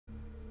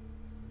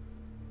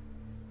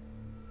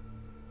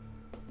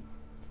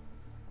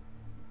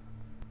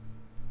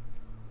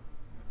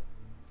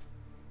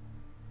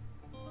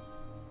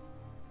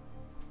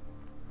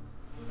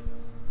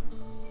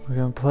We're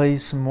gonna play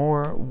some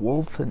more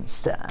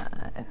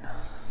Wolfenstein.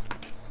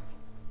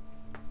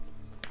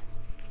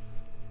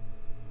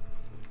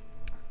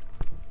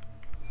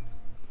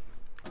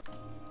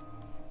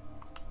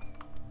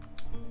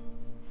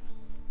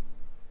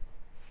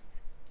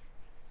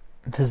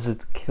 Visit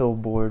the kill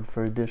board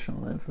for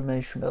additional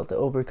information about the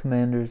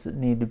Obercommanders that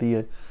need to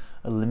be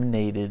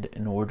eliminated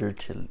in order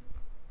to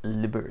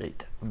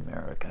liberate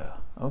America.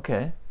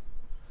 Okay.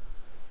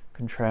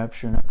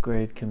 Contraption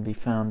upgrade can be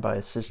found by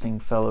assisting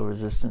fellow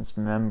resistance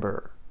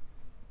member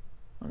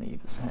on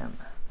Eva's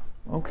hammer.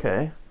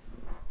 Okay.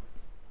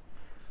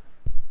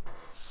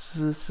 So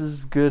this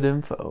is good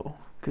info.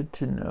 Good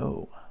to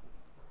know.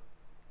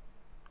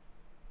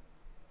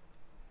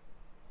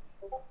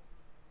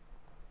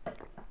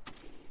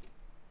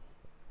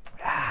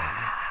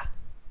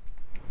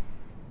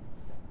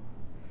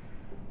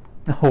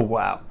 Oh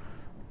wow.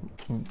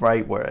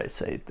 Right where I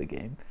saved the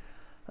game.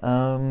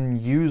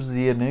 Use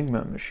the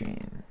Enigma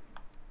machine.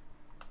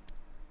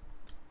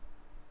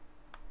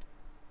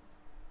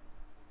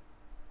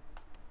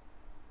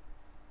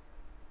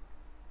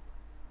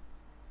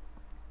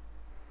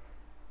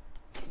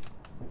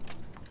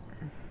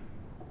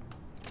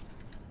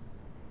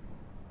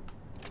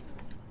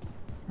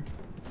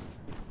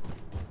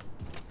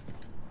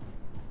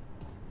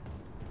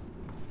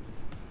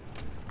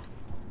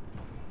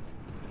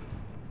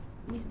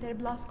 Mr.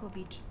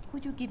 Blaskovich,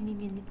 could you give me a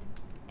minute?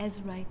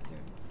 As writer,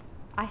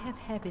 I have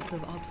habit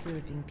of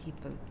observing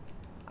people.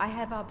 I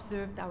have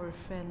observed our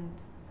friend,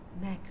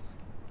 Max.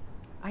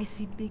 I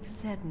see big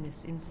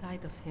sadness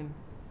inside of him.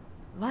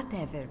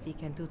 Whatever we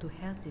can do to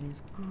help him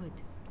is good.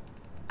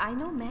 I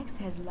know Max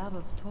has love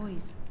of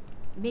toys.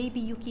 Maybe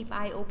you keep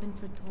eye open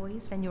for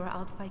toys when you're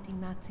out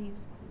fighting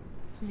Nazis?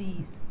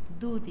 Please,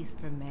 do this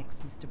for Max,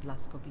 Mr.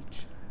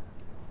 Blaskovich.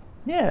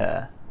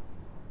 Yeah,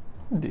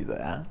 I'll do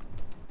that.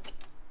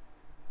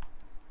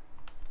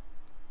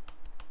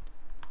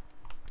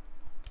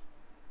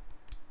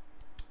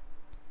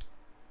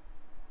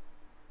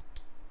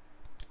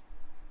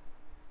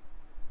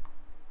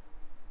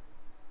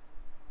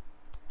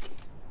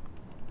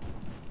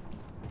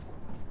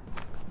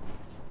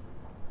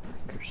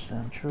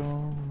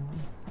 Central.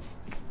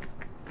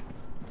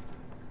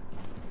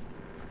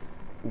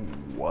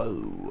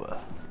 Whoa.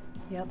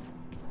 Yep.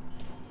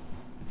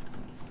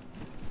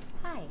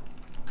 Hi.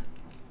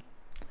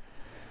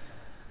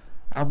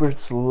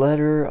 Albert's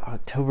letter,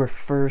 October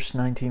 1st,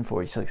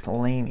 1946.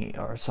 Laney,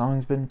 our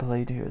song's been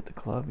played here at the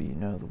club. You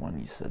know, the one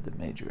you said that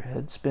made your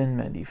head spin,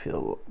 made you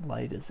feel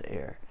light as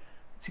air.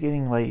 It's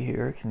getting late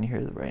here. Can you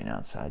hear the rain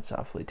outside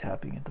softly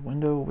tapping at the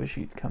window? Wish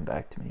you'd come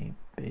back to me,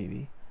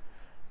 baby.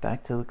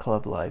 Back to the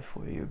club life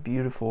where your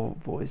beautiful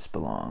voice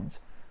belongs.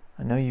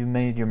 I know you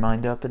made your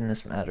mind up in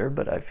this matter,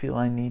 but I feel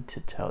I need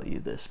to tell you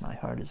this. My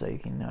heart is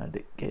aching now.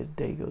 A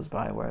day goes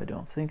by where I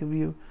don't think of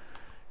you,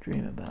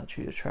 dream about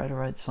you, try to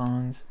write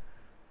songs.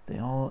 They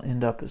all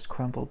end up as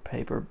crumpled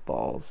paper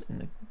balls in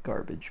the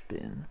garbage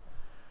bin.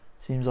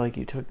 Seems like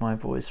you took my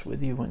voice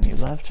with you when you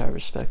left. I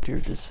respect your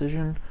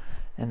decision,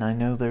 and I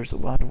know there's a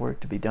lot of work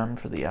to be done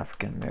for the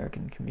African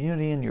American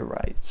community, and you're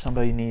right.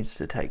 Somebody needs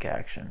to take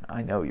action.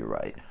 I know you're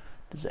right.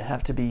 Does it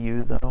have to be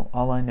you, though?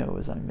 All I know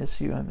is I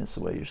miss you. I miss the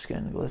way your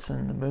skin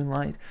glistened in the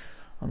moonlight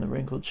on the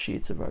wrinkled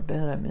sheets of our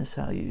bed. I miss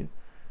how you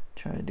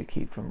tried to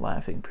keep from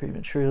laughing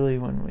prematurely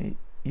when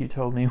you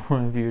told me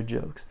one of your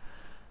jokes.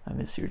 I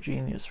miss your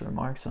genius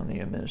remarks on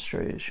the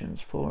administration's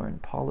foreign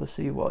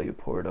policy while you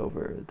pored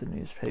over the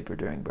newspaper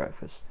during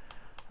breakfast.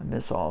 I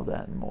miss all of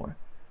that and more.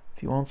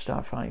 If you won't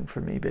stop fighting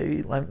for me,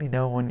 baby, let me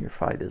know when your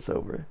fight is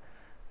over.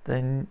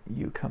 Then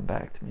you come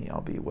back to me. I'll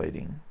be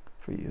waiting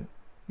for you.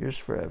 Yours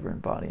forever in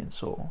body and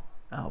soul,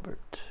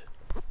 Albert.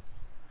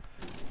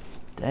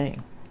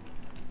 Dang.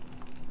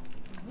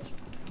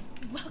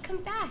 Welcome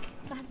back,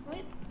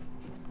 Blaskowitz.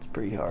 It's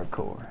pretty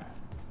hardcore.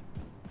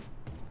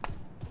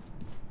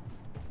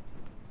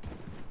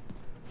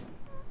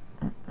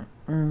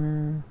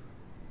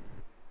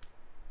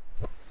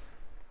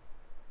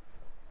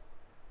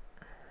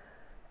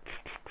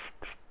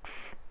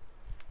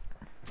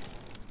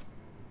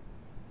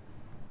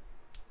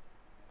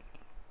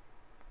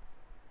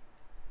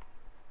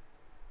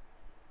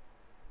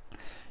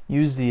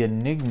 Use the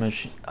Enigma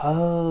machine.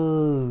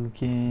 Oh,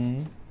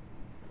 okay.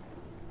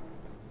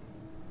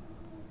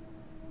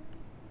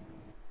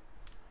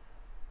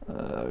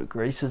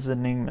 Grace's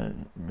Enigma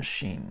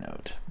machine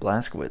note.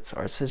 Blaskowitz,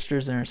 our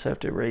sisters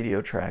intercepted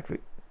radio traffic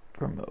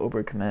from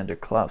Obercommander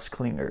Klaus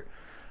Klinger,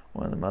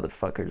 one of the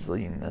motherfuckers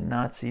leading the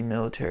Nazi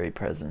military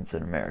presence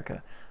in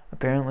America.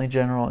 Apparently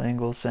General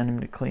Engel sent him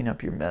to clean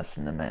up your mess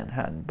in the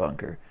Manhattan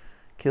bunker.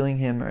 Killing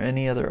him or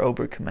any other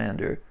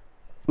Ubercommander,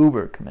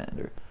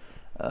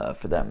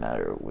 for that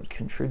matter, would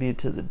contribute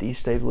to the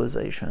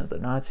destabilization of the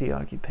Nazi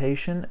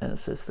occupation and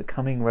assist the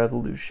coming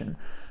revolution.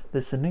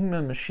 This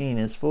Enigma machine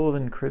is full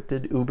of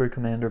encrypted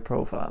Ubercommander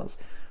profiles.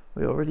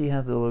 We already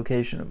have the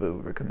location of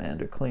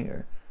Ubercommander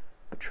Klinger,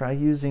 but try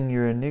using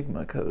your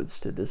Enigma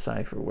codes to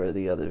decipher where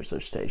the others are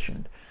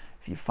stationed.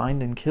 If you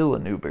find and kill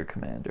an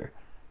Ubercommander,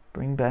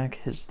 Bring back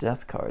his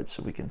death card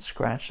so we can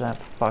scratch that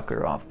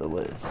fucker off the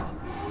list.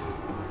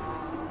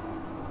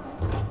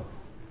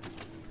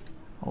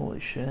 Holy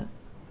shit.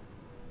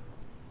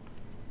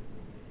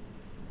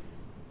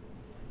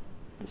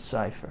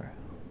 Decipher.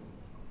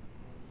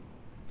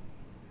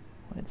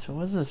 Wait, so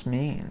what does this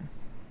mean?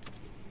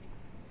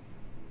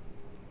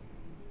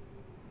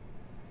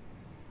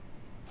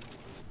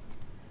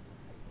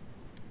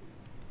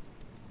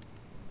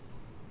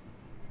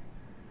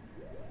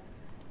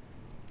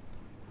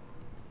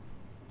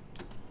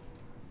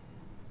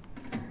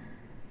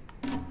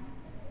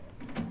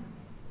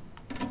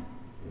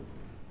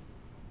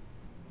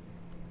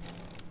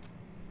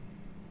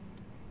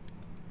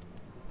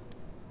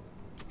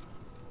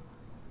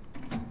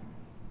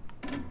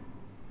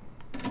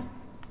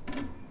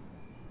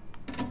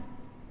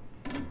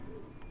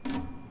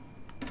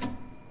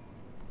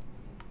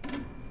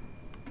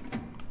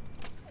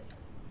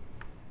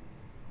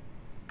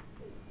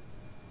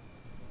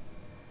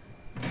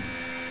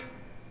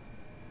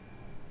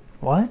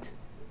 What?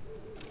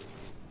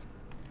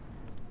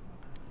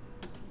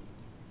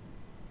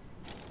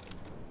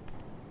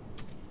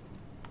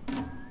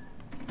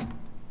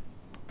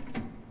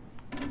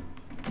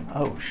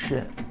 Oh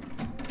shit.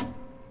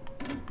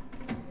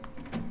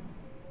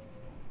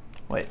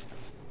 Wait.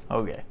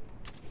 Okay.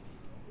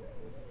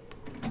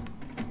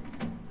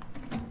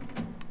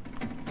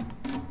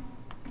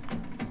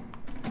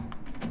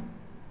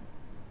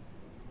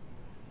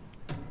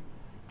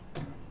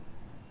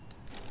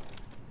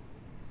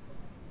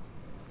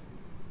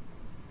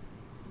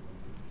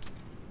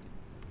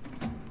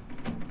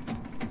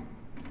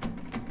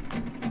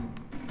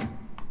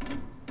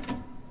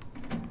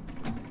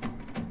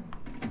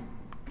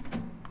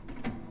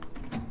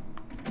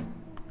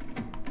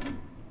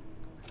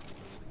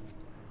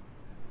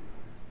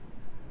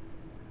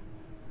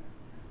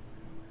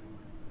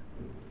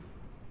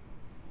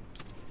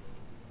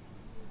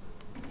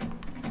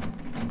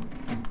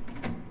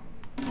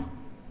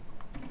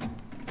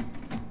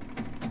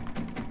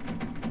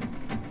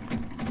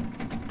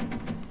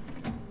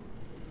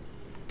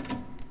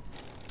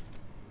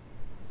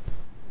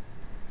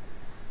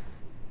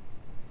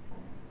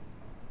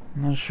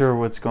 I'm not sure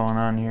what's going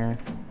on here.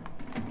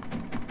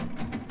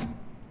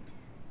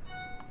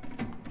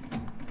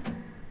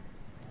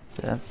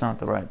 So that's not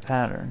the right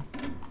pattern.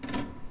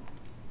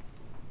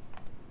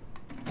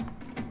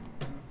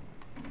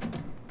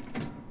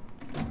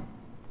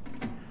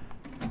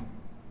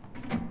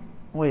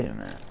 Wait a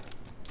minute.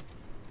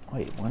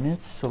 Wait, when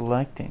it's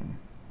selecting...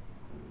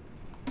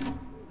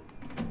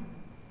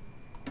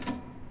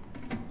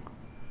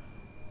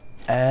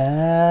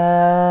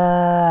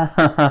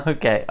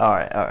 okay,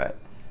 alright.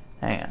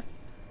 Hang on.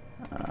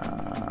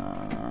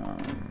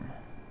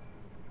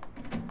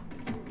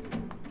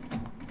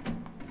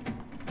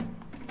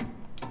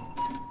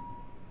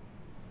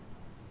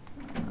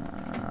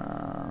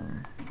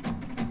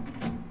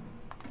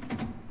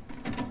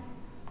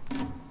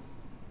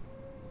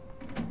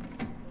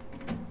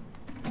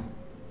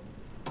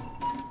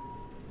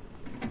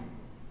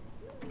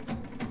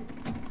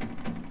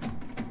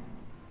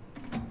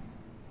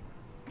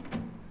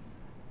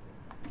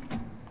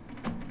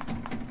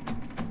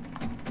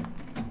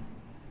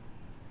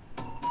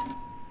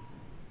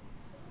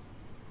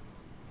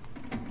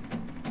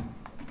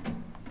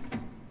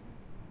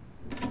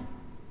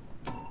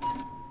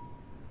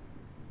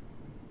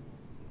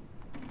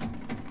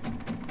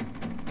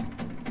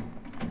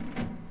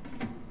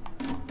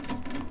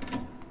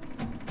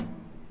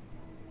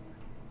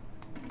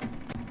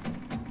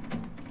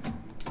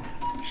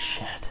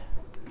 Shit.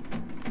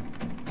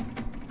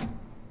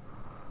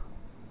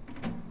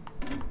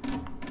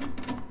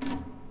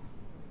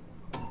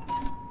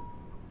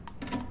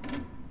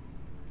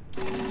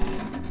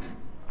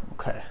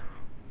 Okay.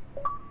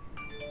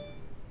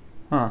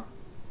 Huh.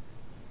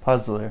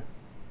 Puzzler.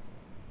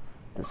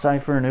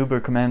 Decipher an Uber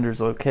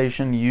commander's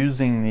location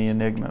using the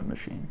Enigma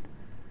machine.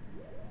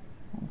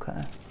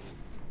 Okay.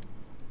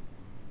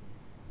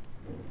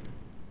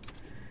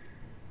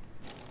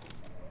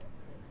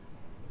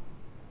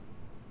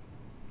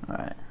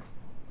 Alright.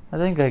 I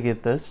think I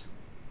get this.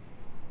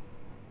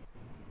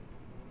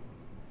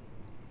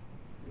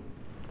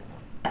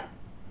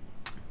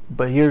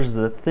 But here's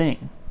the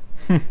thing.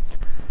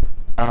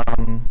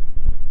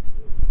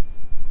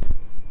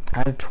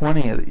 I have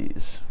 20 of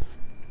these.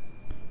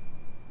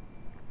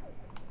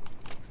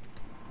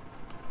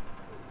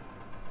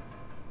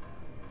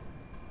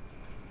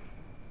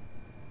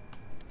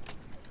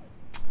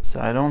 So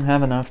I don't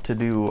have enough to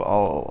do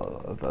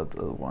all of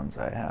the ones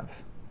I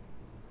have.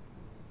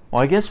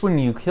 Well, I guess when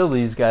you kill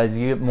these guys,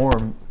 you get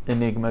more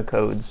Enigma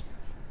codes,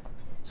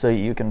 so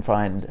you can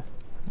find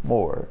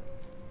more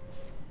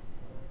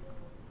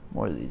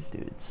of these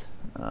dudes.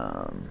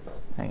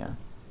 Hang on.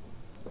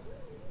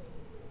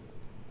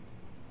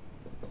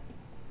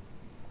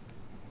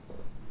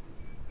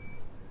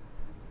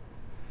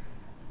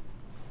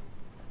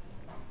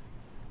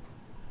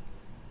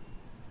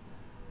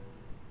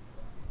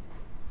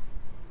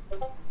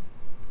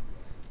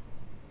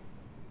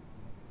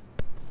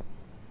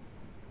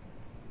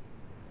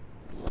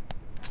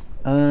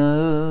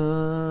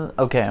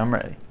 Okay, I'm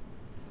ready.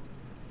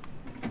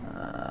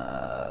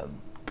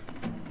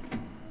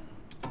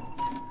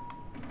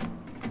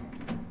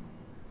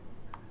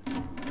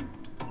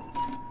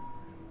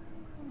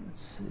 Let's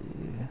see.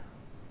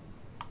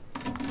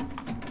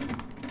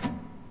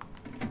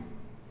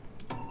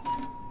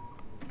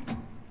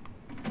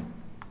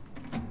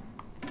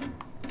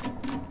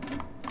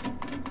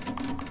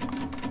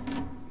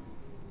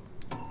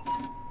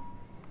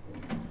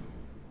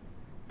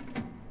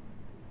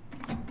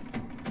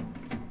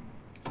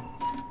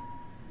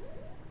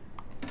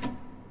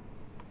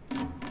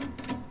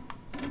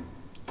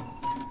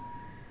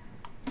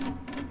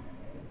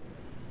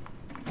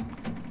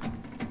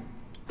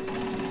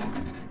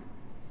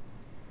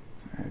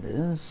 There it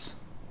is.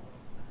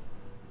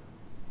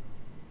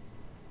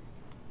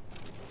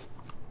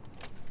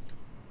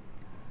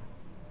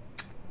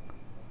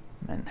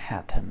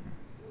 Manhattan.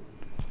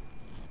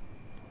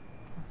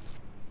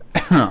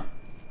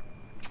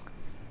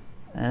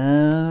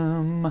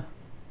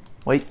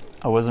 Wait,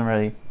 I wasn't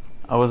ready.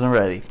 I wasn't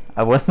ready.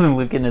 I wasn't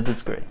looking at the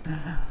screen.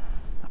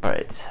 All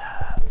right.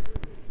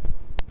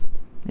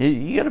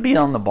 You gotta be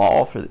on the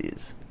ball for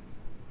these.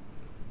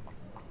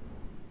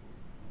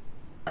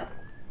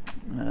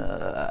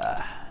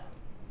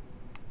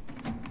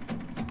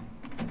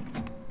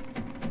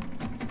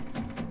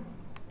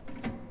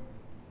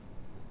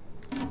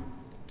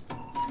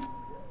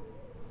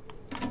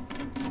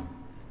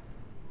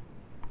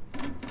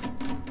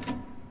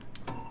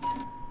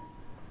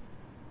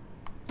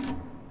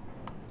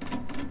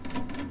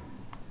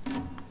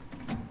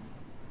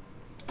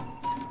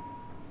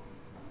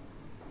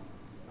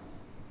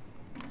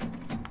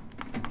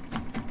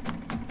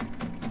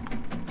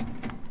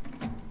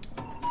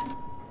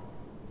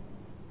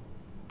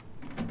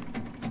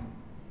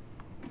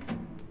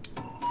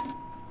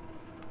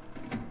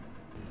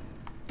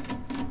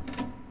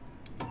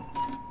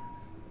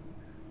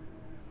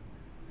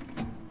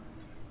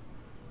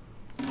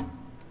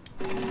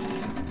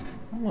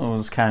 Well, it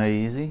was kind of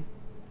easy.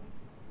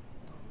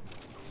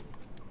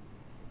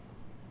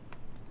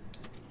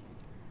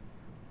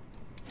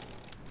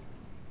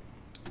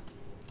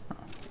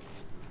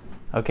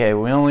 Okay,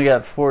 we only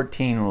got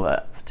 14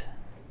 left.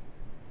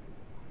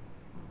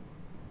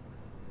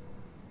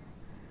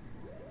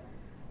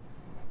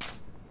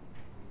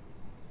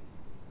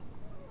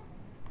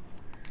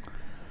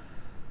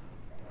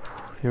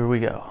 Here we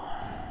go.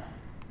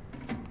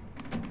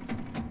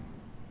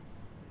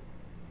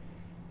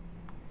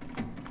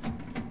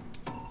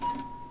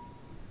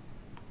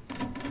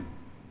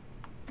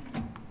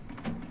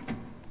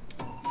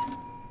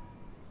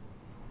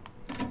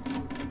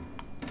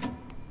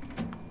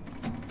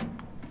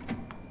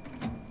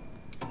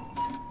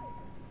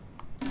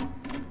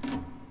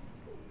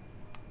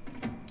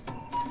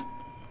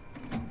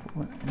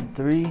 And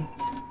 3,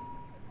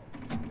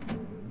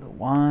 the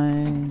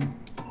wine,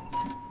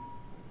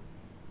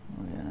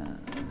 we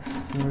got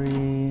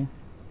 3,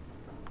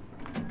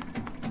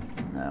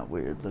 that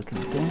weird looking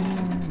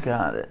thing,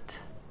 got it.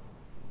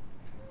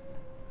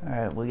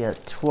 Alright, we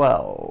got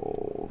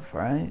 12,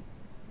 right?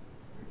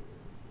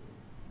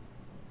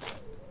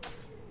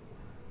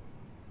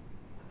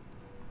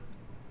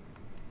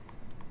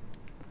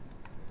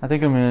 I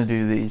think I'm gonna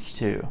do these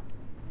two.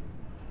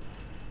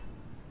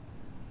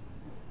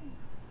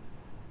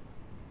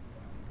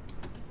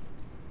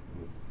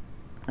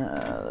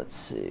 Let's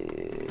see,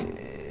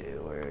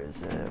 where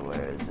is it,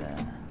 where is it?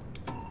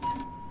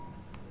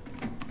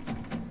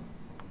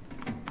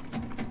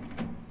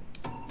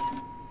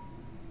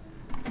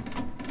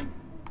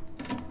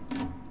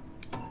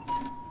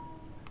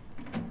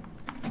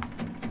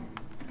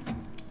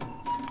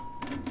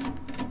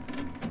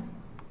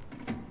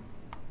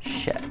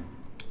 Shit,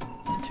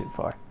 went too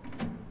far.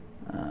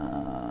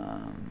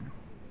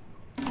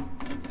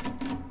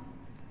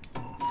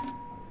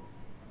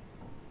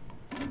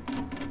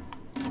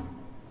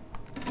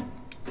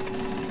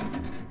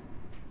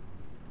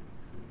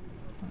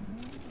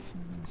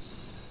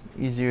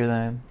 Easier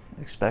than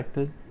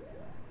expected.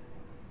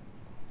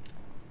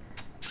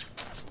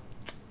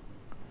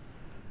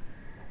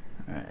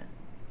 All right.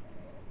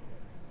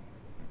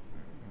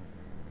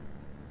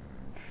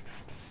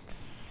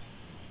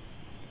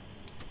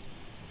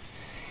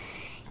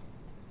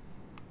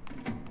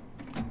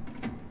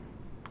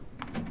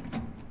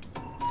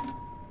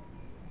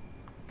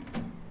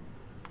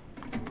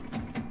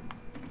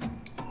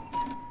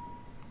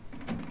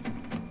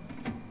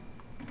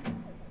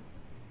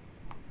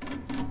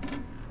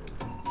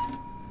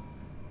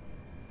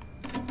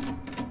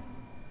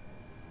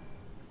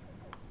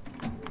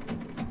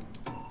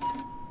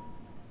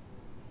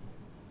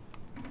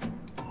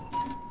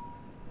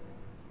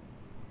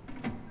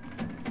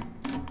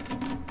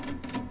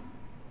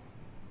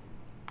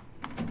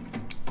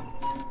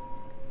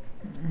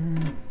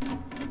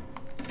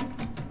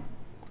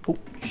 Oh,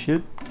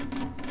 shit.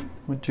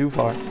 Went too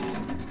far.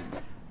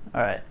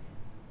 Alright.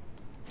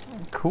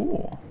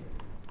 Cool.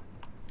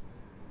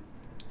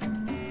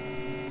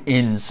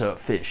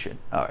 Insufficient.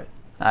 Alright.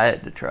 I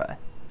had to try.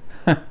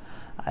 I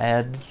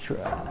had to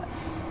try.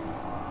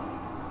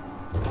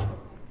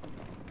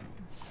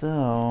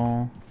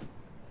 So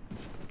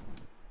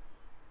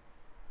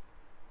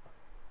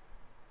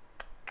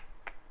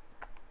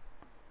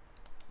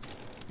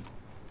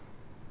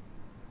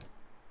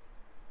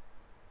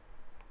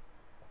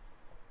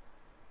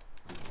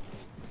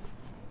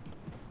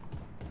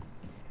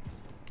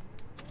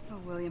Oh,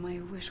 William, I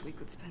wish we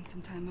could spend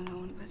some time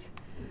alone, but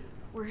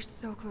we're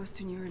so close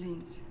to New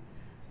Orleans.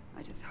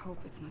 I just hope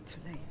it's not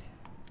too late.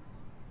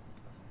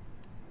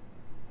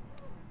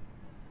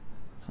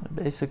 So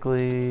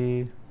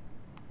basically,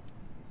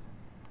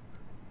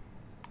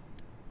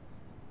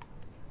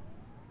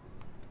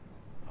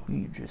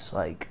 you just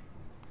like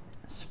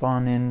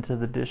spawn into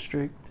the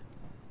district.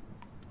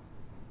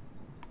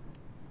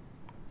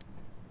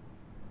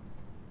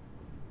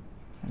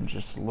 And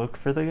just look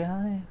for the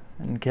guy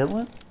and kill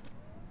him?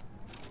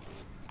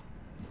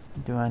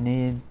 Do I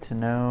need to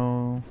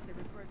know The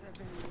reports have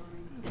been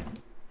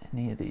alarming.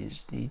 any of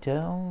these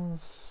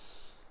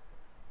details?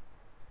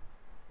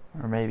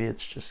 Or maybe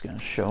it's just gonna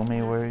show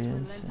me where he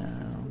is. Yeah, I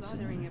don't see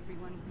slaughtering him.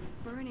 everyone,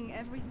 burning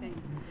everything.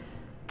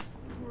 These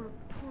poor,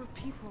 poor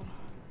people.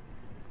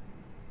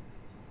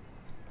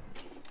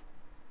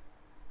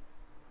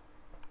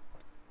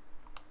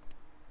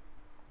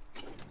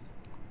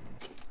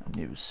 A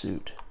new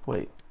suit.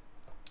 Wait.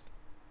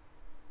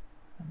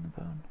 And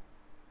the bone.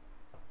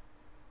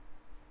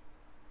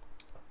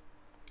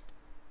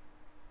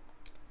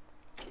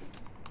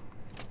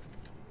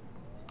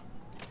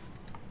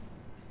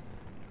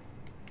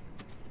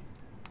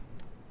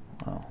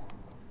 Wow.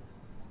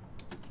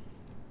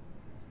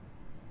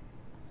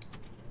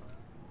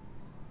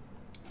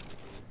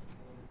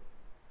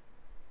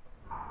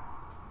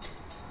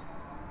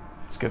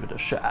 Let's give it a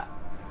shot.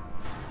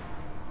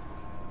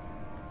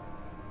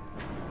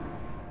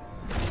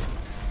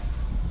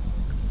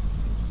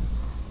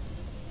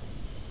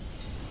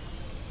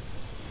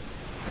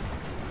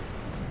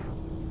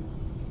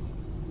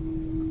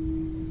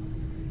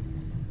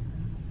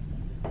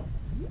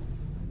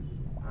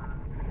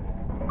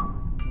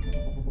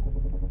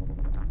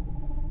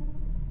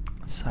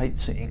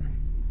 Sightseeing.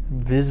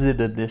 Visit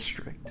a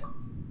district.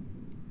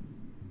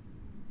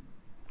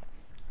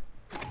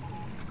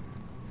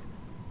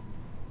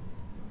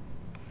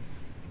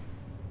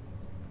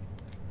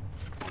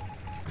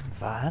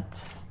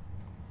 What?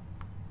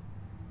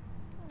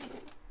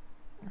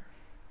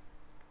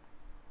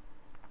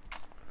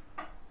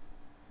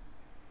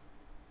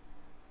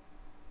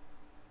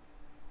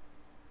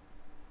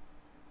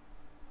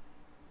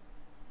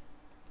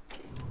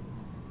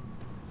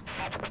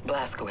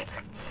 Blaskowitz,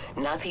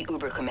 Nazi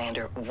Uber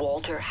commander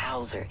Walter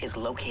Hauser is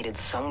located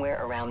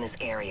somewhere around this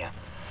area.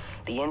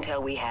 The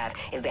intel we have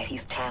is that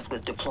he's tasked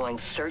with deploying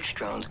search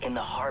drones in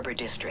the Harbor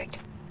District.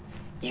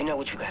 You know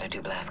what you gotta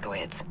do,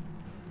 Blaskowitz.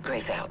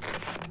 Grace out.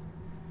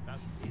 Das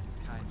ist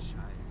kein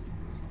Scheiß.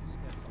 Das ist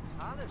der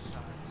totale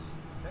Scheiß.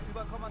 Der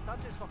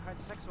Überkommandant ist doch kein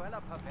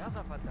sexueller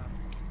Perverser, verdammt.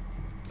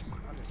 Das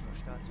sind alles nur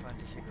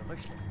staatsfeindliche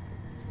Gerüchte.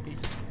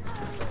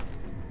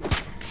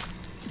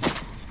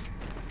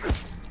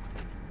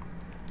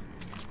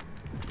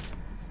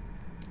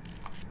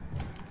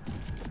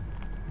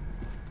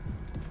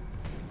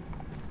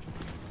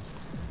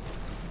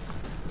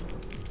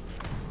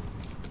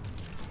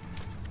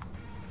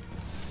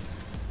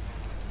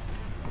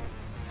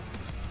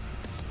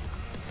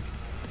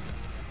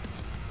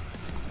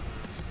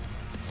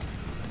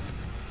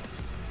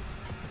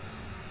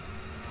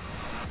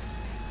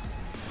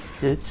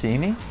 Did it see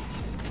me?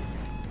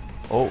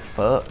 Oh,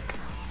 fuck.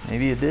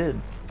 Maybe it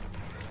did.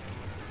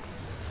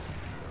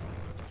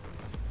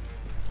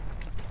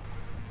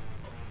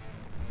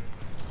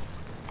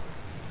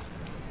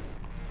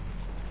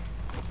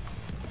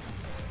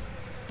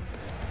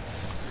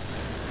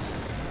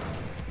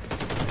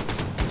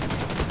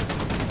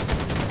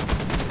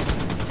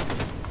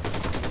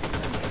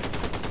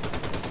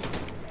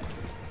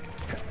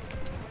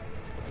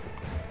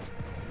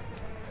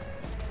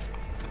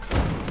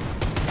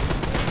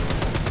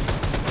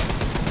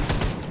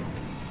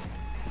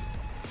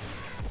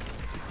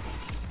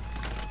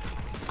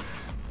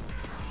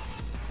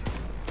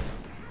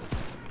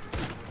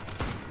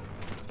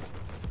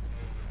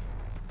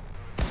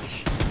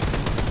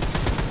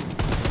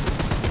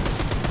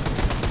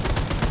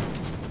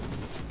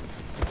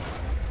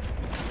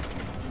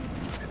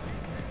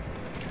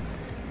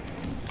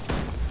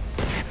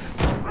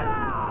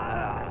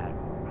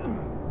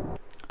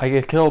 I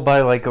get killed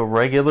by like a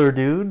regular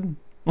dude?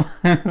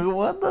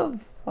 What the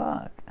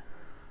fuck?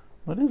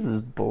 What is this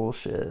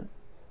bullshit?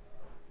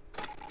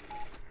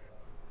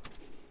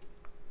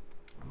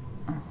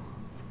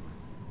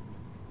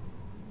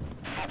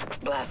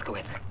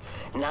 Blaskowitz,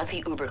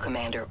 Nazi Uber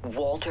commander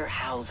Walter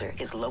Hauser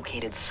is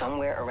located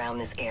somewhere around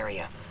this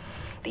area.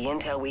 The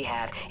intel we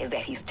have is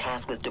that he's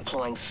tasked with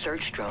deploying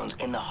search drones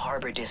in the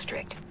Harbor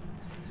District.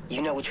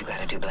 You know what you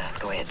gotta do,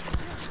 Blaskowitz.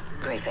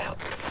 Grace out.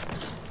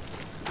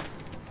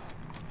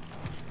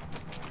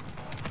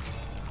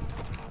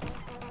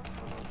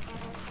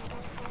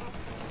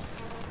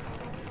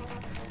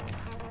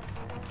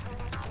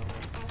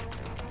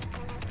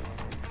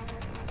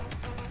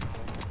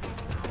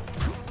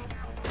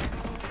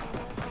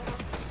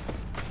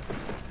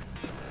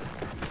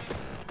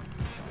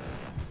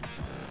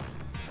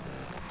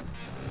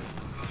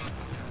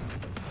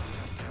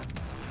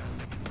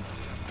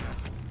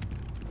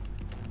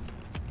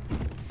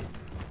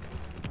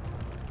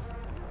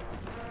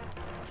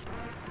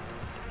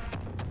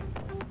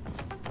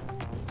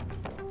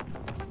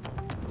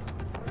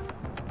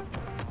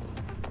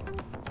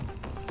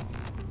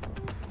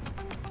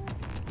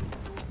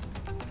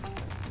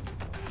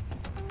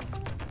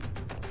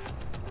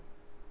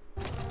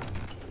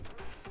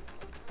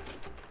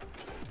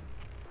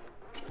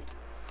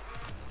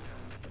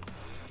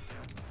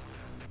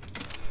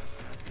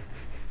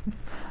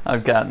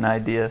 I've got an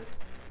idea.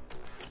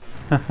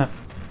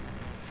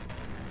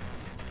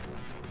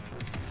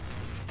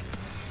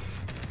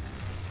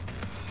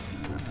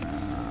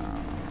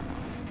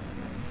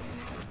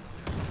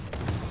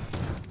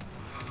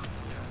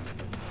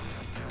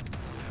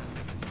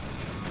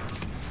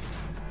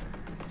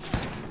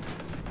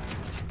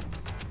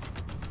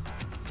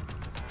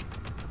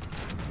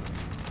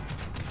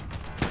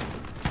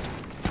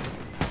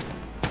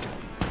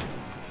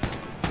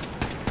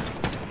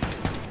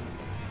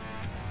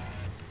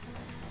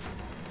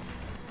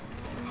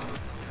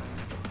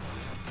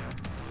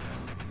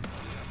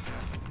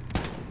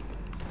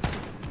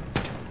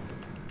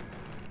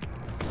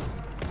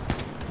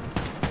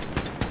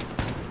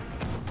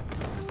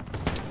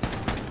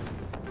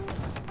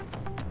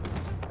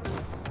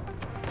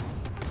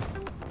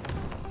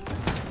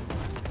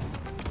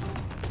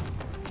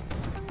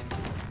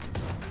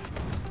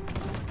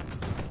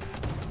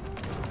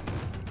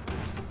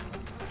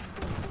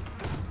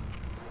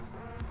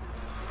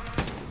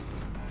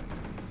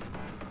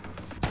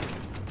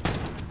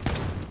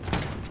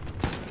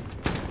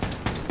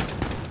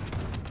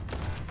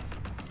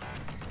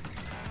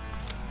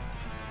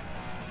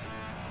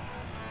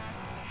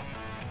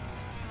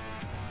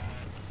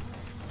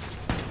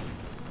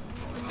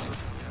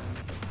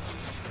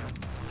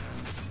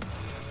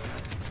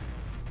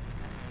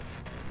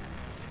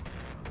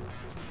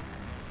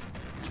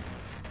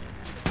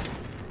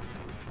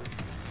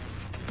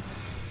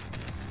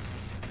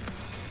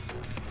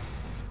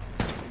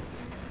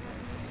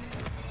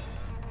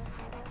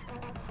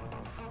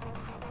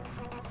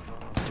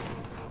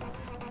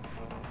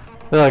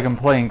 I feel like I'm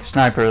playing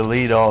Sniper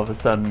Elite all of a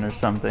sudden or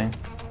something.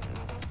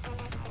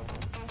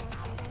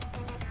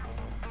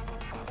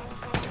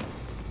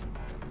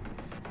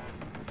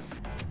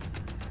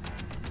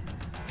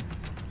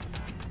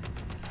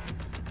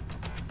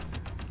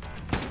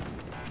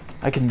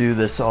 I can do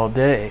this all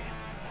day.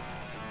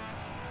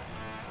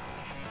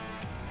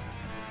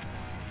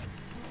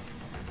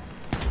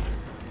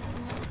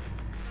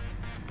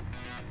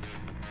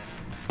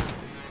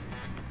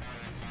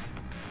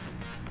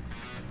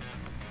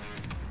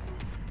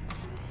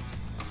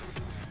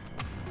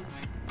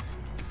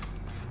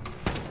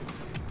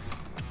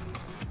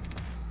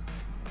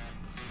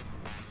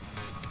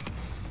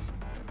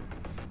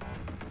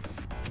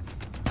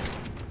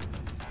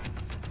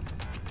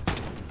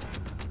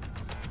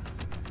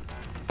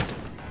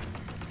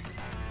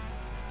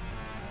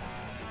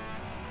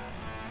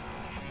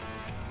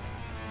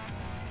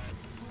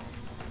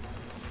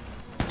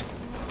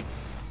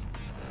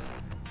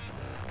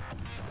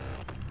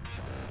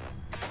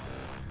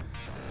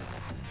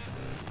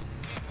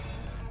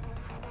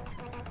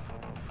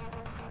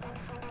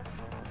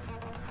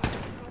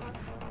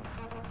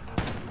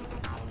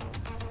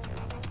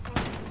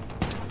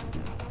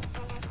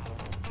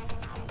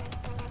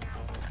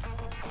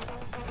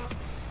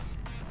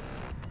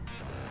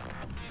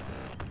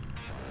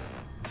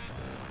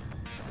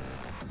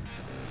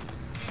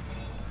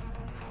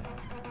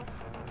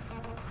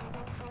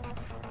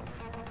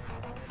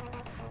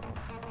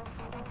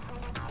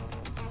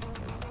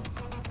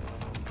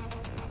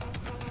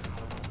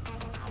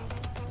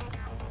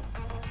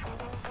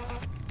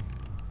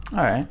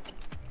 Alright.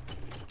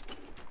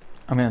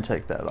 I'm gonna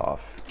take that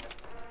off.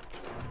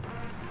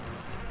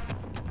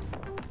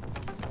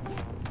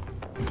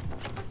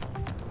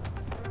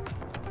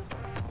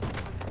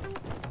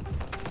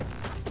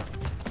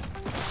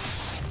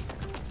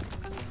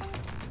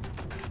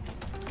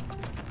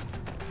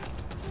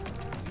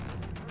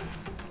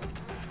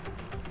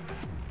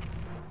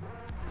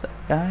 Is that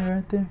a guy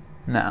right there?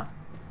 No. I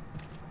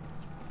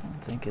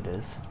don't think it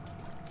is.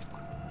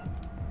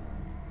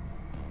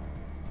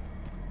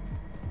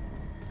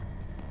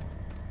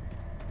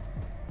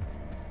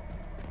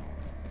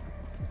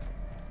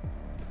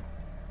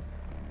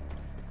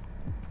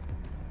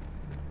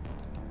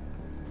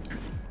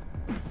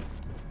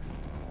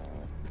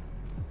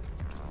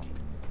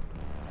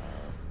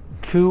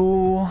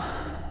 Cool.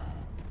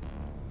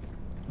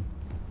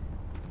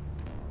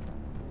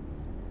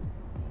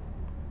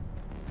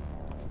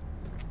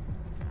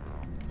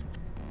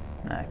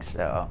 Next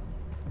up.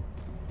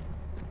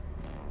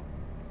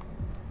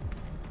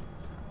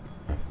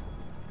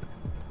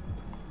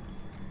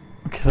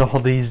 Look at all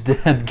these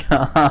dead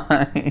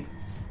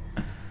guys.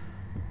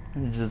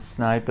 They're just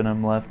sniping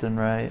them left and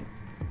right.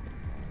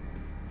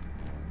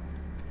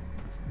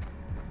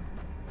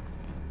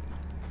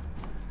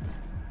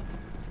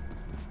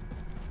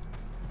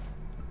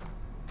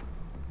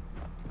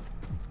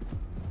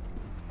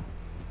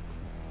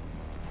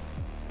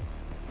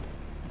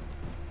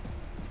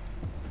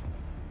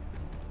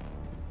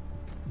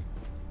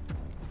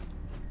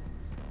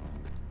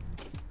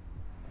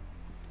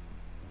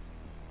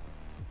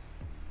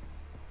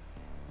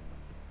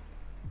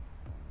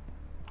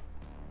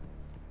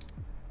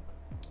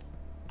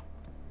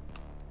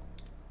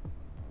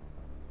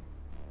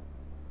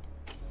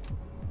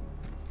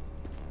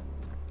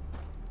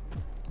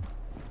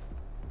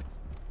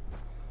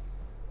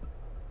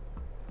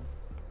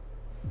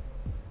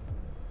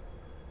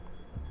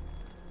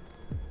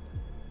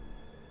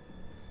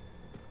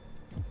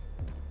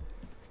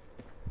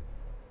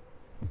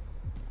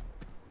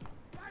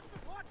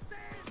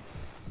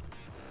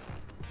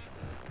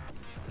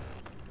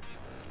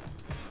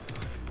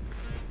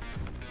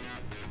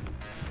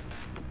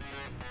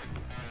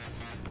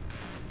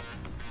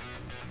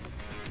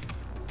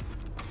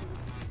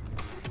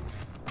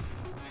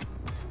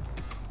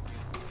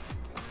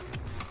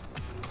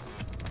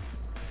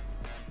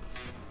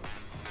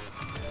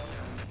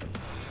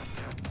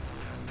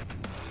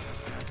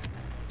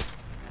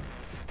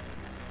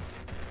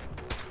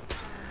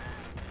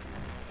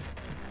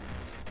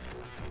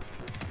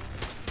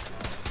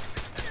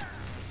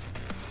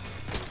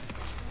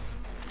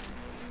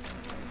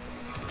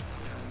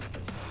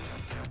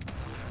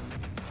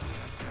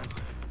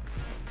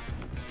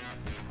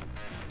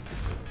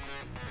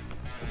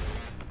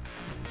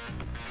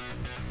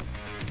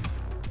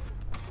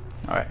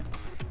 Alright.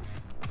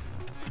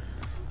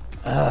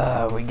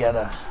 We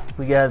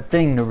got a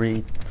thing to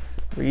read.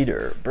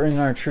 Reader, bring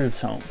our troops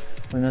home.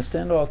 We must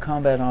end all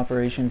combat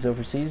operations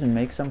overseas and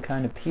make some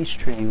kind of peace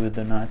treaty with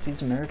the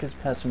Nazis. America's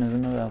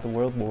pessimism about the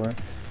World War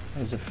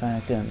is a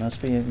fact that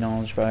must be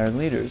acknowledged by our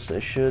leaders. They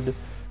should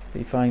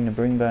be fighting to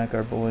bring back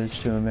our boys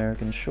to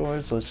American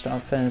shores. Let's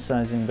stop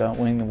fantasizing about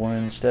winning the war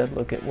and instead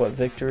look at what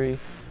victory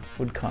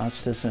would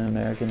cost us in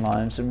American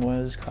lives and what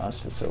has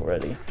cost us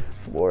already.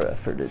 The war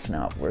effort is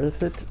not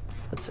worth it.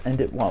 Let's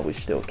end it while we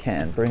still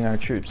can. Bring our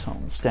troops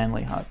home.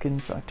 Stanley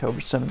Hopkins,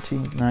 October 17,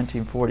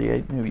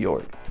 1948, New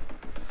York.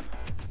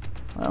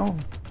 Well,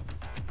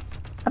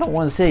 I don't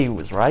want to say he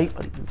was right,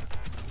 but he was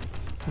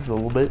a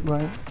little bit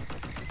right.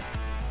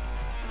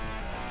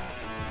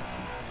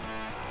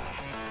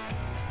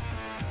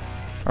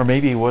 Or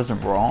maybe he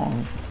wasn't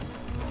wrong.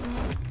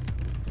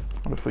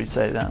 What if we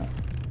say that?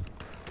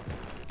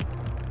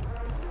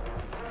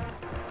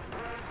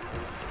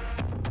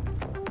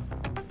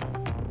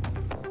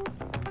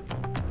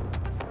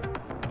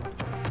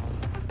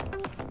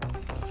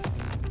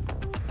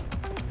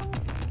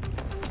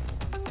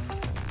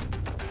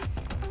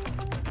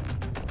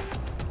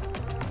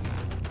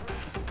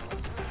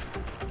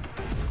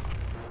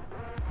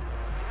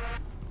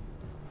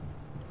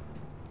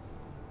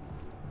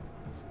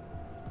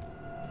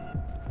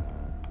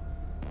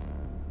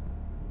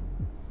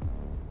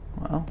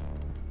 Well,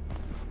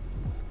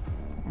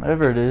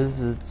 whatever it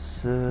is,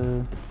 it's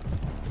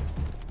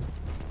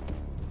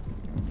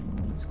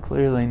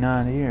clearly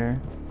not here.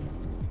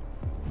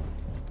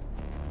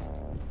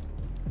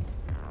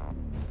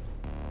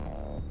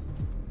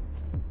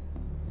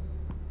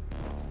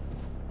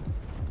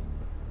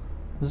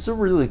 This is a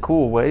really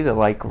cool way to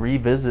like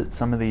revisit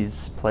some of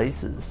these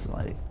places,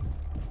 like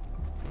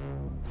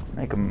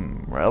make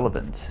them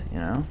relevant, you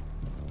know?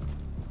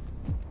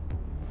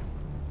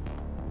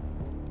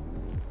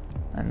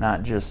 And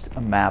not just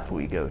a map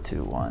we go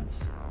to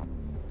once.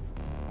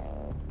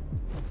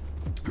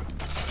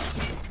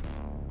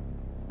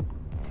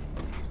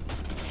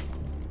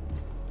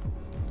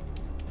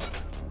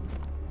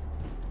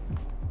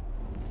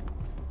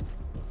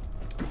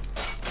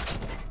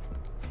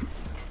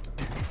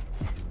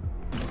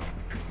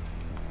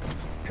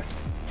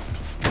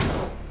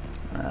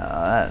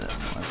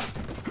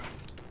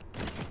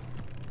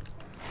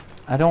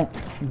 I don't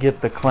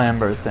get the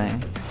clamber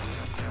thing.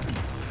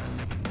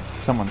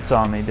 Someone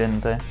saw me,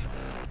 didn't they?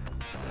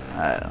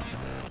 I don't know.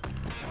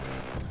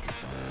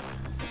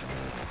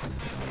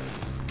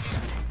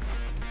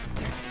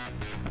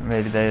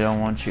 Maybe they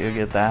don't want you to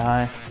get that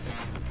high.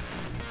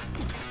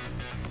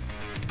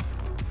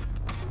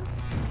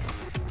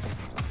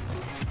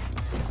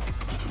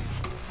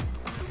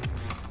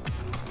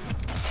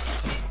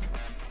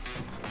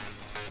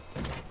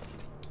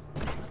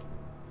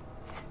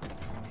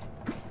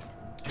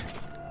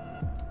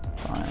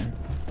 Fine.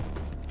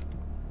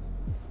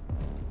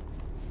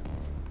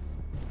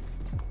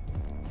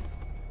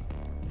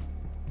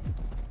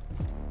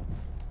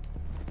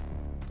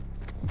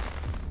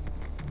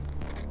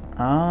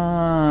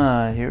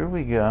 Ah, here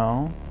we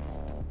go.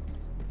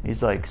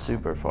 He's like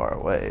super far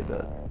away,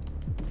 but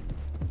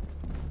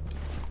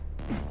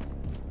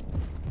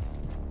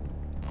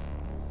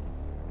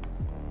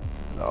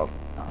I'll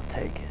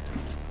take it.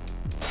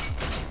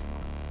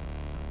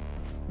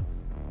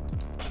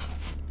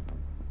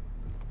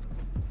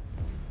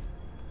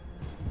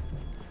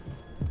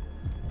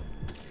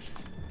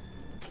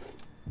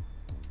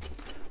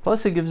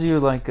 Plus it gives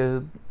you like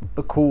a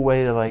cool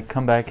way to like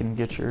come back and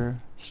get your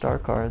star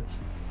cards.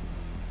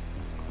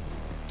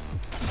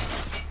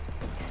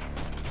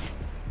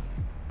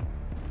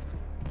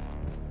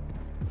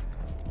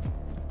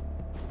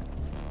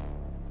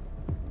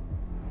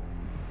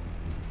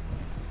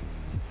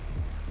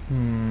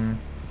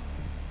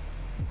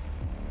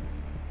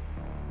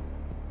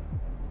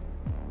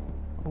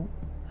 Oh,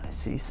 I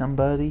see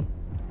somebody.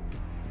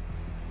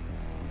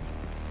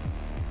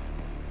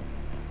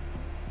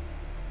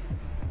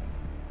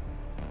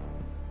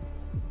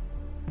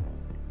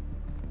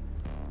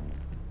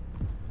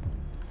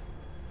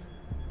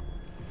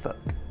 Fuck.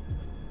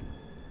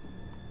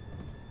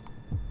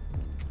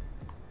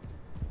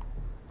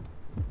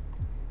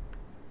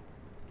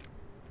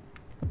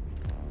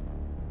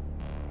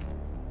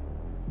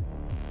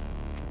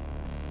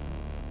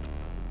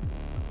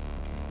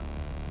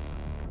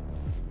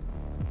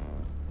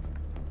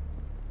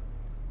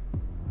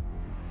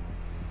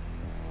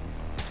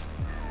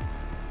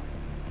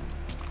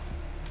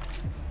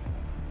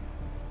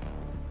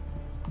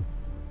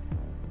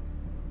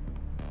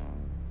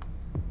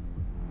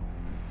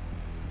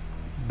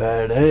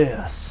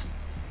 Badass.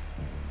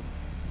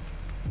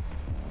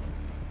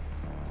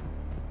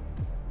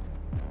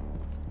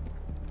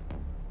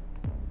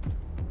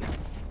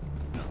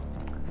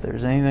 If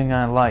there's anything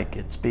I like,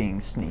 it's being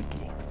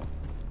sneaky.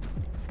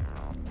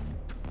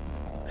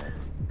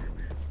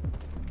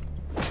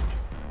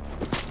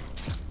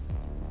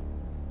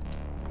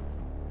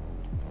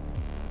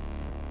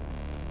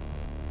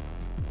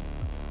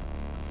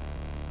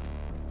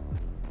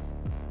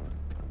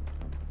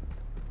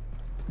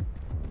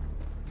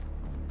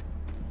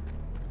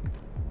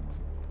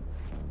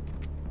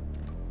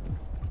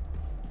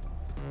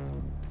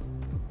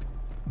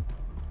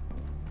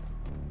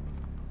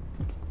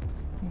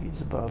 He's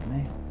above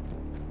me.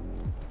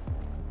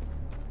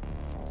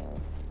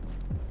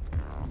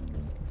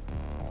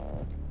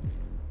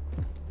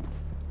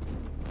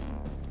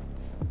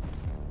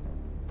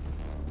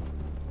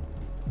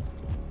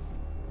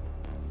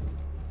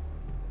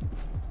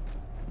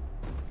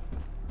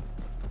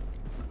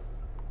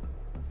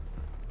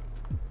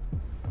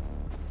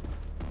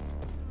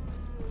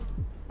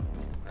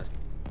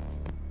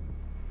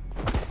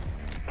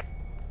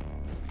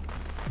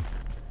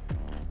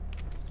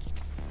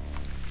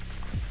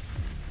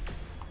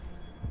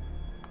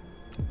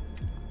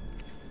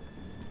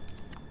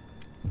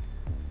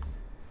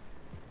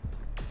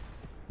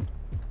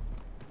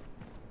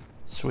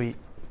 Sweet.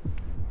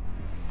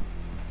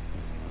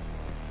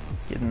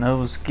 Getting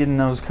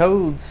those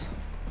codes.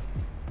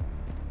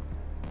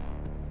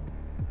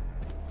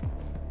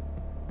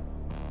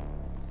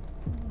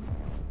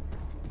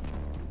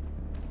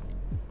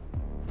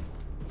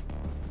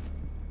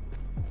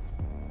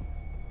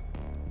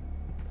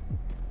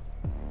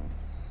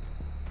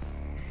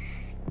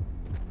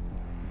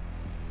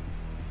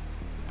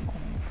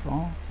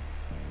 Fall.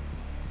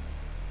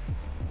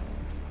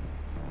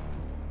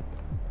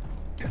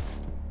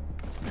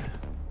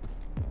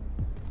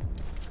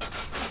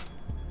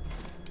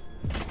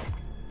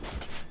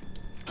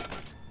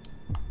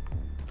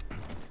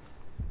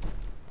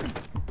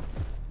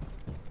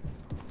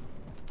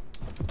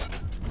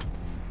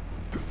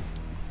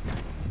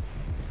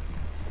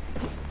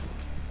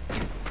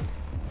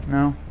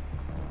 No.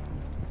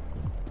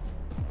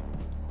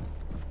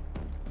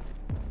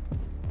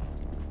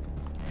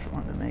 Just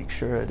wanted to make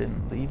sure I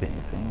didn't leave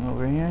anything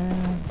over here.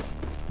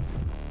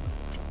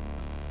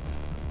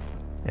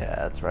 Yeah,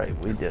 that's right,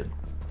 we did.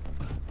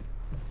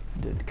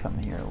 We did come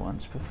here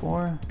once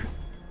before.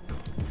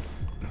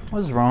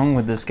 What's wrong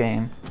with this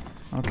game?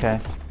 Okay.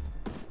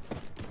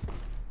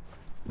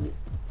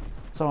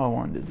 That's all I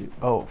wanted to do.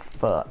 Oh,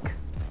 fuck.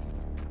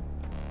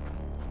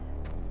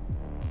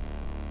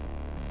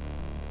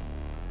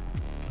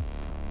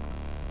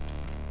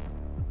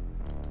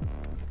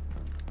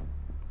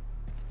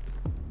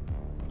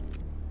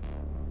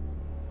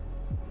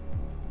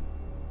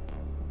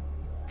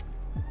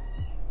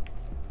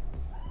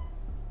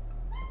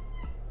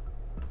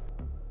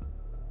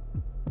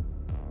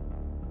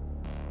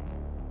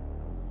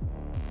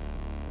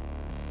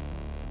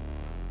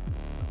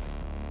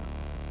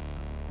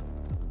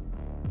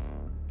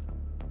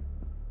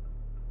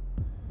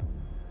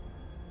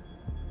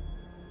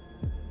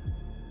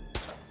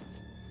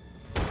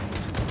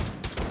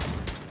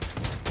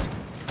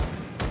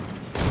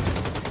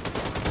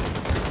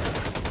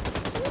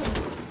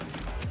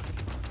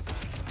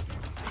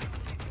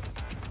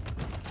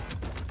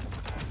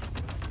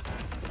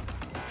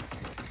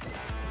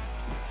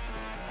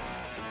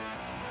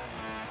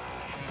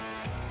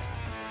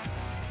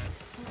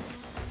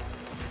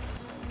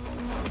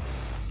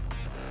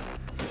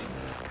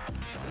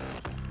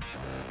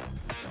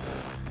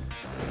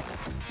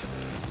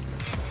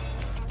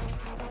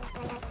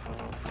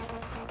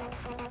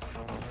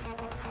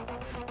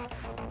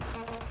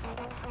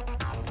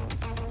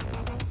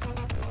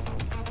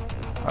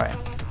 All right.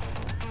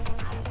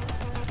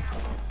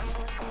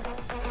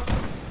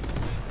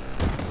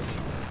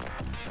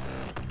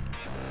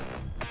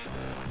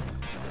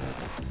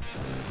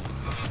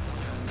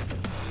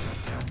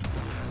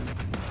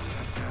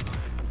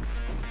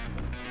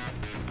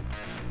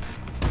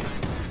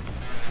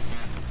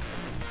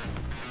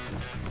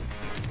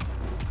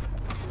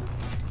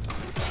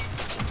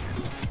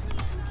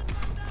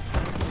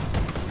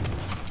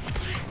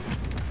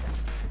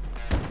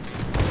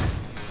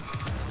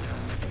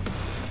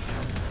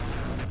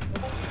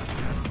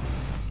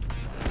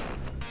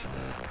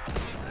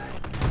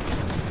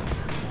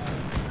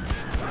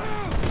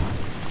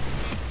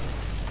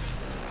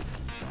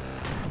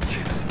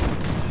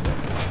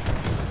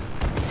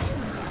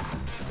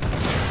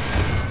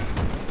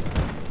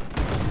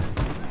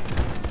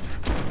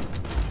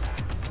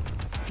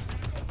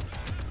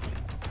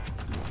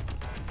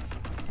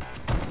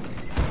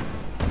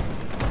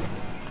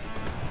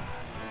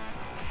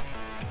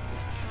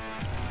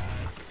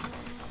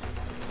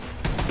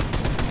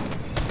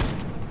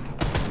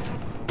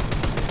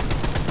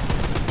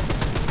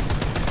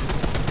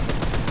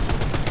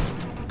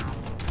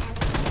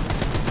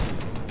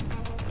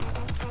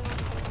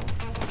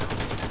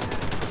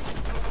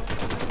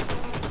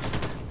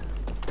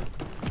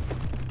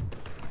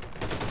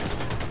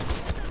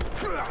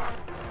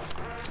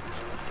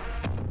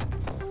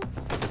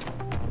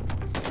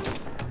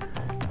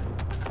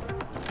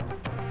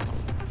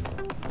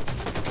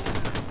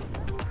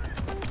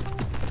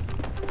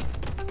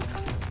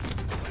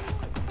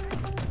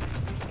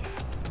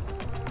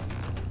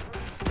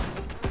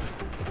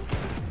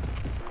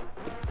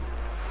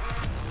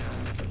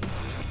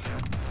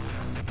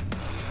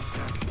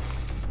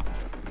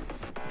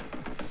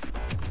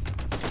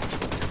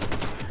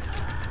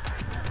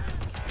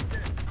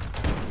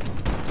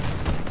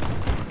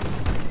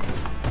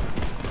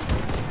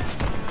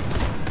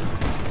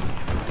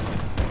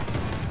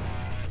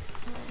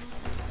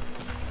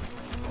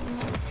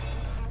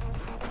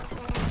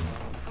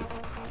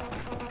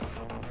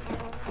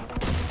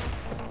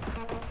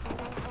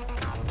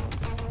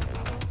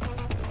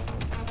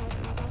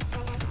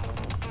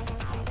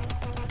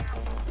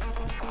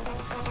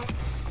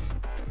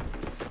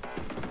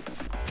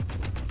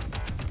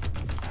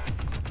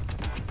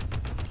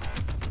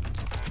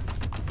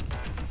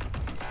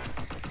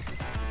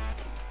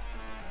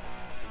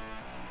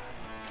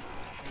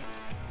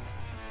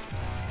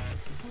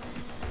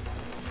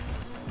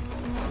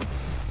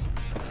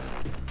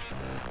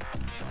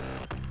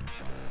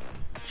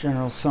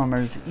 General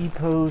Summers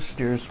E-Post,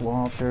 dearest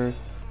Walter.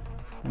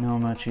 I know how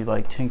much you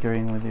like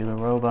tinkering with your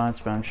robots,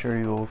 but I'm sure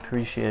you will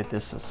appreciate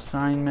this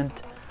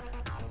assignment.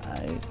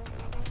 I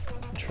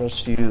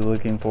trust you.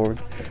 Looking forward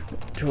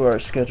to our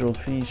scheduled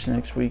feast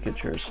next week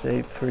at your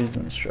estate. Please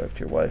instruct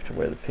your wife to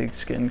wear the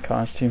pigskin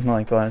costume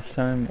like last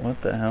time.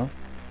 What the hell?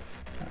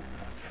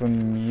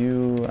 From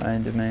you, I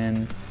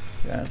demand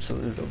your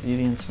absolute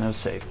obedience. No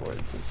safe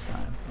words this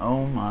time.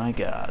 Oh my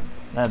god.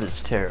 That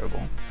is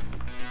terrible.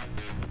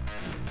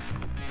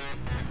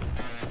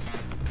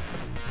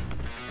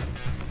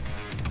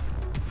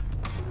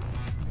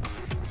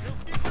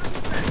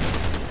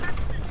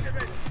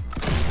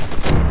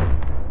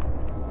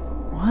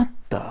 What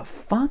the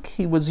fuck?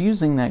 He was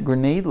using that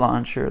grenade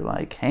launcher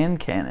like hand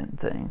cannon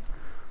thing.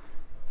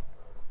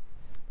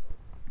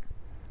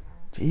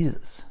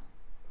 Jesus.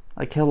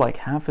 I kill like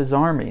half his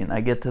army and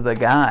I get to the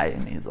guy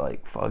and he's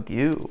like, fuck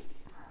you.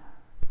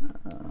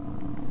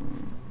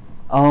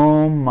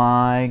 Oh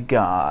my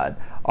god.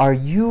 Are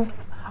you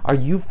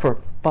for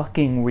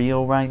fucking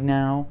real right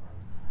now?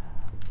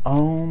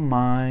 Oh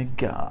my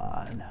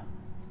god.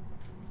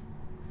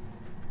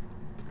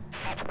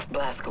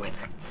 Blaskowitz,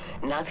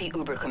 Nazi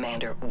Uber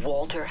Commander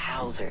Walter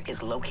Hauser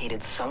is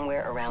located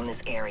somewhere around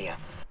this area.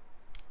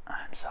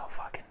 I'm so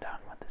fucking done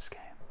with this game.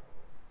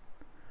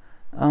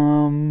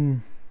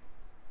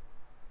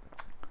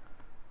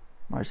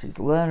 Marcy's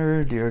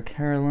letter. Dear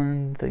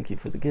Carolyn, thank you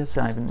for the gifts.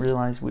 I haven't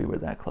realized we were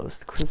that close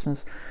to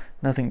Christmas.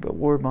 Nothing but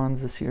war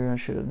bonds this year. I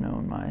should have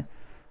known my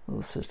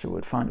little sister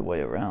would find a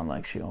way around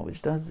like she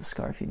always does. The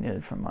scarf you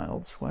knitted from my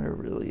old sweater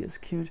really is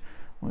cute.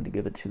 I wanted to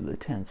give it to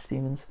Lieutenant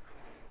Stevens,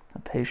 a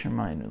patient of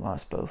mine who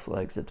lost both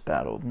legs at the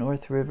Battle of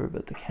North River,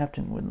 but the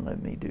captain wouldn't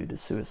let me do the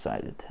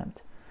suicide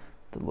attempt.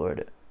 The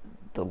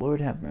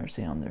Lord have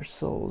mercy on their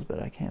souls,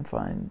 but I can't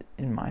find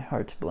in my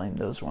heart to blame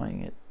those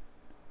wanting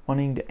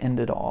to end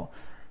it all,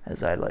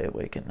 as I lay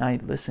awake at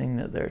night listening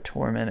to their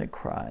tormented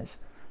cries.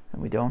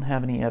 And we don't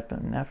have any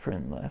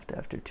epinephrine left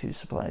after 2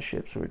 supply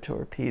ships were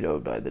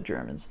torpedoed by the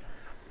Germans.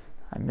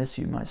 I miss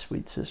you, my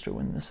sweet sister.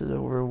 When this is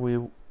over,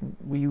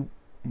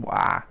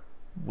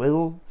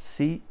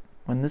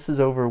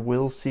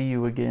 we'll see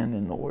you again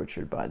in the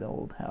orchard by the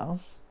old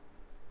house.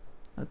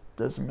 That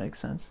doesn't make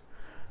sense.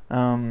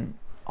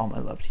 All my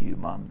love to you,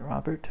 Mom and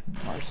Robert.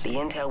 Marcy. The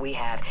intel we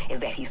have is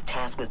that he's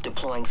tasked with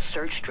deploying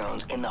search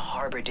drones in the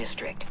harbor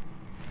district.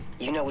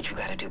 You know what you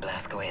gotta do,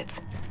 Blaskowitz.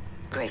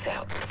 Grace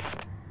out.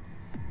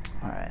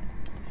 Alright.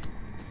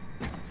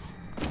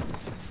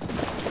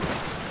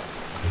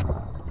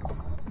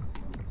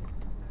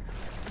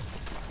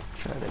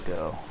 Try to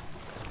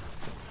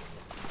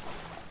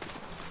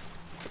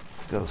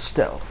go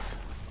stealth.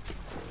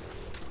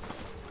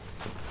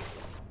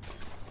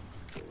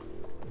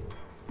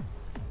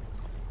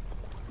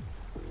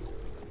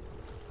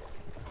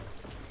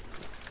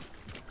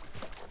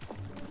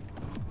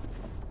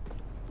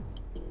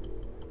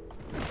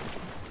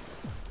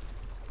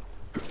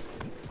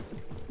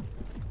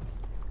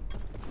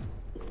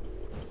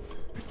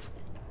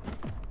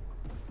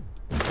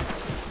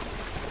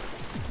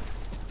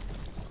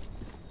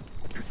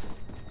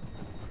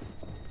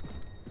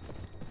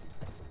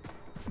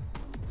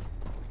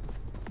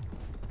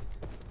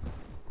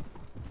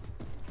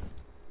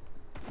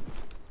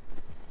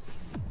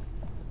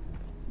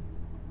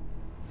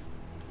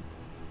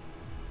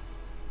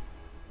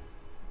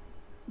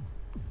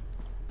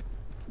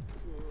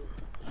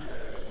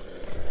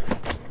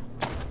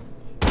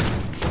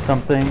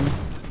 Something.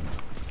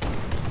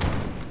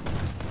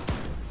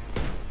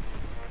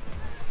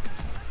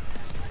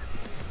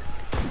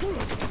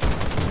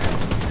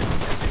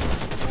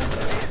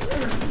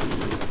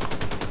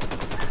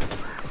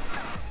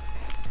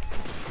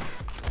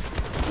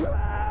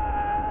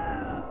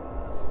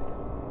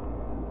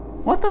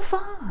 What the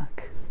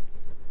fuck?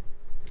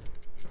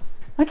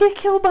 I get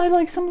killed by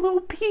like some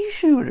little pea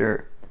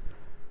shooter.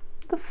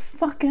 Get the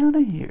fuck out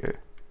of here.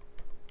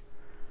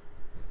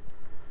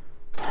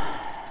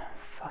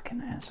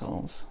 Fucking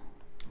assholes.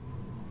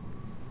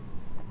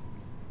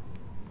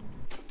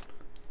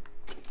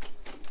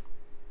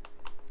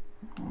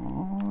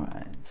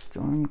 Alright,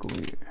 Storm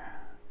Greer.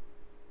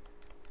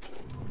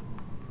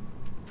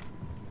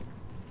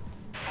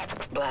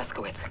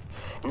 Blaskowitz,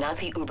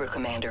 Nazi Uber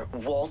Commander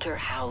Walter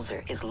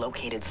Hauser is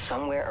located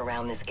somewhere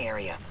around this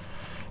area.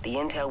 The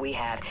intel we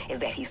have is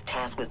that he's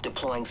tasked with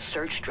deploying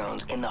search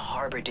drones in the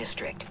harbor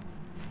district.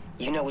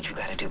 You know what you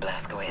gotta do,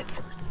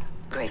 Blaskowitz.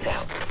 Grace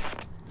out.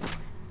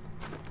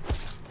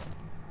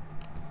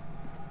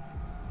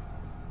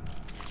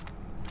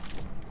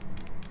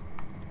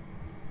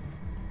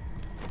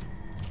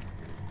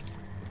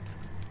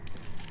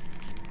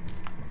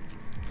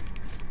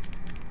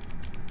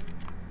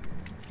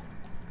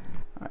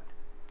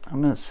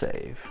 I'm gonna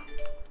save.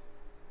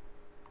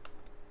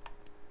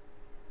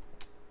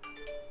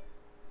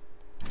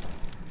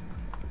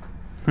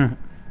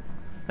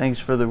 Thanks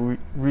for the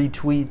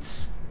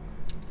retweets,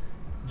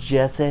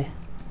 Jesse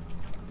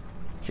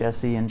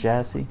and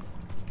Jassy.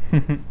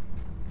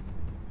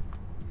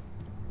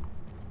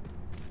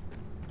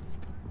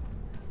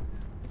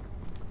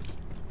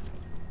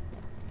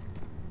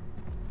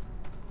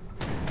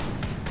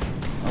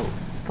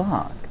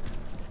 fuck?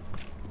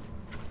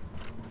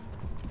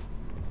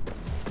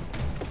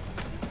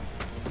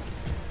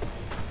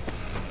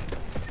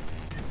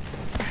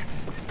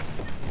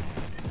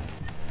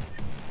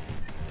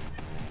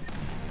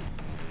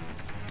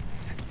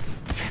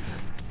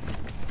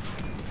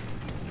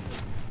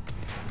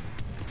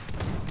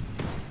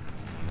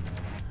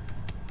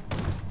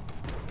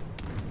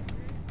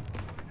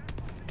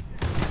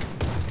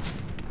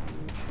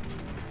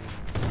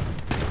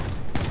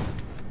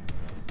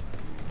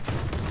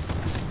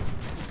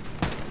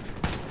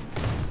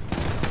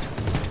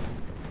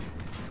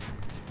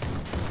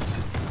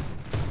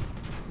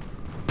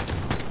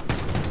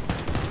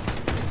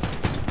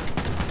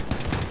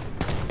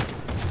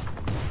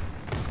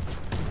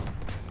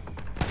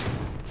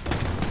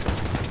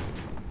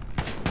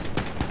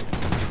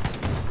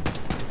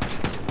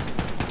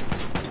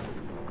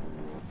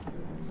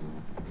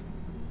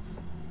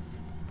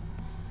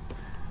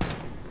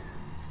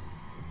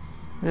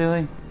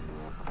 Really?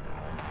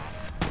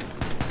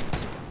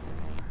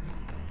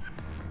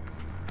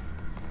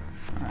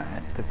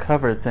 Alright, the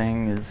cover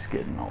thing is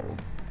getting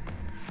old.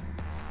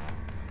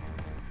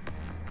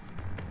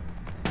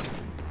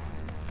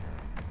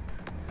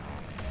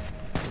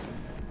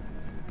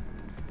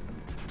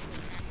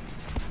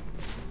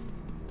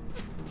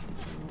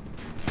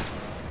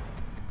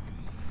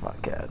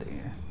 Fuck out of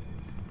here.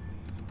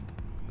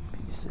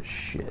 Piece of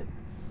shit.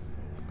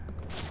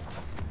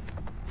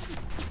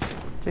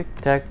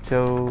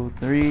 Tic-tac-toe,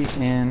 3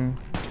 in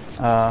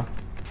a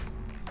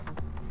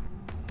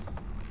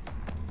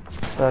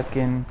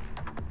fucking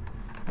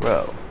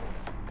row.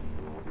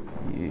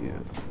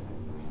 You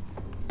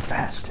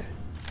bastard.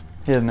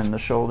 Hit him in the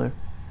shoulder.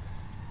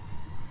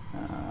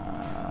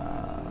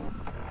 I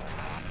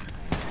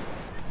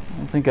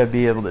don't think I'd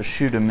be able to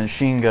shoot a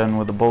machine gun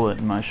with a bullet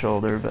in my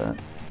shoulder, but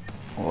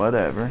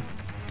whatever.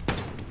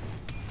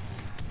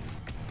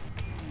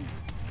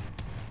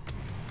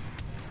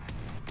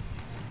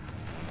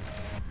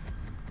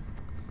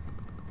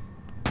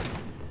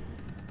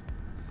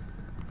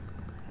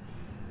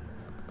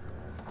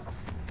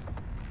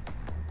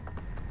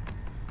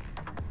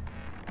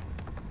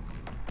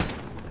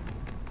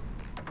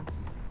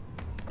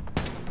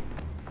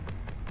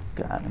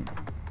 Got him.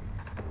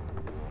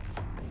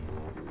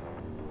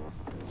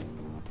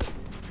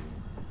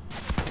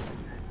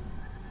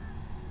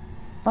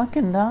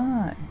 Fucking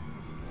die.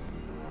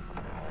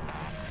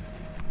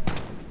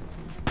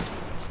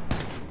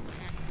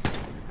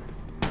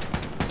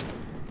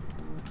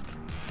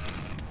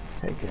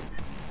 Take it.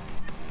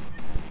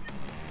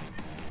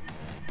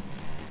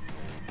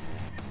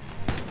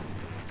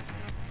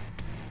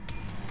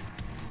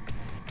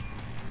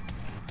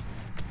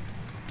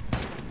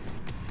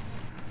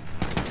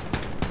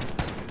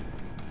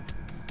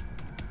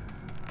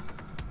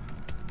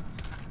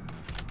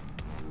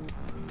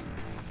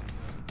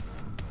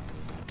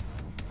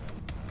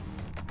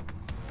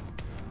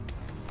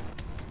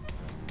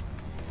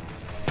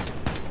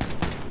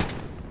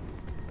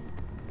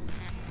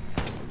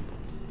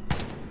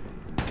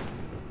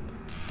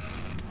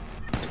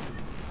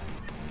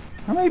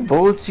 How many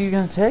bullets are you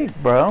gonna take,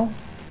 bro?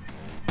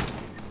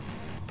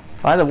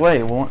 By the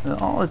way,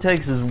 all it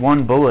takes is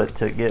one bullet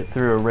to get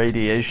through a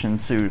radiation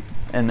suit,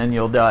 and then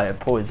you'll die of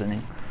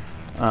poisoning.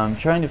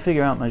 Trying to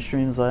figure out my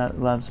streams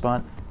lab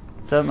spot.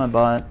 Set up my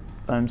bot.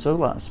 I'm so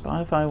lost.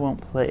 Spotify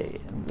won't play,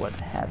 and what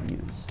have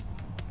yous.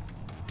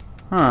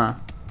 Huh.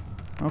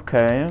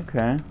 Okay,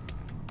 okay.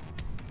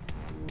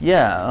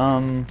 Yeah,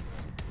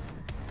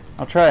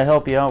 I'll try to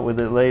help you out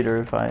with it later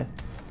if I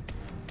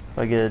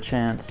get a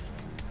chance.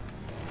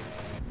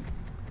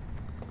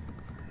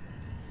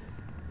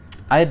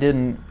 I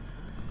didn't...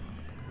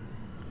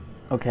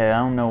 Okay, I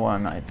don't know why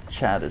my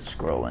chat is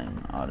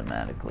scrolling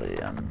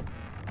automatically. I'm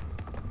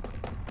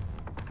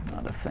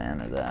not a fan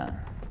of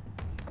that.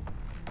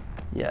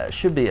 Yeah, it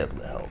should be able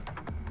to help.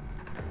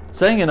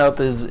 Setting it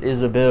up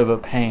is a bit of a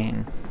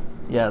pain.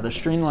 Yeah, the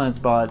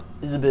Streamlabs bot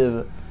is a bit of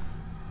a...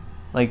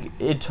 Like,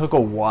 it took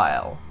a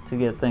while to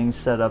get things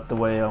set up the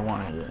way I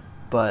wanted it.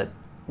 But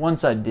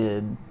once I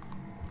did,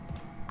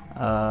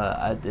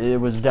 it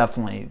was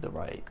definitely the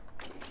right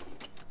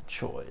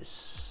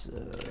choice.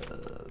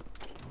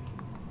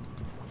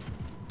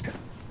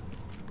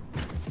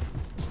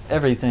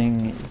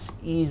 Everything is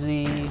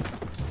easy,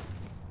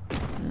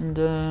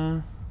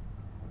 and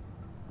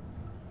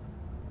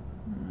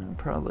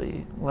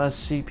probably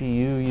less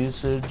CPU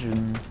usage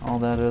and all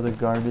that other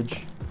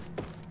garbage.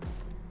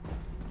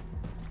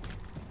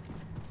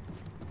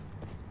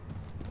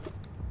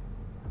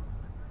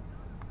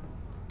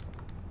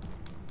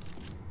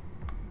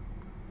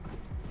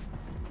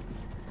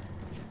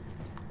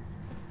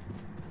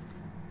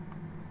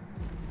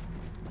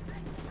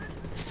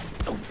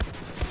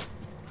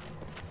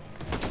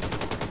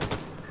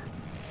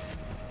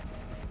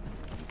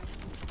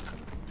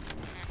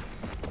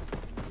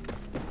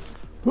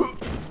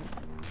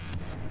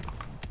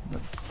 The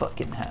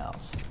fucking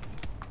house.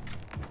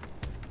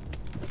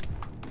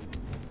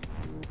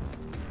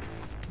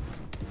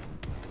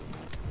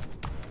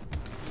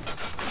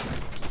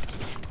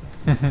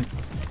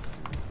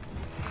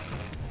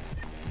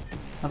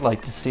 I'd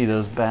like to see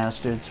those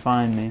bastards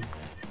find me.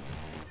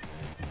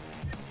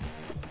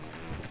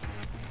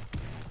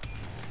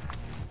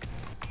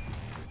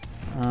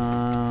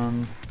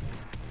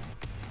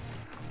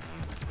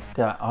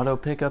 Did I auto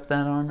pick up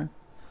that armor?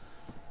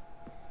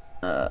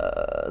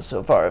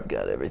 So far I've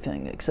got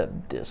everything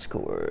except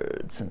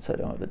Discord, since I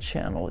don't have a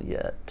channel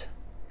yet.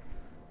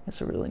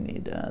 Guess I really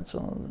need to add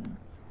some of them.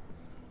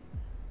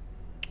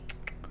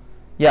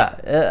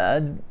 Yeah,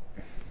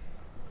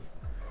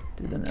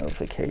 do the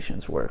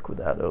notifications work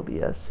without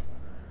OBS?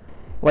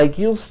 Like,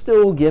 you'll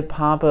still get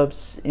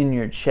pop-ups in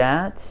your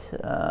chat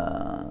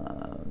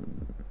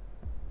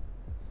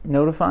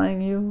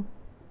notifying you,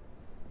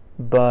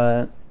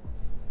 but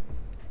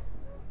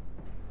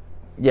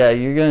yeah,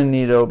 you're gonna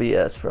need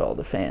OBS for all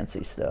the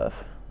fancy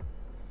stuff.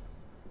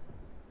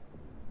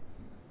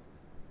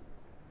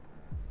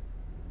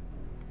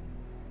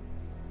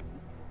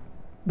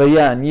 But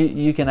yeah, and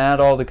you can add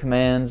all the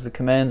commands. The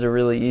commands are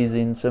really easy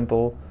and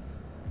simple.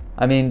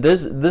 I mean,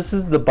 this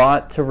is the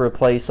bot to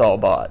replace all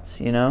bots,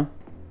 you know?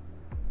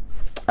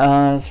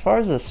 As far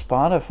as a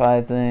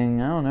Spotify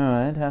thing, I don't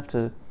know. I'd have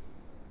to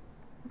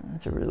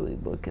really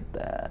look at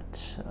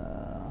that.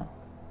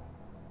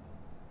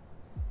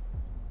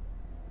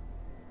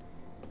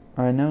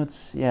 Or I know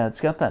it's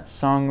got that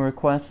song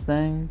request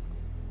thing.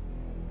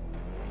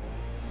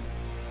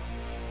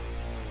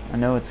 I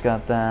know it's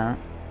got that.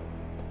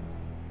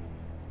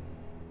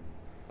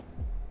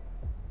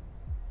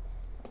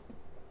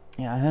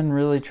 Yeah, I hadn't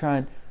really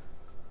tried.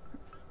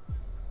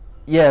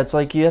 Yeah, it's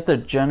like you have to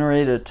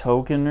generate a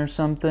token or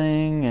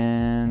something,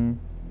 and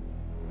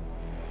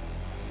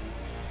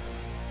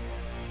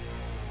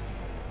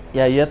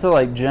yeah, you have to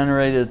like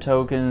generate a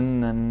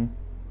token and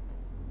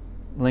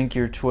link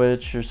your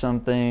Twitch or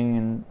something,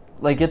 and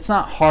like it's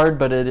not hard,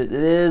 but it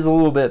is a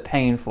little bit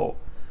painful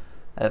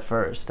at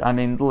first. I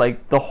mean,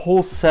 like the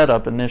whole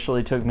setup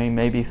initially took me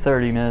maybe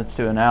 30 minutes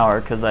to an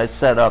hour because I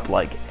set up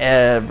like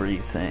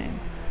everything.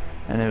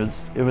 And it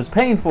was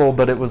painful,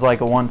 but it was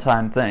like a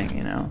one-time thing,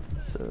 you know.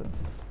 So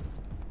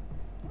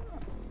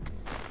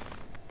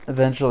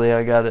eventually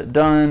I got it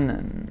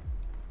done,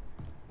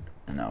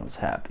 and I was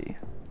happy.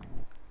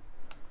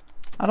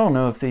 I don't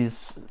know if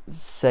these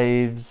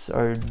saves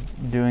are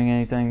doing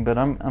anything, but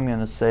I'm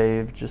gonna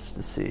save just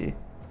to see.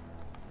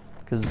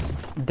 Because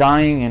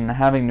dying and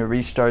having to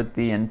restart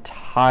the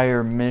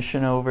entire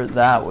mission over,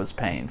 that was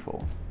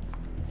painful.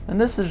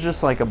 And this is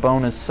just like a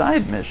bonus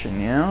side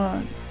mission, you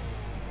know.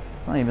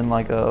 It's not even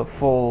like a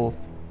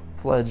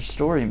full-fledged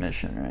story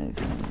mission or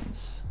anything.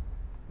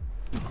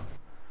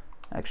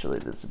 Actually,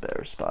 there's a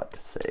better spot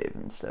to save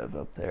instead of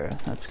up there.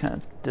 That's kind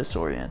of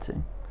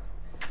disorienting.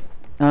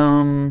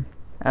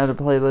 Add a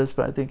playlist,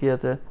 but I think you have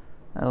to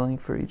add a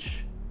link for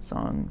each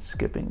song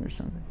skipping or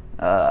something.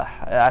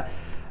 I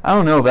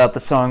don't know about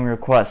the song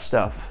request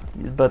stuff,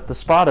 but the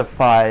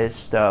Spotify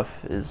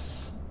stuff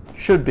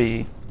should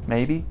be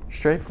maybe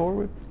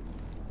straightforward.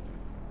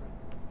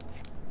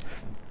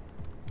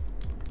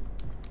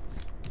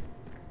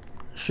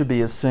 Should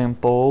be as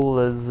simple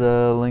as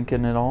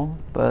linking it all,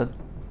 but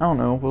I don't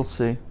know, we'll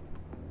see.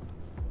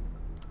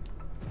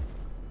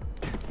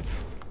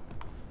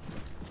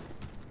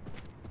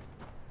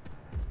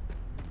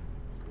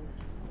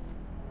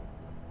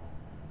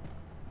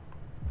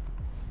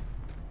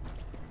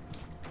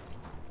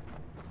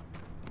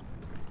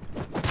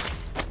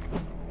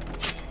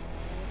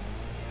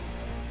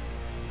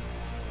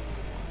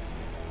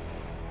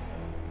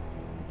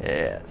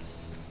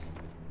 Yes.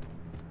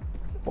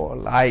 Or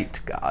Light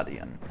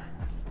Guardian.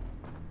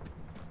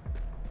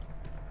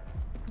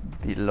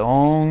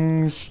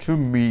 Belongs to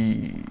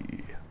me.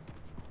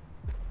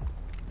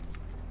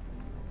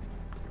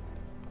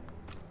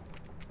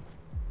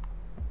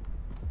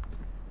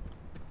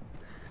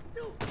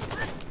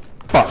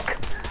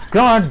 Fuck.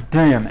 God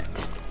damn it.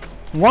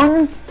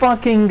 One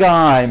fucking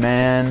guy,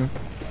 man.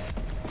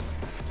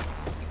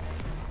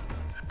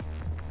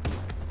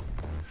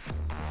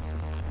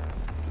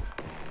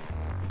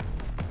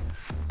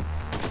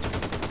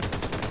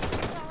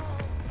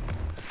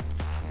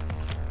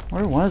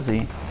 Where was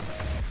he?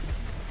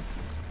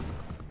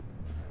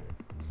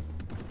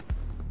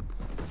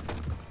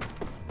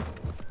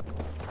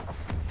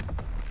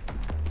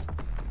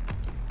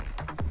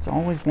 It's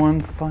always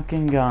one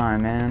fucking guy,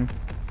 man.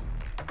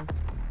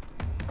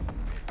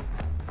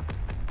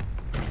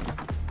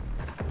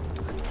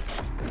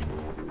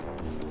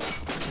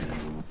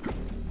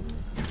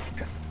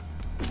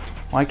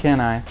 Why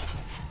can't I?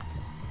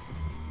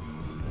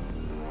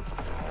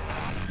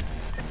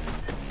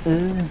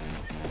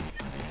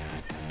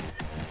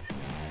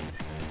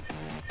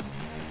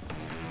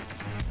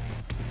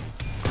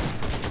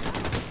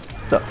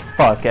 The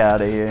fuck out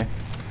of here,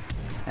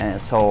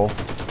 asshole.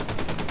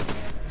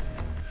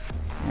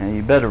 Yeah,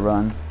 you better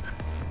run.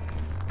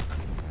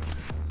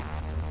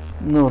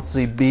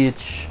 Naughty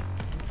bitch.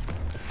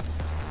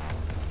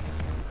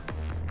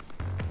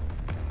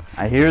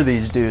 I hear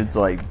these dudes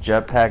like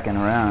jetpacking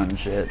around and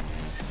shit.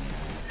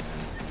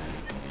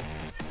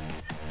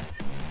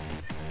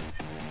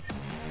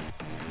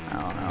 I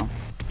don't know.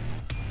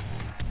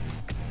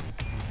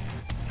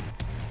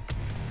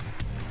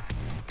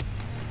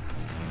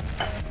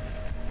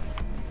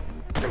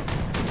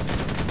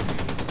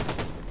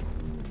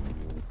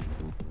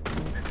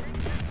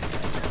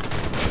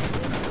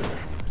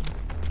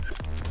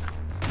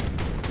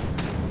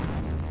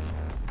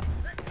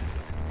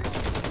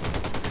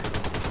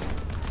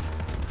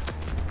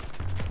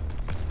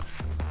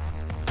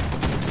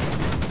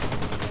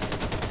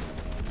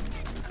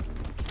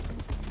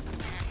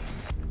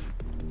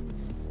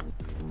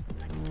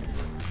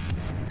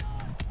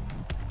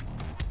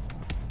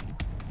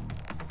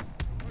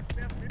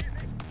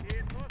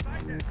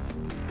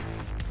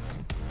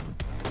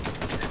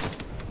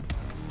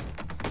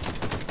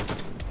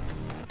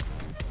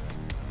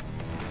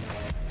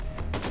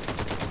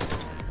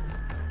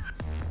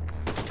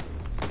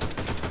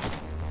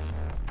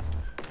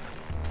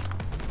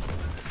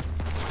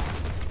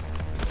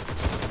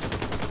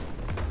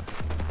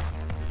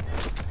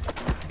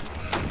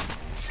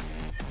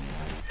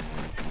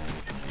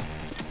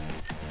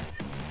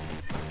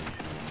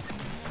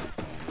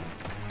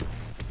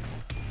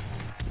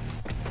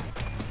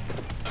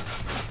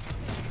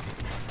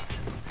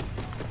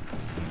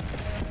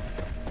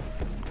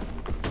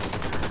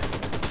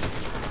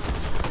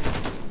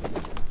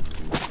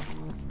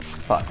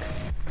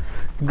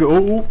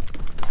 Go.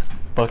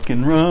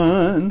 Fucking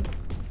run.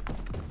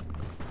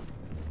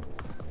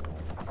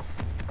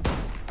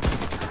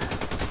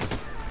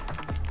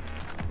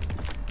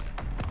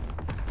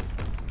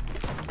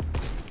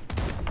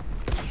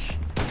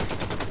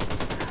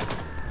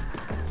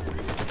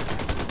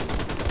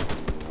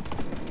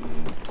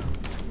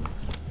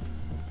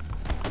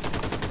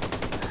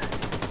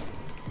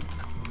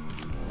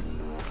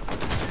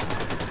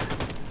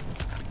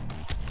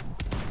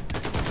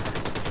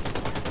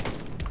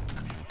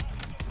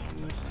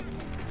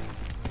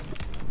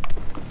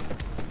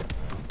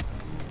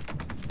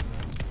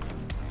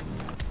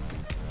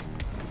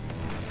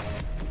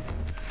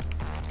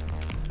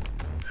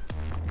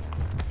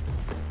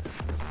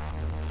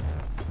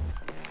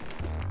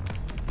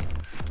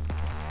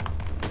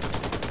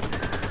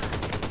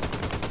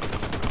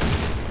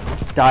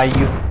 Die,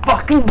 you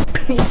fucking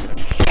piece of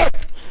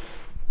shit!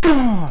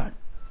 God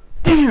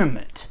damn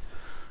it!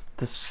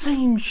 The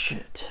same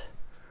shit.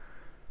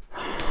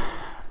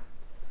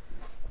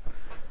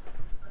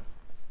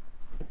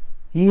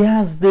 He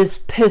has this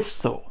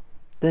pistol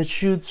that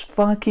shoots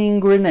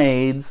fucking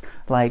grenades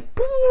like...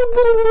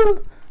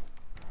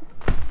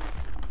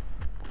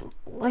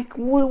 Like,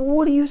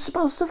 what are you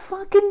supposed to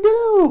fucking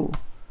do?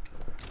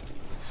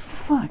 This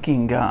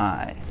fucking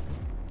guy.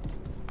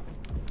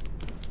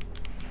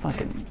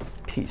 Fucking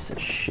piece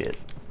of shit.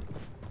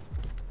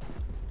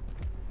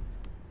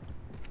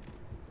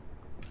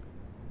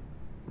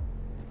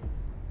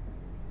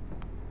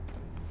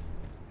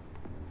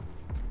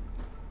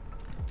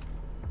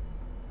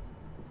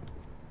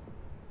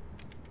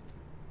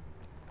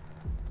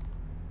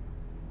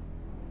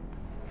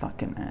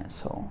 Fucking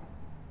asshole.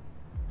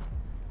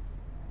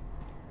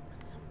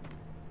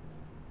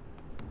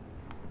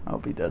 I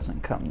hope he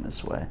doesn't come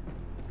this way.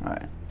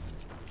 Alright.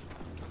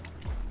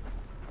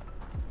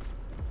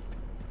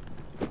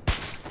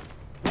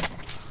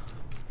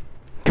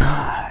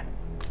 God.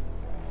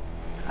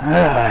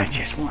 I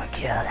just want to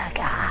kill that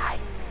guy.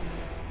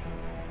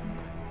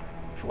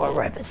 Just want to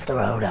rip his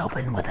throat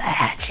open with a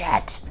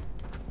hatchet.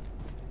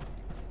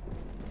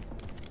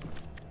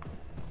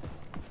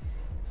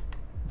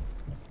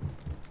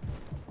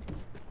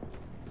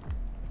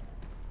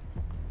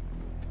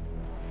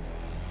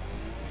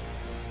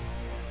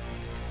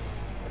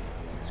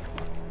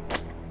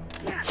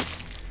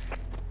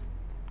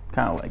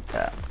 Kind of like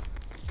that.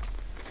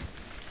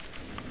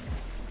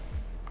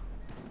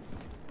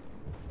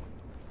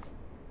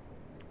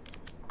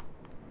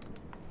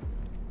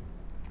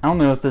 I don't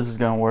know if this is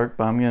going to work,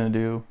 but I'm going to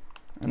do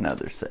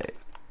another save.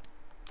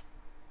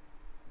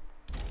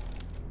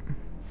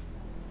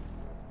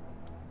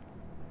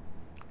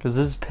 Because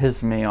this is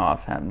pissing me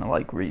off having to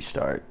like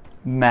restart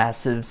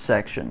massive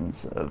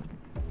sections of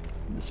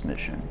this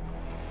mission.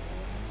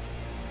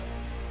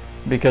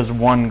 Because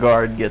one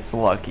guard gets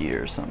lucky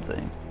or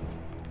something.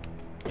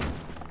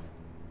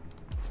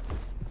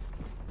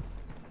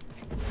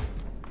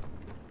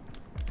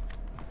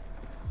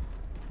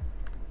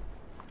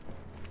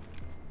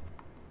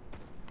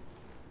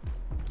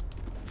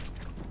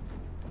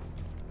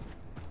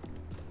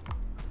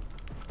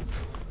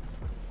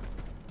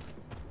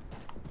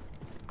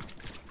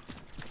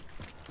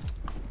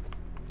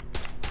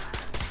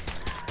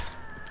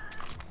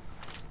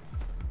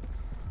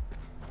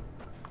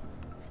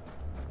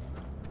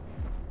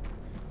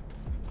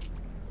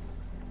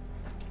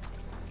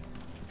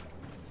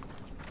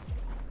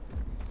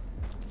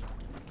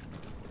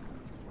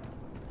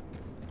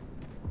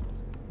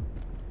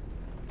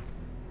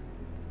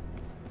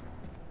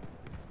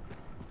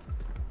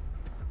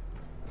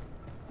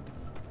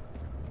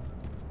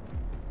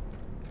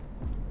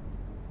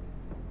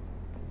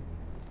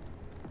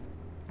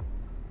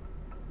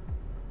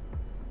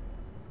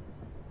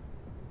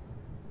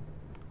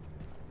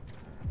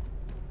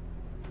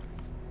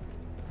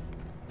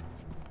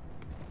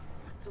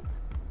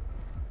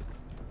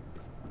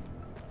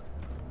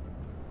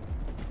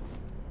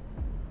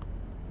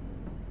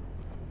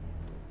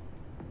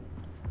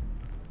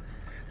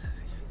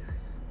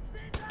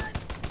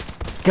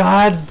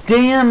 God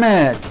damn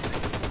it!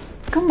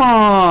 Come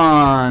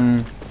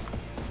on!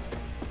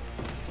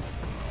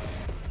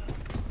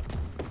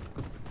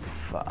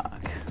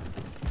 Fuck.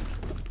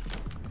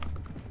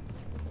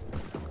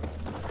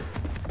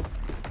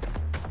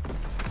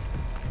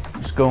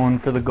 Just going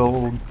for the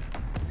gold.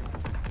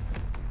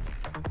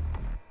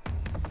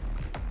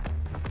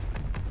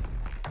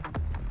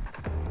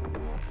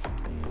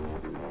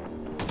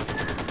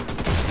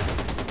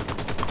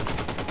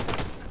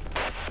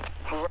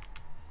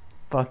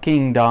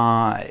 Fucking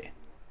die.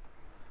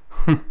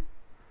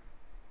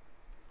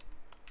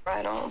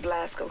 Right on,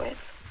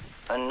 Blazkowicz.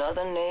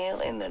 Another nail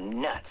in the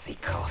Nazi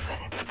coffin.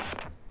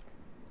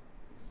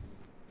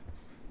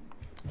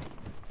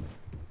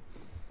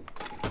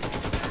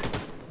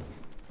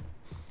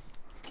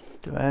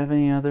 Do I have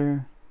any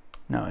other?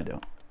 No, I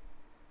don't.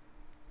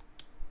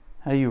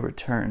 How do you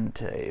return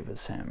to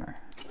Ava's hammer?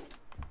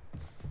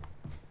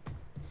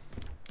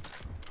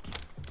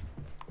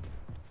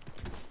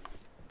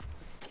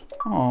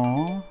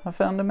 Oh, I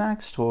found a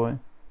Max toy.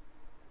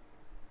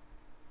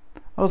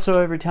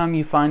 Also, every time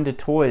you find a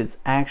toy, it's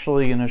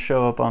actually going to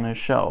show up on his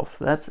shelf.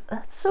 That's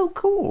so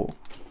cool.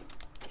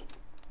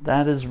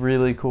 That is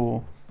really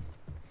cool.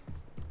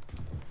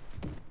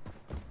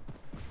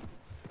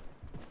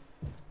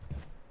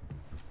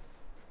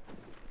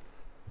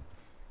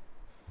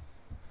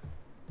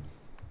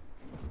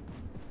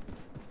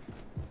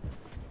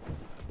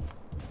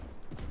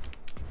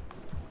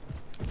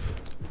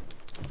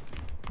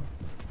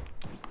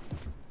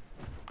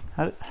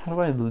 How do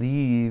I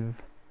leave?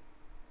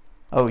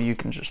 Oh, you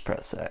can just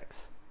press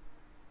X.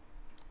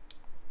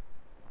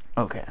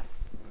 Okay.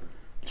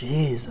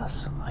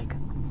 Jesus, like,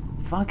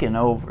 fucking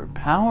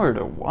overpowered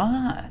or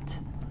what?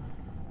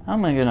 How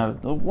am I gonna...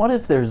 What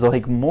if there's,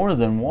 like, more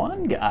than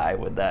one guy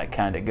with that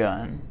kind of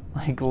gun?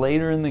 Like,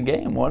 later in the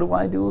game, what do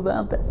I do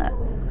about that?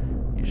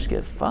 You just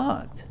get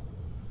fucked.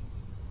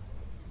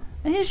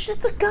 And it's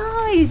just a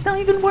guy, he's not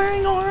even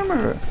wearing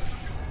armor.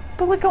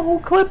 Put, like, a whole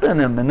clip in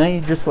him, and then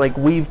you just, like,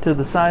 weave to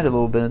the side a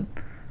little bit.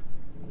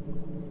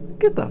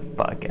 Get the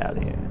fuck out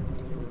of here.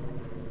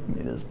 Give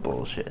me this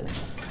bullshit.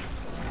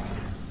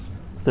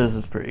 This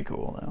is pretty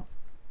cool, though.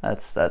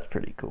 That's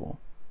pretty cool.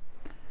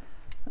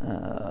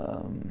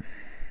 Oh,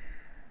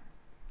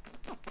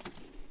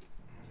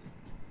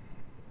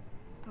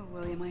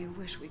 William, I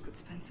wish we could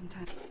spend some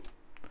time.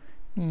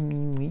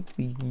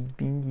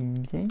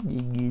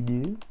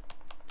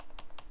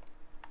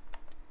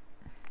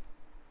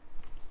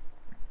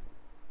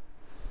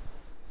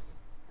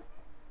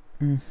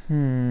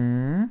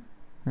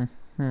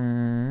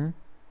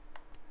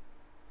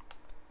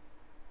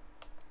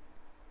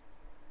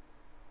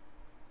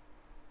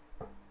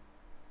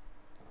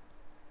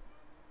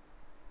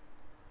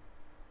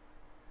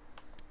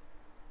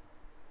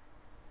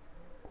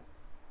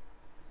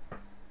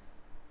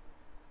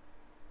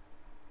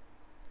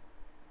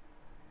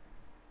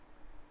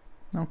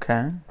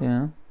 Okay,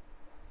 yeah.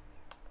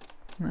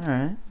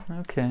 Alright,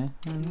 okay.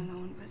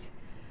 Alone, but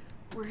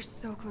we're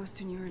so close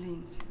to New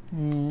Orleans.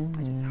 Yeah.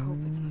 I just hope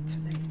it's not too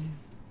late.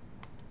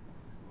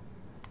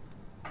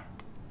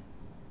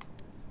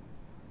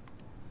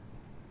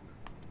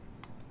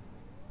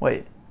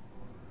 Wait.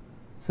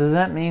 So does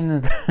that mean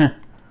that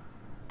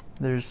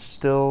there's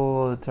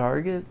still a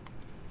target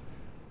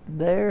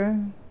there?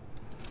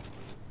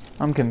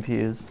 I'm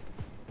confused.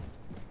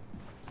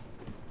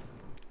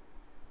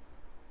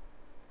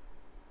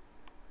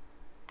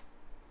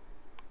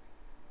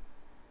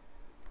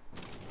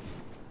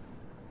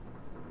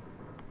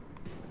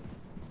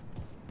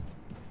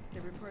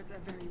 The reports are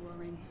very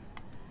worrying.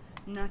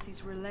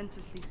 Nazis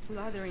relentlessly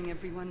slaughtering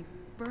everyone,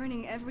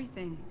 burning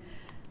everything.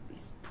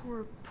 These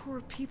poor,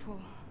 poor people.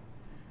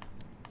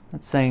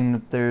 That's saying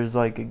that there's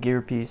like a gear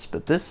piece,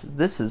 but this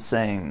is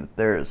saying that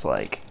there is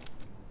like...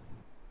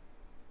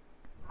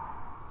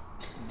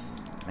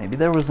 Maybe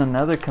there was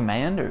another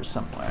commander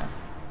somewhere.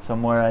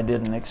 Somewhere I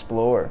didn't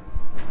explore.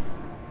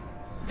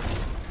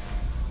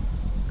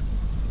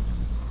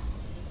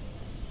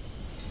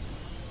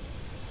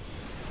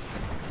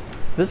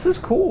 This is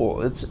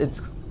cool. It's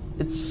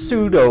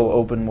pseudo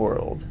open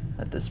world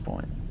at this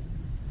point.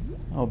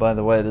 Oh, by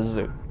the way, this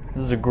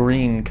is a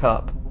green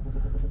cup,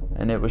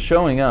 and it was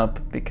showing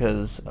up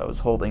because I was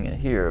holding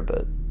it here,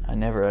 but I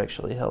never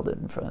actually held it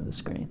in front of the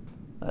screen.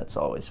 That's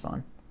always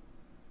fun.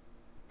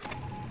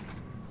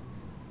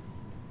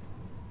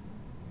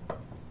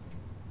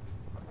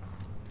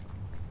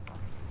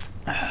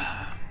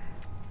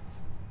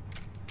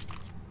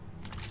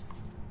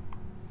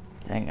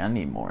 Dang, I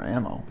need more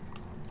ammo.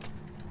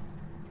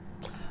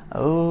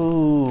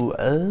 Oh.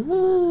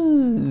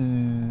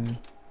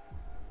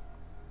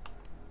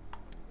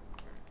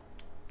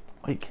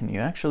 Wait, can you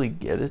actually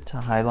get it to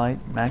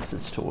highlight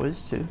Max's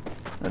toys too?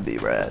 That'd be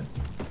rad.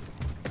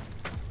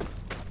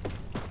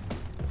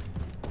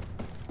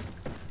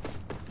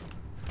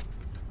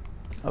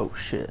 Oh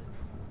shit.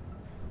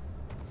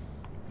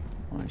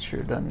 Well, it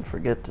sure doesn't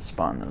forget to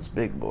spawn those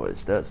big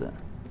boys, does it?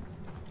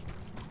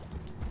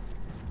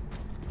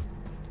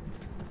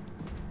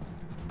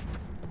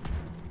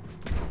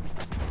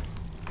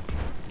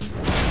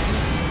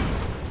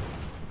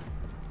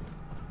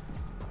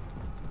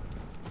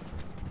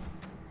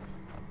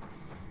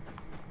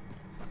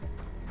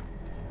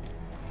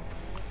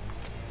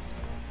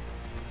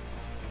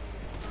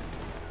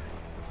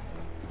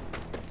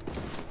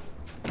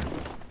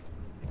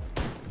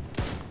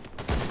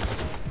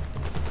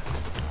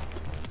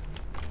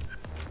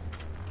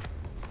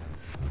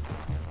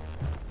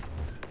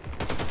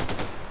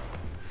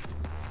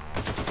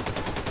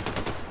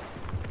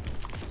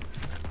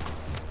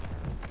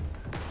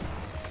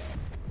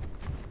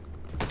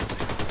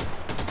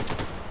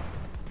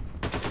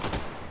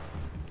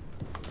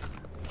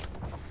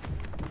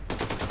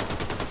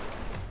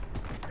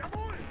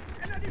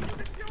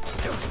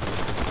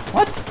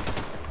 What?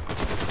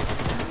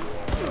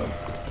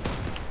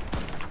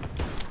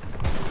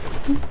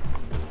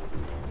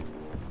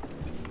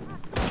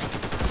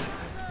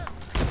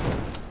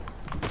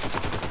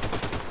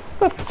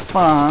 The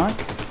fuck?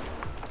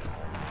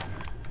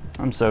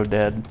 I'm so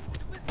dead.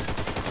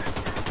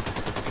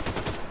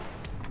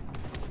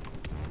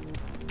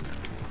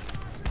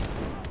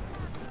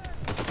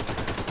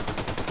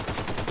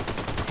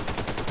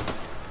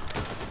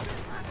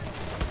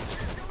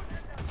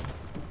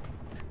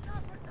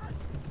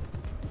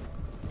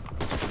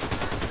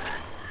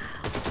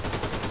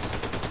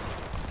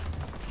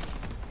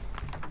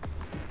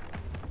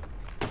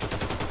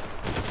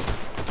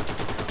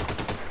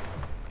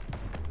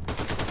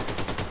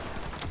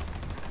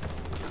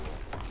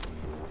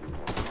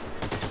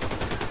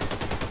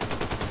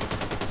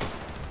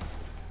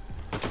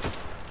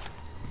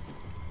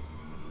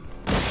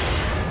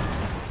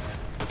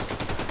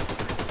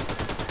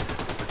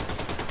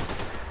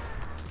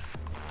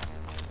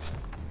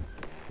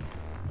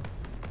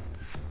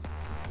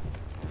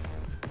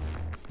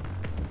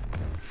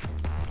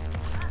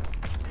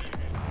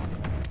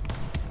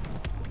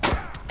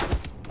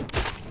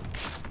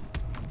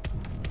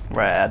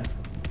 rad.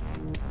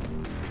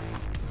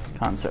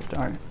 Concept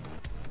art.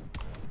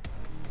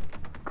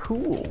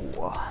 Cool.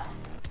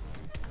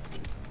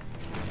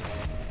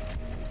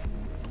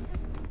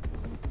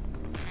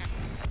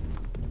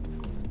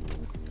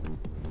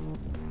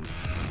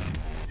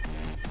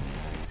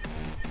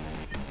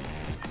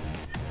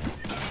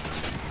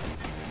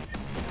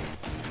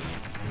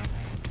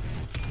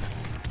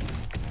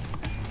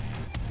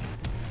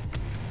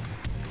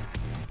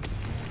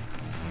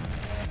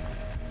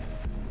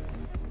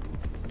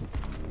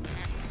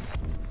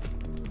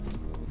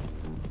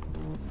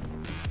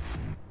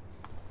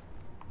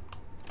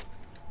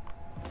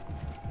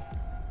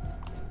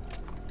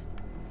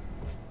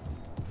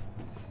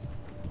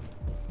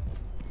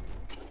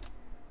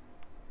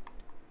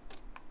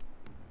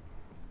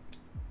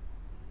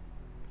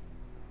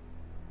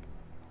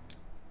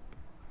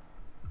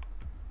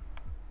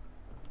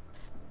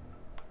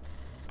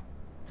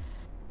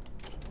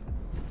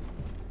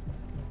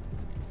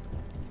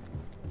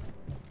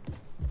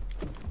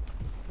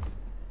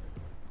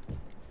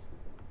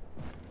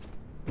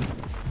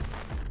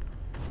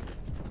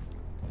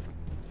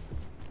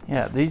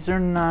 Yeah, these are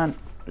not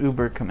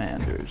Uber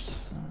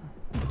commanders.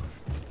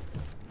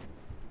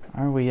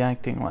 Are we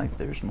acting like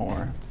there's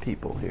more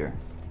people here?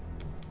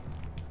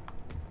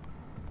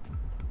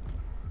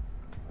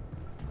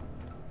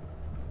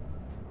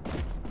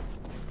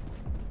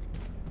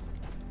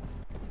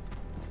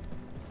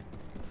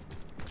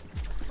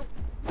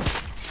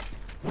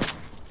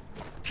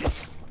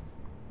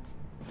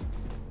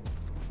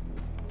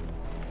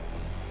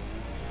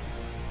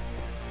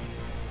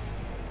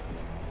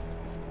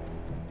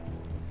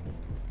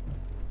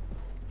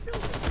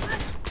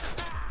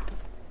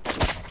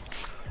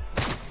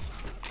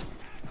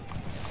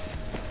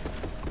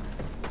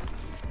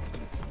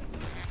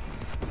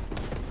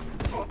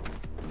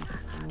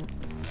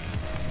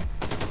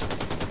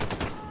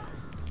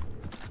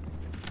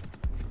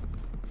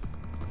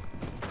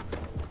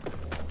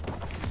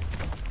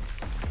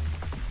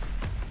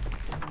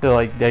 Feel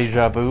like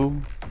deja vu.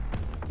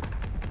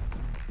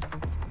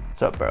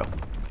 What's up, bro?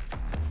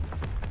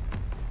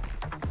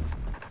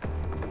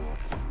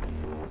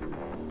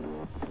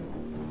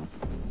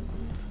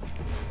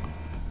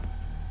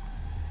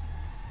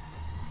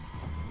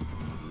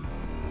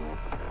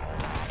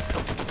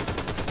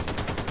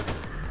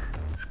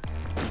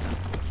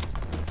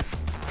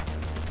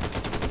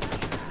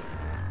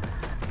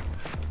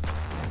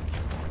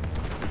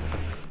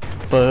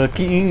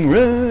 Fucking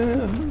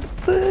run!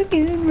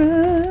 Fucking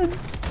run!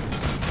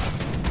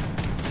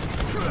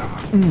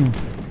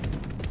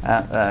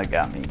 That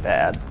got me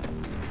bad.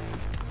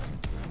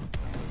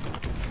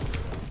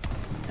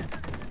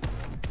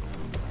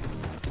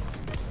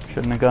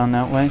 Shouldn't have gone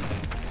that way.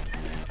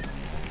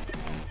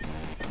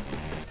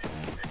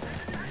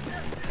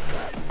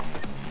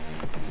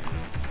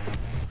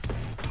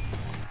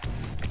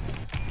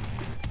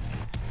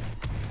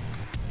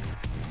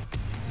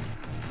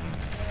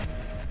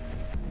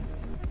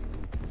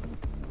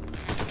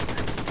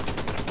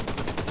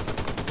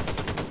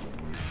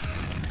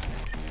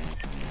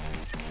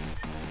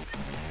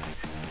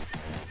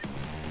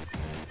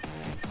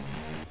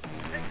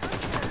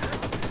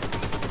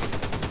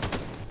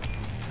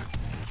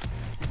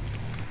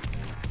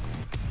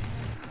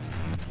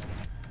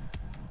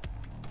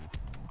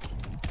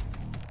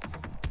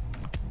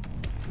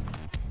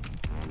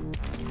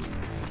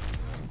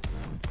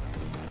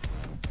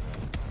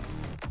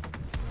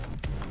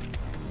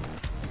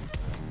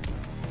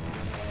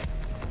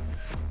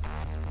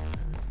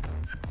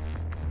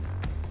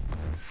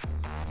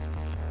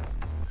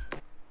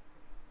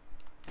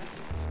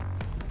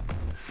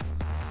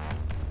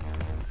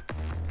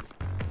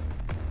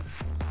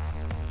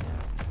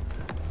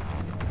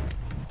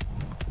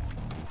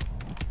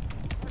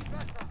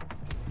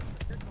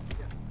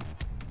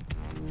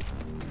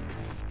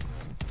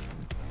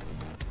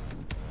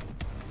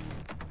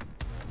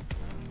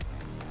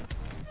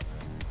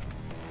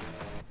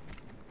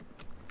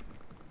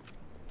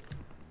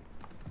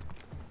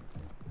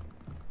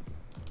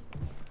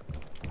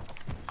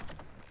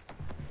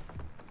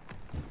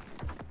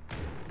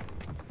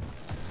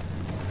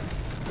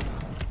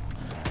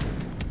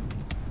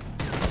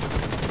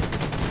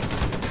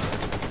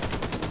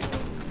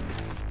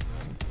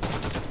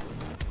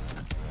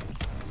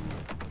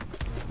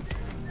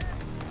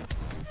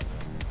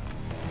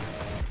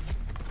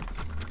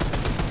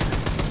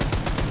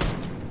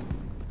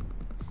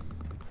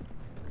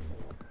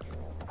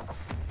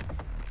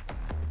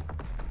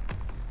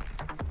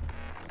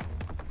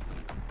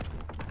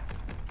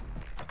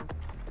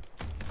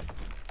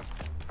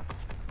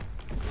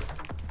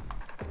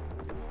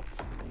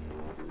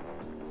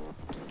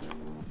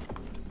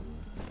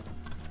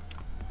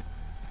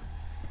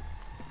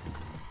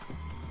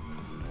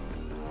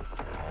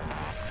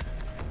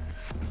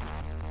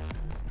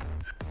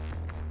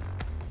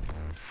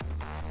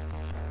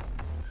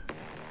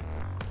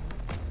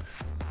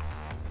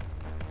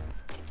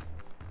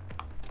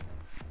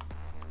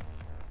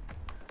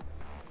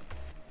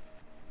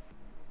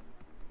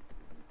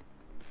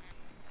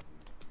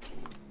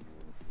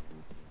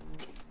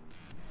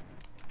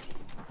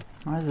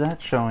 Why is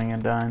that showing a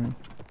diamond?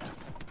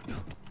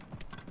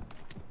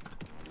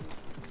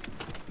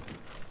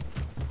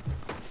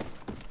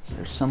 Is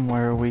there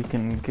somewhere we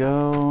can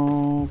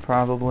go?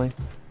 Probably.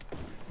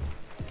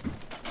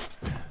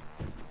 I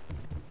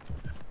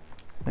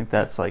think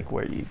that's like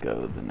where you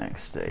go the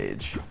next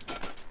stage.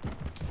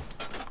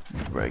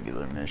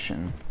 Regular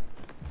mission.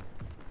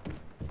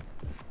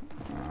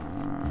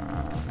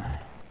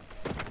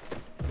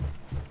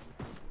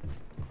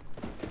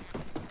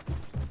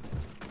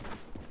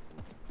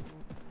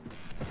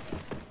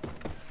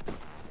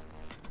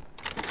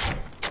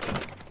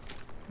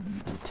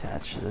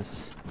 Attach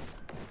this.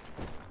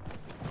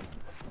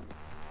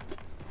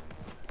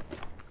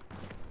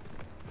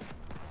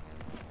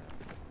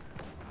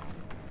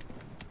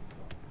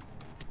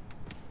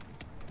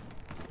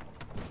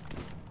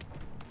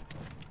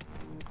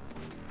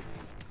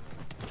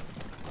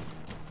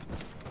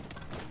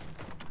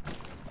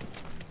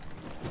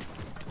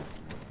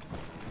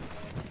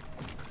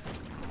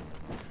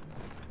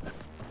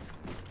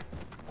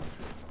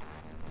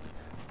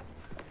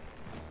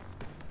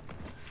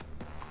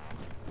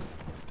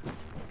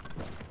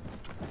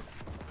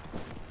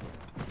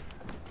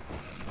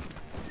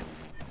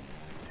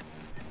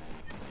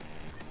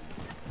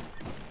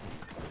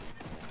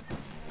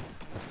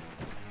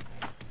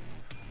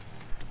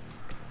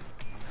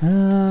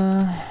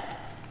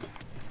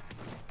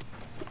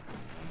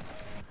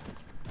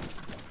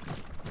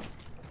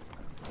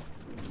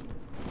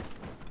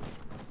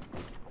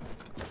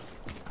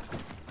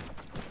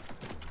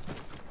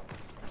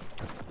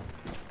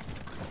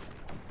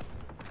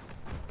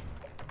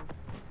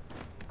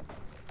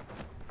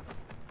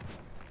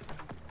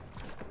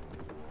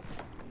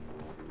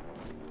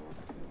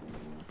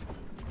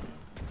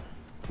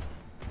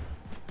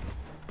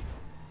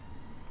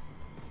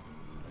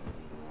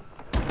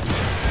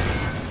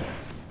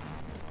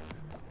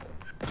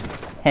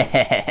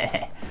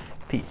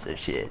 Piece of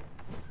shit.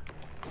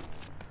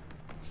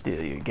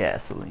 Steal your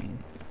gasoline.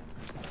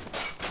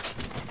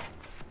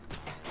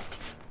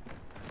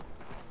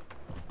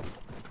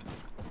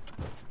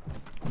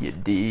 You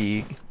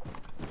dig?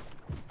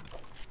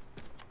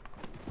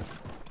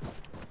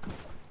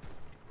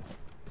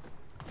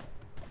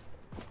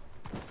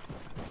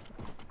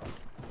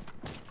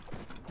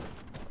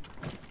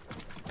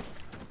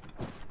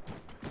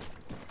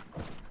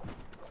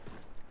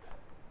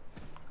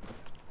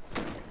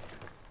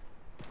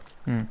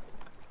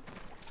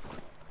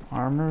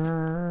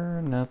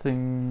 Armor,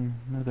 nothing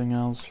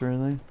else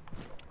really.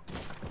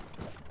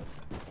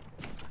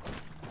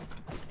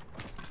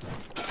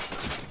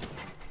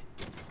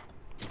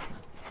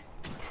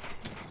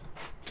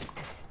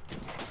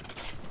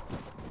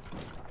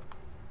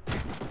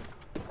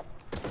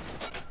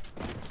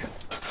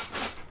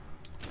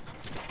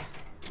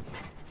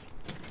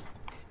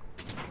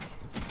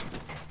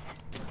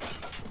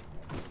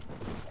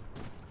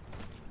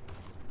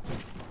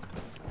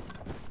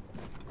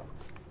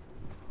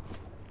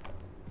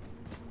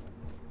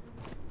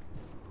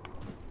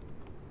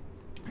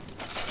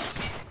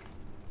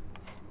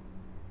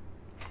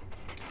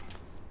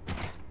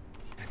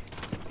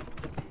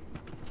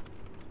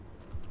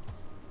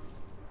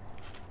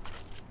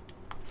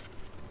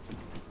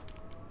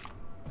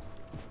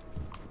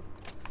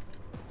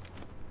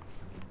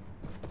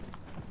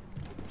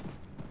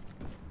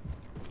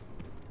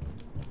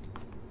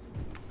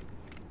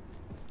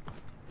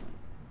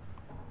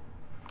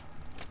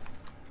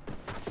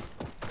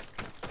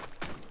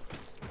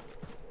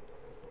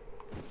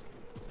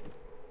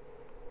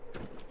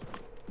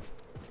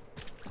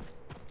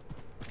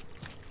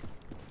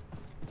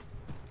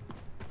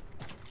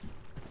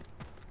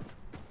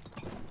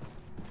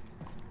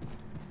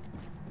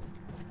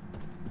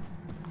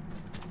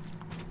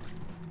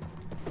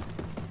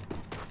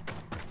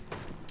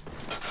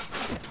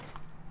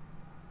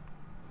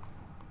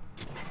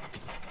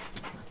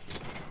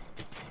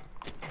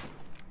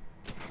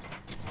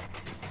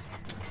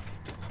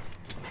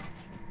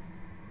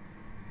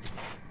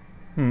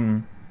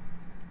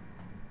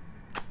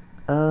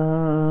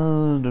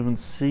 Don't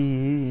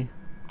see.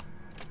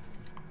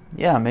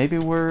 Yeah, maybe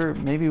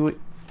we.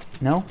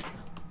 No?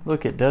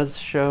 Look, it does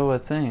show a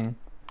thing.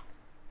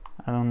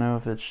 I don't know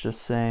if it's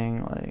just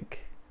saying,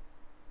 like.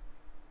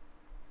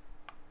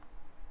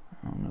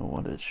 I don't know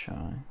what it's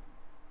showing.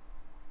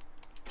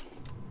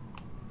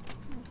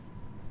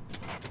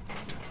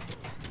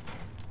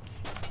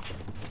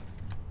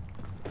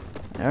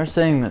 They're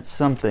saying that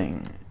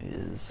something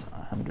is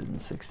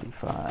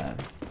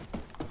 165.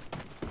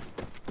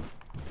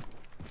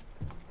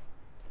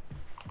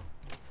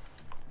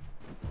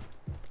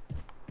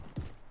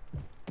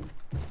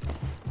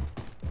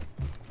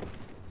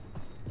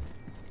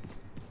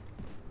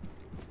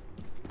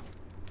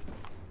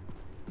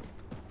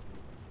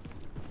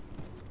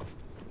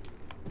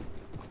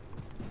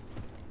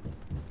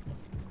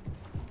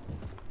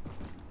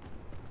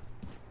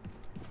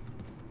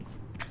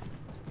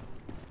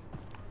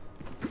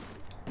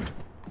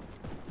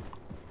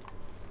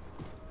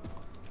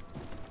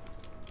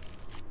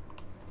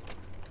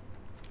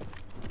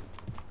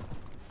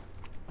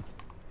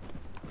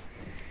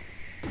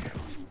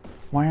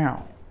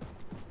 Wow.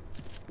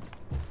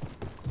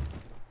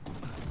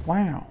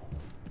 Wow.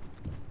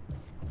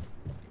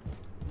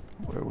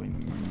 Where we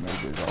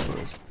murdered all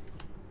those.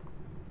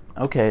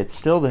 Okay, it's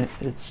still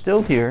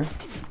here.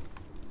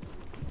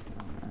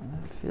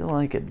 I feel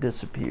like it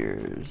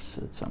disappears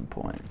at some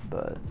point,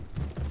 but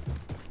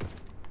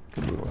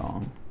could be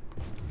wrong.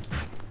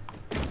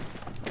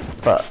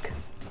 Fuck.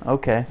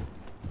 Okay.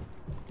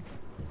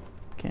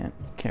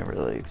 Can't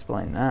really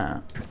explain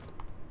that.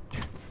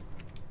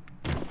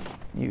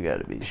 You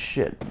gotta be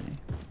shitting me.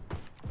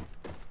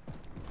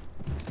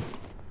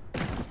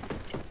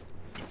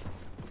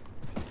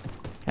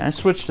 Can I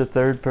switch to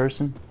third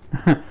person?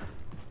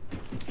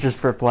 Just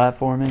for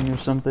platforming or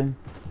something?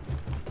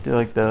 Do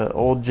like the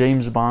old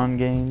James Bond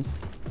games.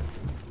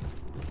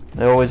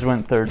 They always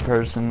went third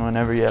person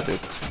whenever you had to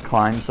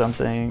climb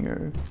something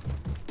or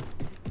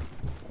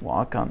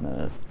walk on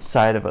the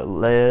side of a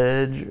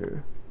ledge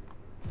or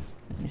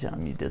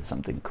anytime you did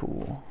something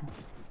cool.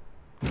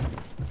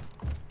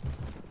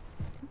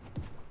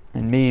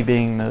 And me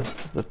being the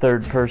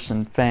third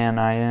person fan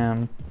I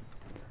am,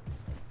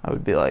 I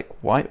would be like,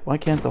 why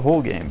can't the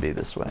whole game be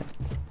this way?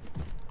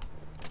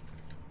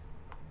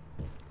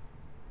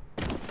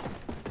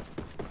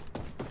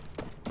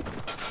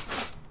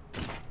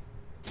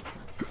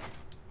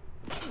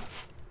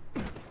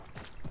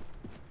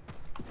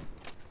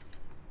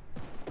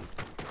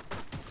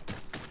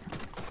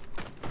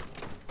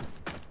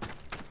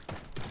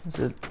 Is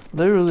it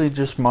literally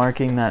just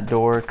marking that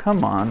door?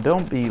 Come on,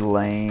 don't be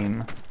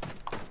lame.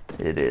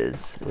 It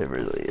is. It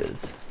really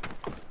is.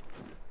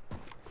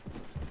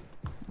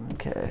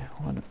 Okay.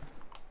 What?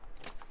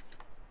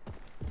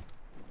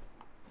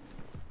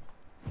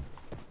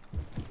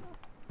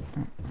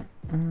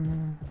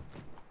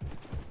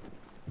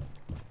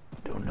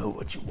 Don't know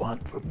what you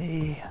want from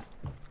me.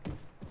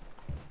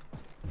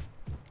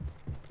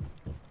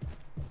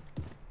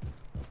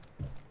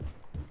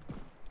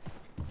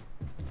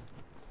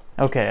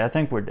 Okay, I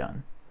think we're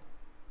done.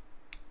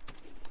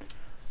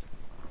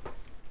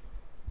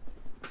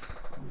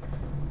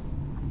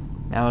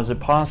 Now, is it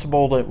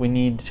possible that we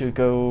need to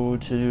go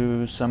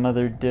to some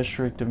other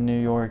district of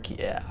New York?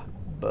 Yeah,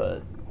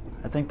 but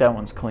I think that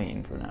one's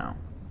clean for now.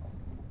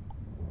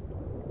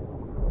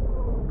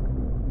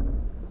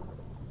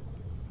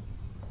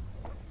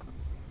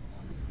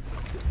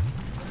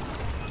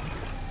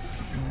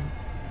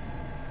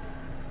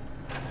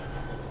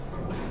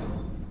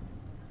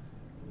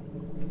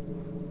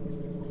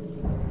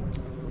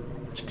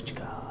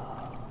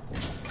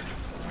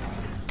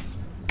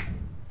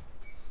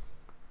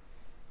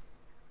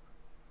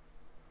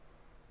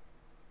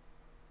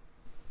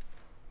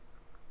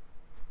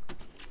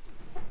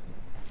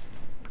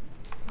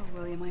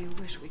 William, I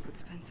wish we could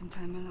spend some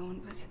time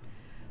alone, but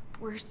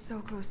we're so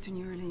close to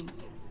New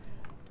Orleans.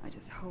 I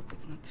just hope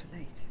it's not too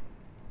late.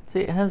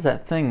 See, it has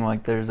that thing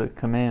like there's a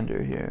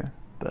commander here,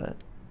 but...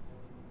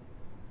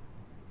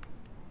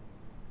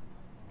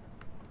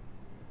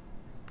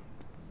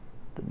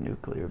 The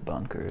nuclear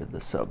bunker,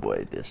 the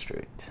subway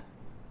district,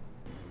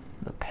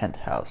 the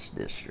penthouse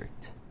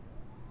district.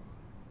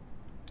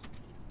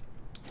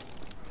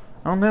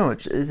 I don't know,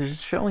 it's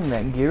showing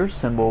that gear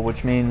symbol,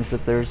 which means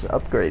that there's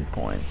upgrade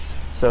points.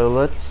 So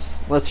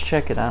let's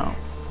check it out.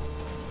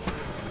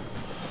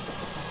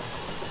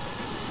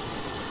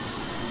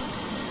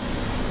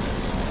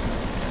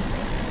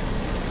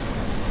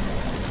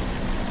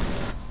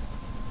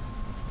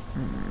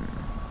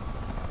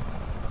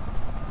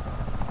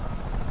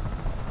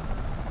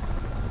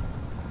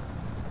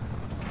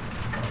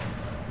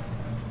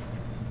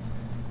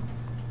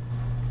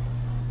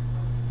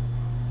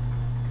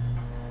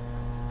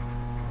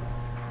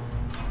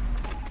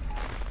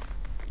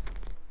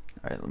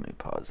 Alright, let me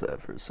pause that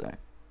for a sec.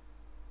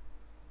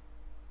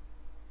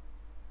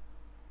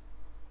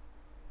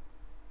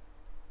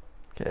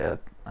 Okay,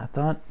 I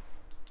thought...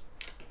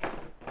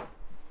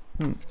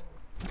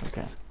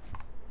 Okay.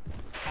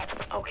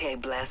 Okay,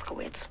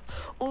 Blazkowicz.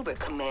 Uber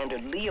Commander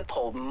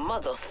Leopold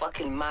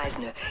motherfucking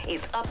Meisner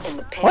is up in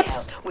the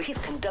penthouse where he's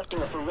conducting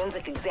a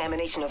forensic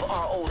examination of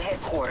our old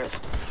headquarters.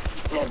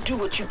 Now do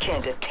what you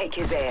can to take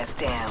his ass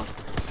down.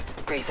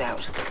 Grace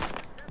out.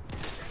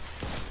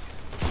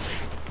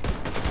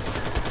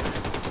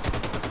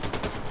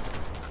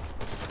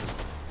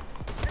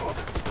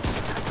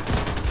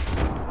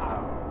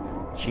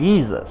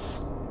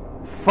 Jesus.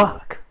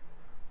 Fuck.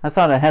 I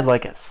thought I had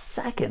like a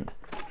second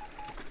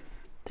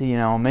to, you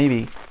know,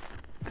 maybe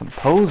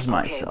compose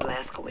myself. Okay,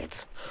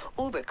 Blazkowicz.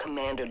 Uber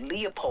Commander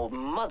Leopold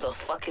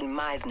motherfucking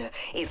Meisner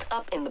is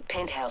up in the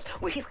penthouse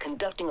where he's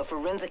conducting a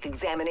forensic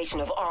examination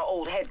of our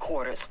old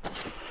headquarters.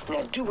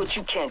 Now do what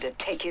you can to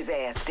take his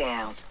ass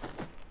down.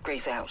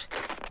 Grace out.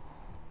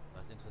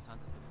 Was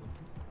Interessantes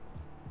gefunden?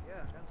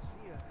 Ja, ganz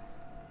viel. Das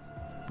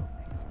ist alles auf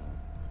Englisch.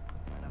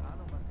 Keine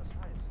Ahnung, was das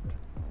heißt.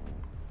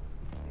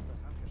 Steht was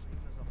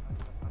Handgeschriebenes auf einem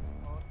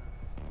verpackten Ordner.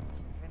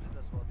 Ich kenne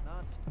das Wort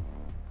Nazi.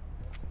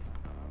 Das ist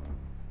keine Ahnung.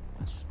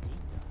 Was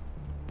steht da?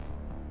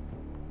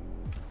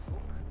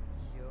 Fuck,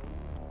 yo,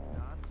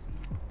 Nazi,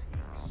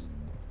 Pigs.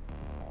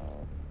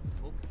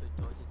 Fuck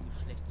bedeutet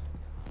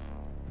Geschlechtsverkehr.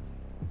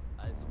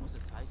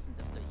 verheißen,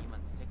 dass da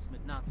jemand Sex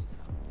mit Nazis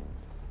haben will.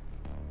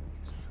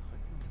 Diese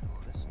verrückten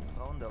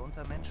Terroristenfrauen der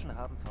Untermenschen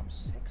haben vom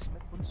Sex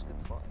mit uns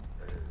geträumt.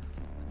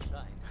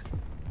 Anscheinend.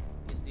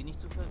 Ist die nicht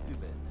zu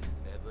verübeln.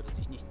 Wer würde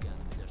sich nicht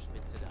gerne mit der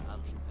Spitze der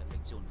arischen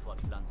Perfektion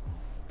fortpflanzen?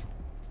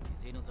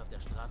 Sie sehen uns auf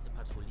der Straße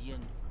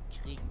patrouillieren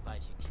und kriegen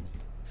weiche Knie.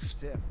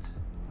 Stimmt.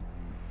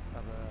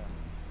 Aber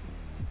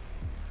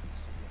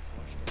kannst du dir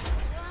vorstellen,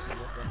 was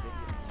passiert, wenn wir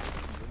ihren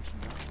täglichen Wünschen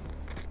nachgehen?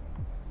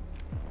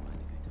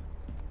 Meine Güte.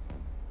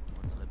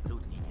 Unsere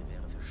Blutlinie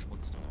wäre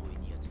verschmutzt und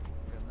ruiniert.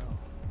 Genau.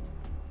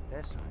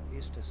 Deshalb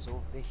ist es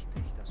so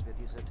wichtig, dass wir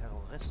diese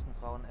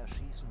Terroristenfrauen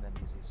erschießen, wenn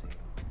wir sie sehen.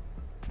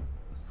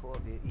 Bevor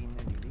wir ihnen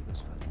in die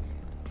Liebesfalle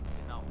gehen.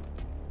 Genau.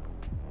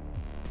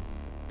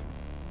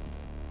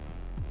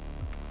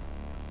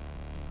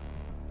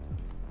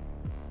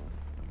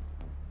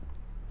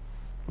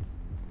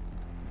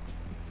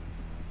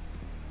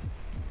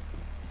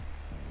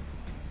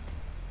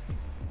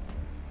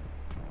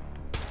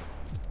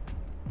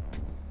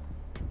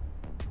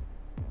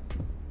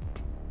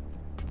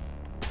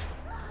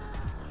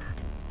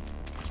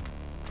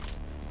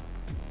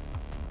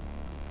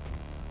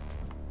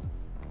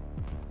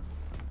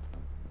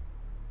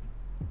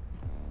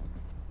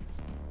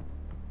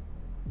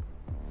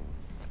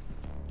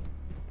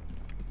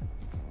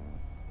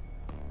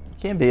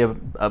 Can't be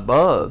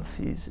above.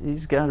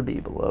 He's got to be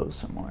below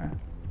somewhere.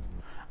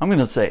 I'm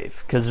gonna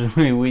save because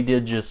we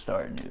did just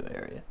start a new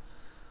area.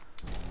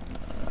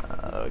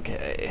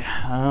 Okay.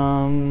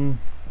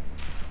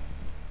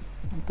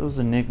 Those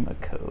Enigma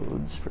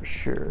codes for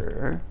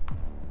sure.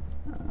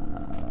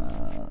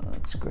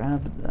 Let's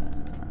grab that.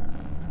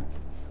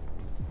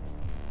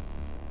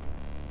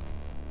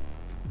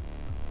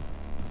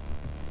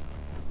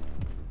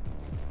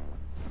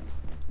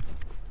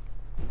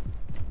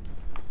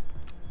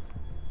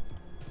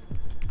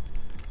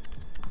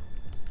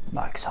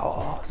 Max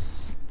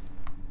Hoss.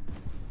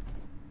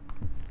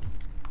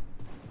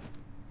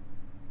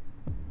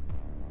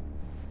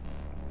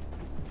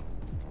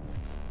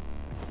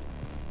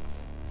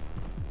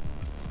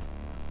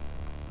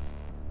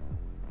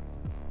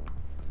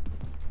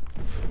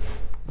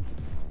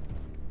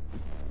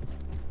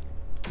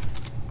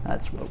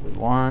 That's what we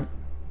want.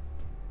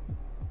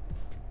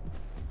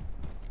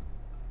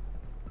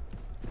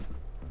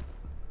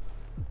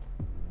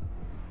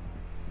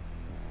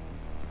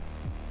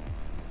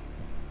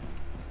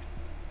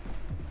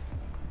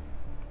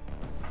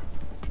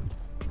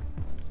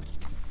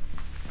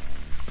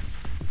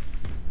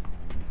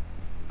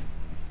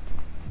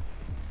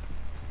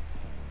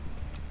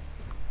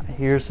 I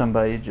hear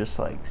somebody just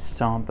like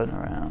stomping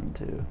around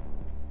too.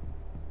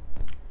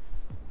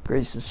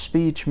 Grace's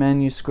speech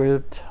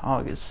manuscript,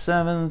 August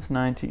 7th,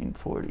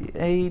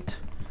 1948.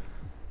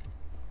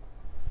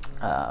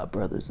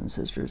 Brothers and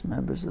sisters,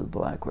 members of the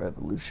Black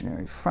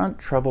Revolutionary Front,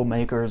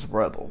 troublemakers,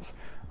 rebels.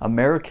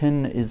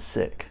 American is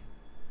sick.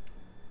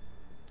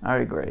 All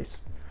right, Grace.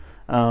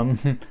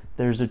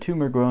 There's a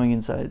tumor growing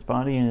inside its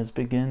body, and it's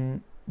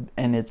been.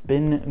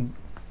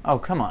 Oh,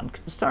 come on!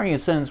 Starting a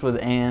sentence with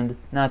 "and,"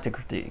 not to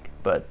critique,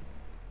 but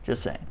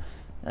just saying.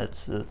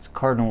 That's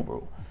cardinal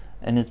rule.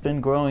 And it's been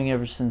growing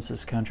ever since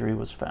this country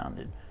was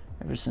founded,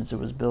 ever since it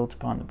was built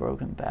upon the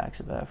broken backs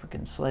of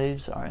African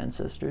slaves, our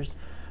ancestors.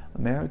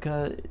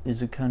 America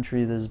is a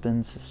country that has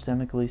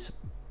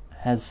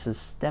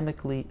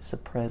systemically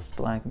suppressed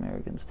Black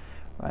Americans'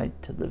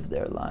 right to live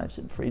their lives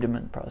in freedom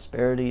and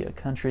prosperity, a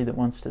country that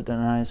wants to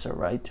deny us our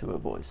right to a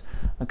voice,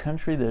 a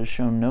country that has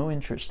shown no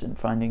interest in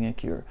finding a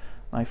cure.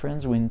 My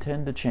friends, we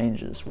intend to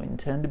change this. We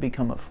intend to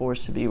become a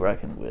force to be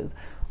reckoned with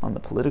on the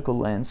political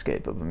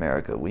landscape of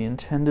America. We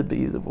intend to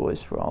be the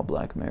voice for all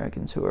Black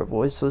Americans who are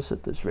voiceless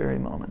at this very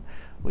moment.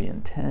 We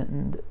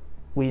intend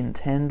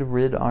to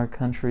rid our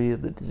country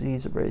of the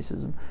disease of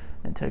racism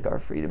and take our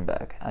freedom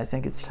back. I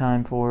think it's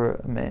time for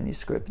a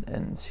manuscript that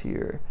ends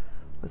here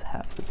with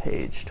half the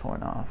page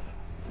torn off.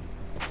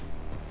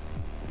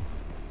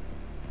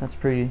 It's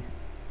pretty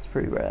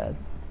rad.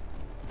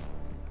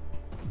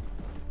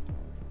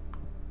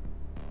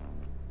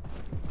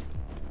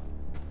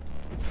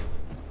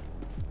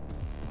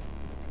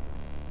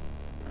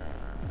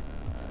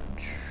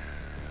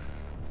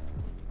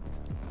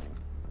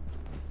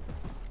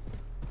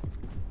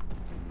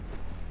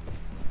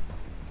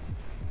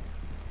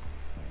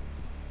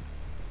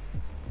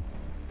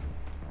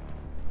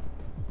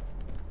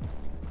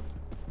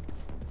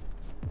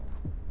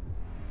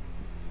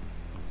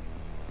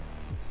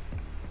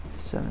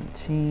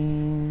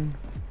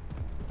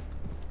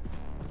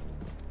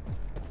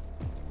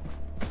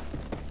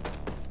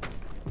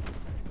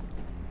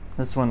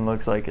 This one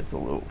looks like it's a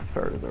little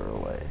further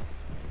away.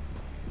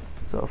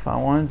 So if I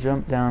want to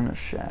jump down a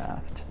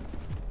shaft,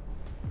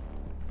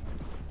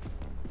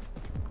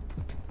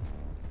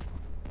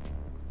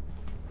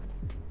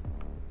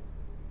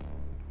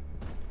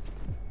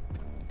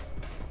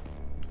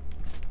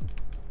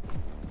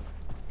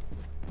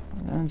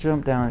 I'm going to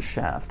jump down a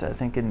shaft. I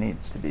think it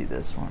needs to be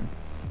this one.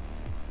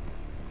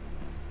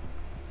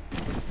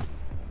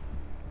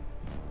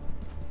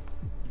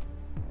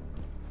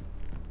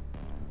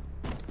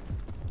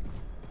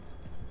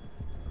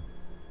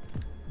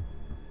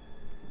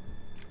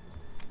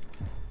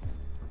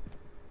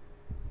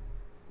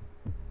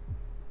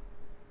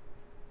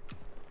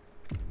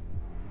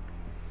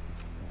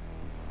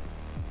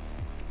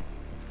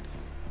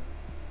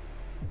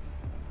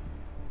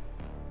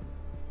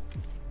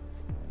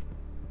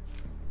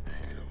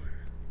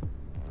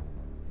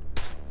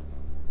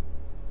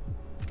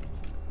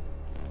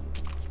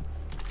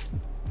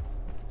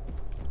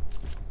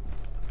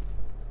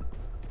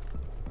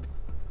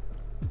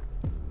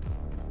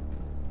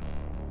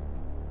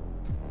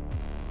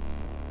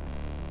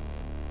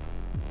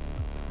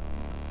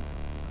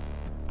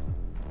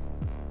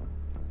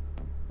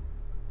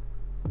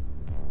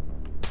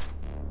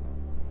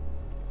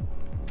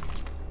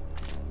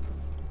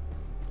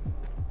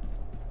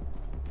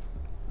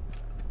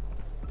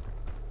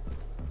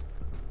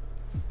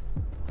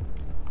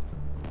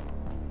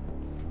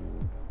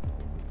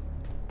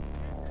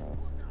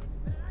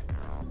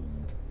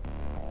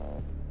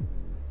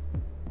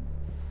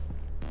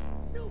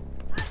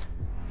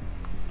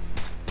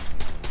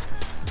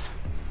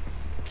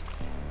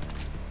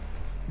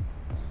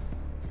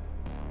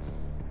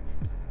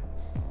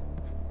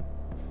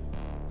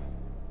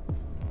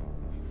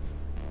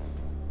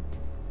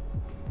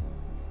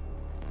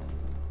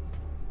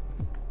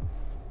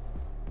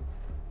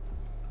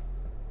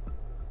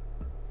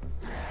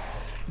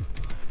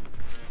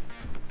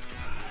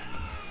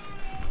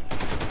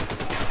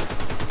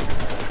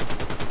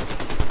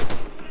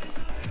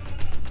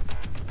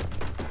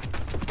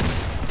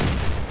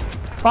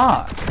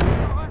 fuck?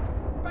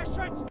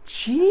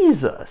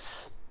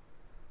 Jesus.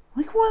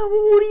 Like,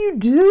 what do you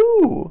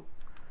do?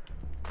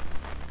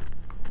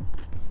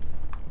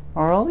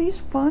 Are all these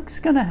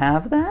fucks gonna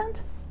have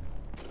that?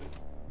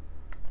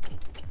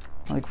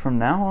 Like, from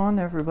now on,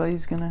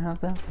 everybody's gonna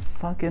have that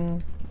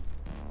fucking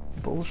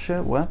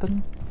bullshit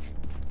weapon?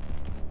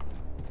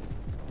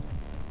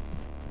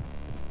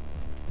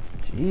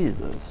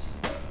 Jesus.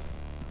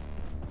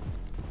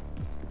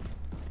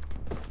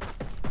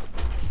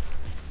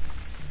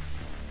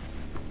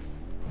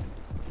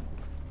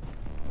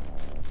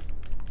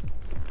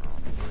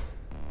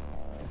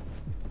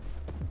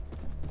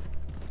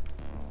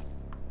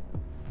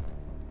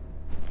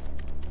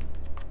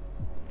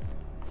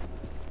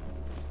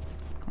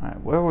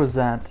 Alright, where was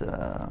that,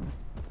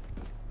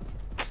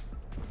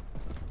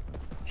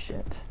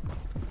 shit.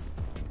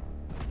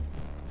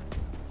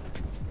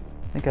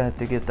 I think I had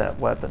to get that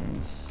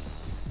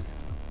weapons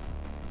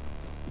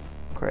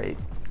crate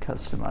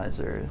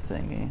customizer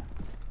thingy.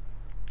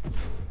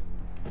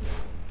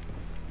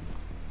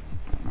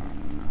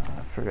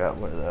 I forgot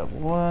where that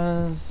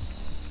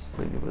was.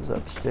 I think it was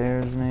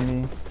upstairs,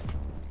 maybe.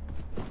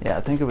 Yeah,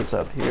 I think it was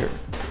up here.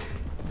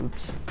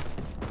 Oops.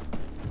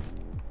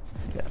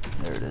 Yeah,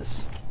 there it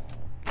is.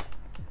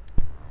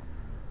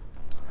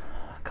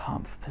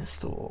 Conf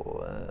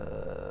pistol.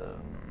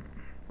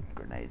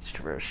 Grenades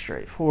traverse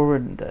straight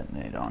forward and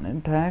detonate on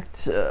impact.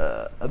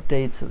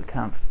 Updates to the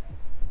conf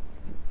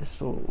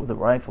pistol with a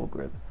rifle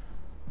grip,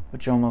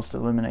 which almost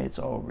eliminates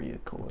all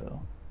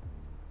recoil.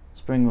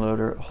 Spring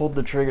loader. Hold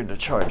the trigger to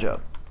charge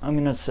up. I'm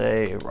gonna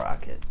say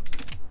rocket.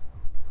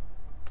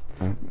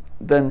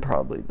 Then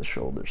probably the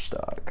shoulder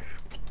stock.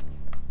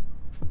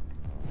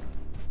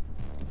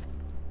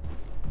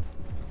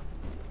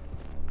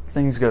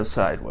 Things go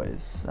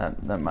sideways.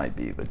 That might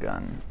be the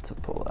gun to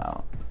pull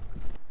out.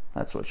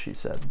 That's what she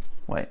said.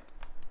 Wait.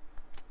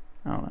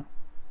 I don't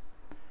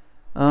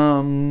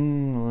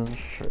know. Let's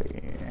see.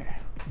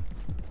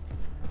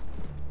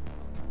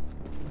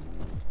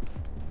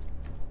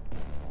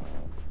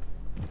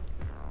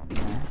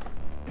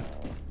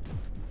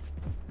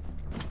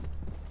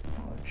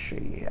 Let's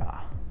see.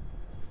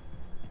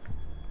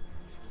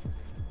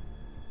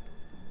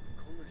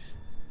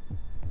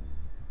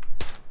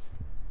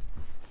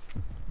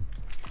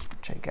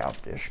 Take out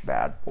this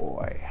bad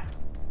boy.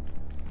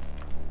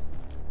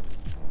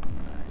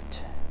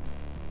 Alright.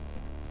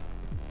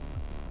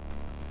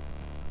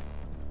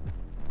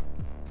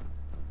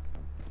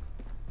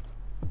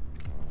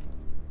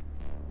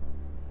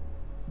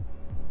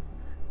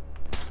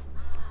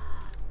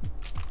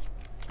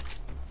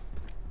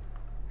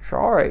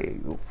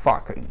 Sorry, you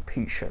fucking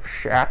piece of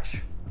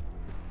shit.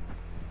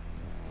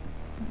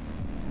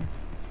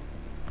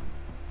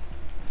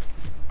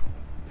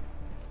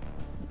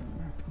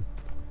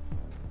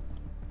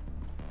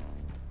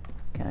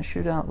 Can I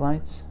shoot out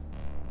lights?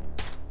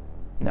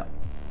 No.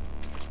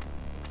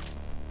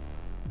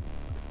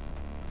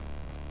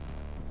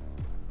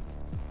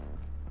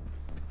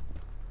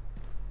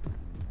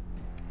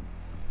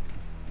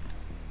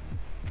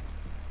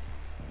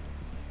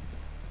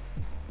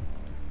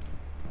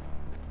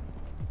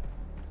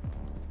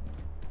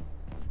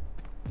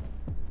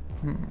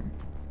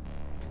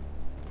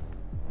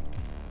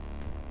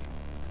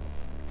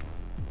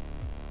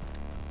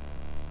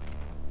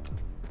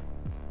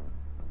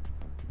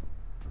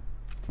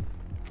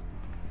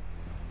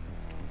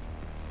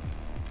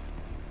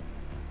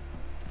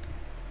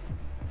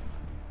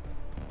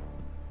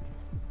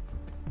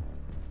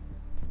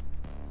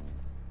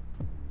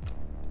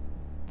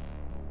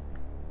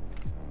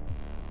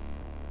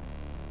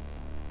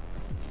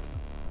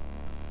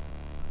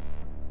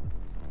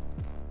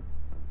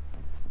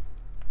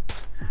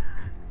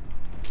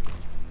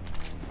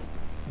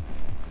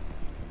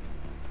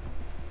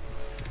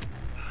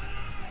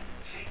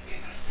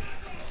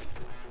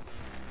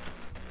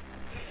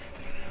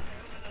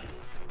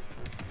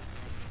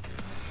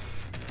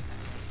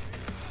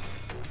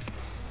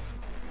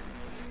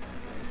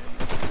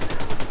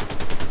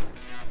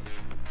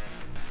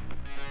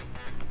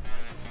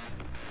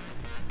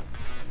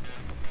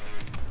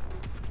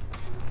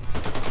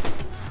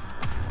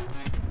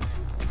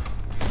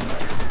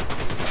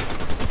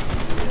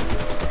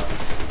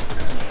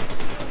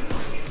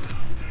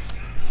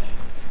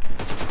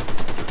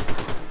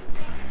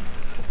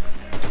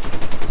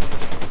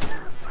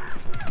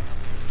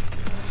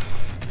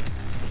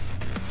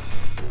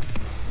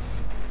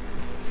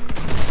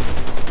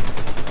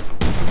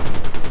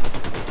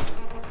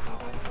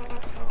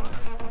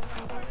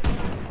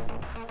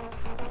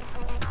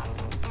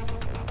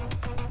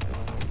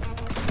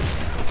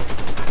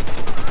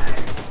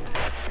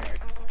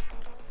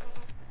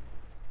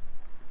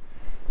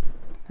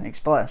 Thanks,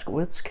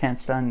 Blaskowitz. Can't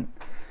stand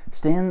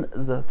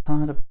the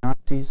thought of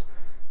Nazis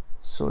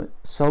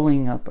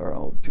sullying up our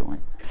old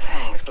joint.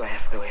 Thanks,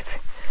 Blaskowitz.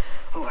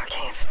 Oh, I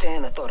can't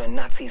stand the thought of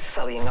Nazis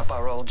sullying up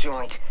our old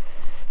joint.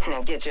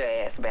 Now get your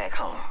ass back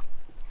home.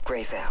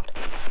 Grace out.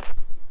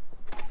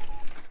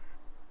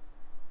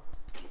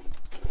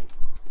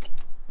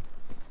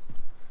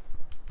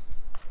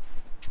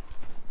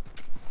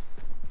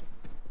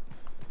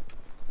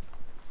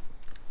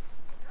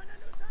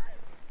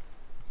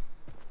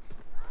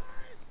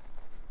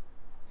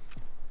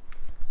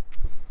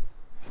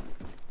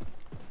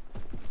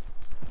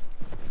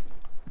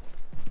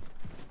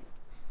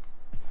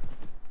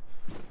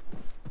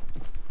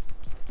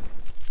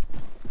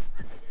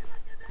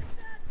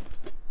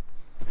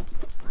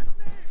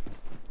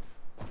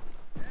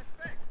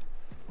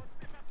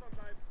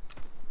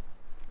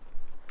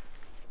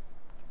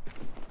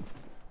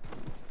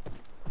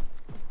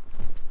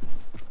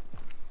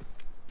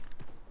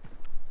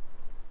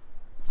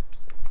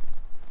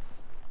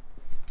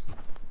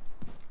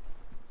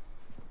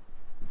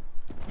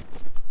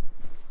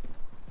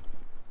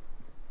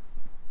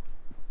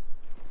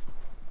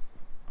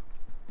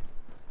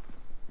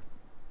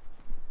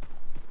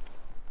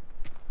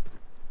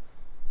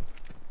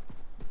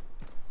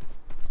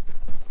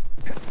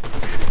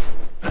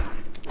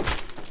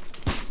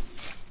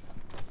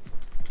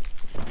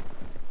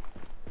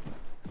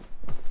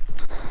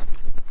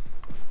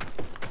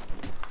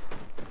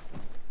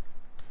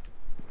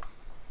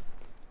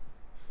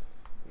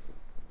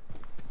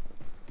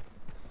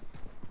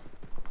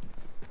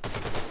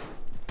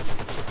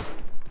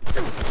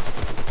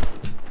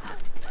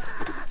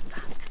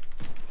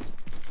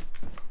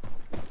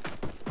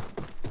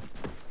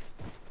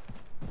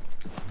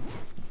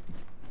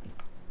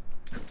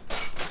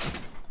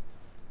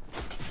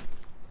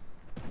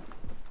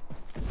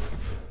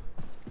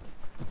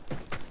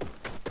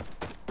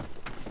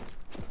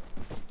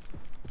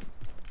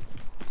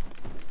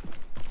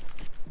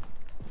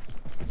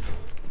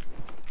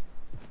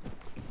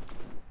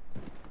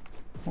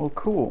 Well,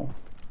 cool.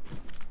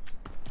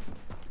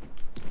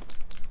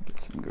 Get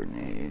some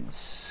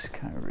grenades.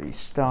 Kind of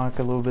restock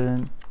a little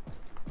bit.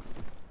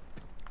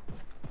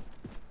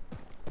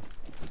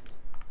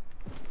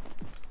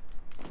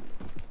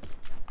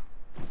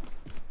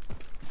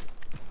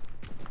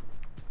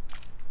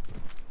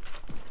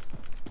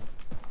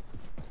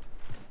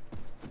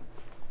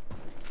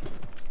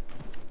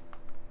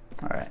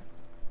 Alright.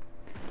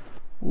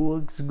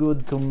 Looks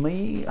good to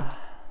me.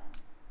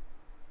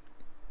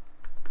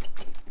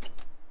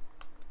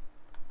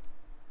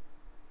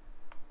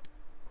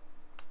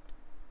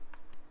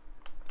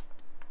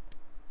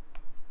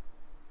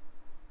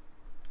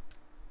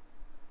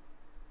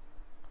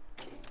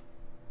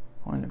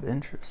 Point of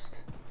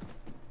interest.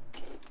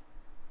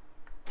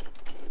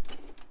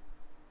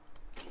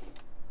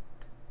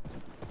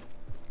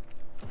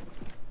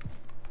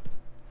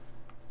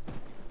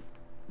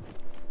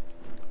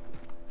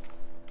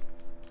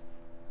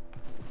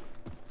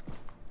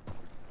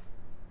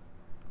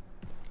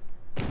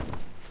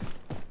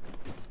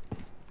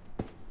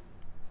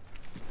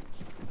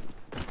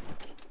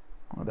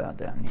 What about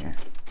down here?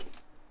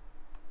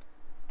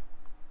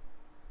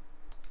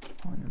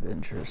 Point of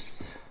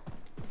interest.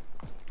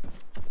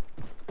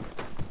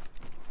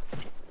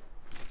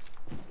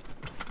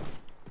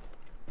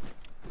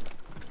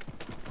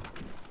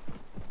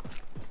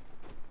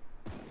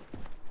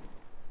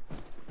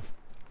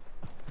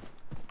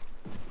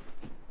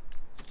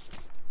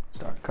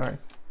 Start card.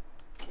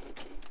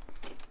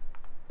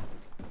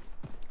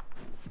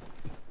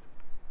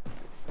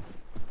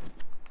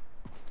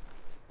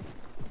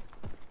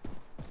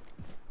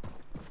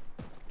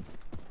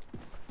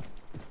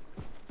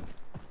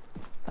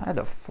 If I had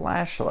a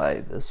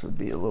flashlight, this would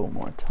be a little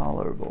more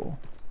tolerable.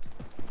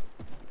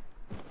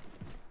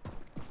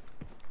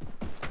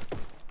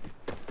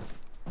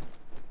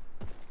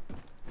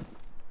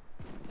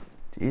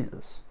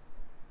 Jesus.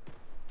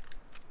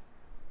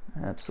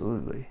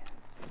 Absolutely.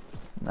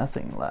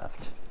 Nothing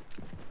left.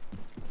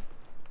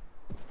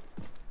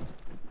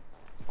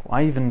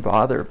 Why even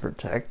bother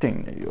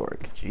protecting New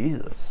York?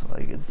 Jesus.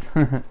 Like, it's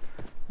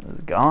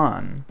it's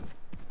gone.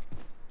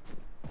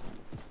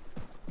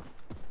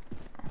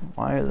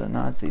 Why are the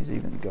Nazis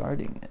even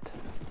guarding it?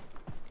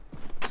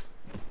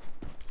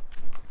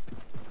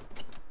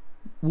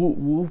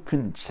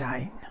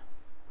 Wolfenstein.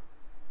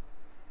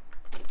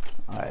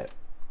 Alright.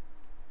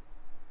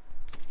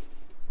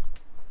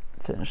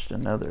 Finished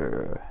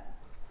another.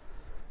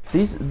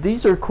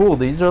 These are cool.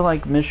 These are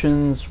like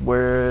missions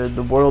where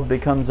the world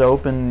becomes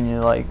open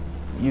and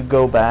you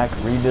go back,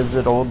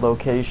 revisit old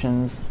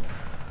locations.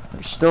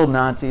 There's still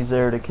Nazis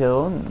there to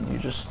kill, and you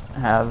just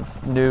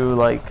have new,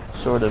 like,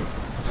 sort of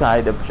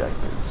side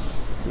objectives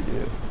to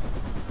do.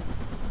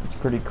 It's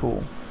pretty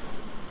cool.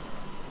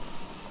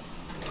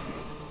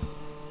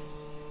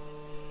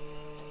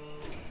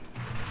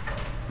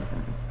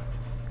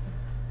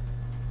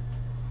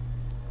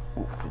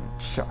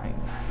 Wolfenstein.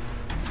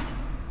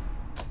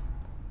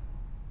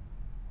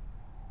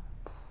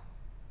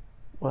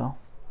 Well.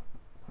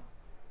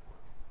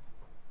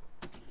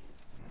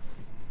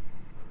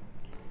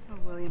 Oh,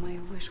 William, I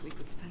wish we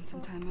could spend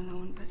some time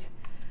alone, but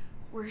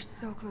we're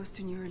so close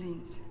to New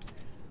Orleans.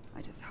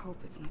 I just hope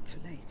it's not too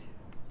late.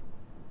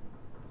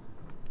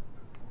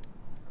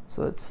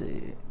 So let's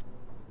see.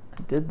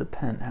 I did the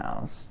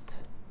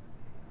penthouse.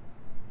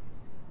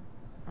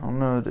 I don't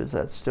know, does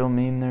that still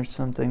mean there's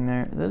something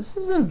there? This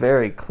isn't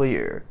very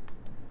clear.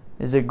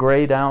 Is it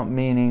grayed out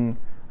meaning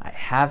I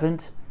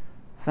haven't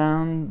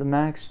found the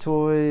Max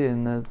toy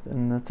in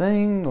the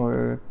thing,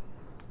 or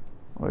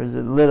is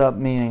it lit up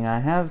meaning I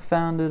have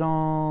found it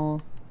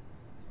all?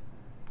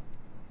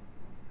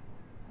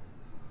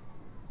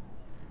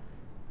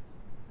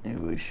 Maybe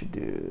we should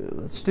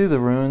let's do the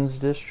ruins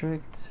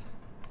district,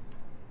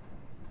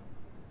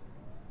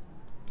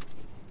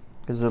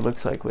 because it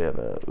looks like we have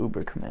a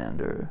Uber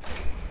commander.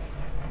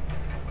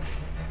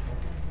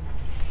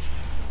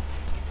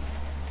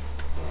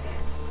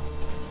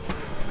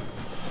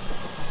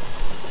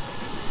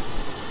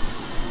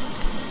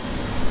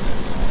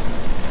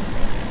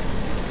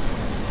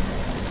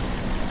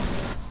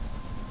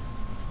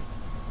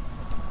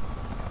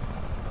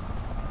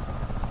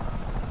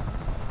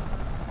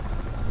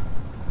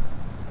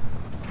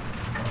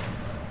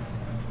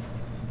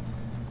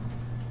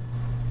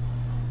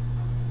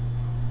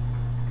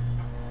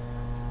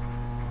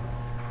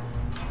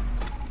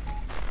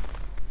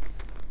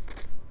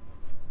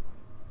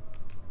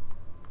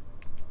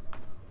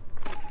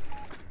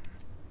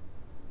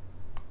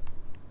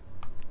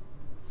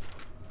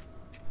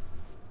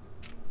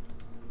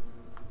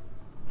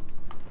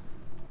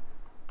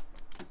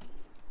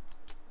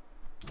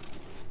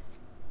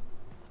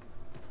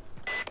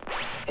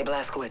 Hey,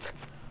 Blazkowicz.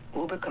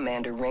 Uber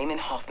Commander Raymond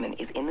Hoffman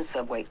is in the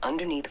subway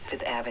underneath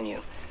 5th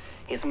Avenue.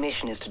 His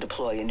mission is to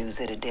deploy a new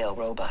Citadel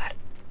robot.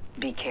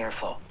 Be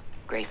careful.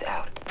 Grace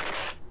out.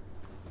 Hast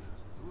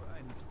du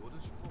einen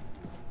Todesspruch?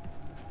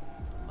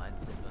 Du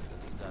meinst etwas,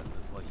 das ich sage,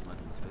 bevor ich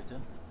jemanden töte?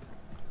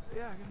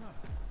 Ja, genau.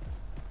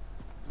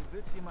 Du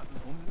willst jemanden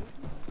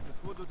umlegen,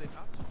 bevor du den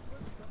Abzug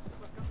drückst? Das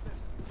ist was ganz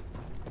Besseres.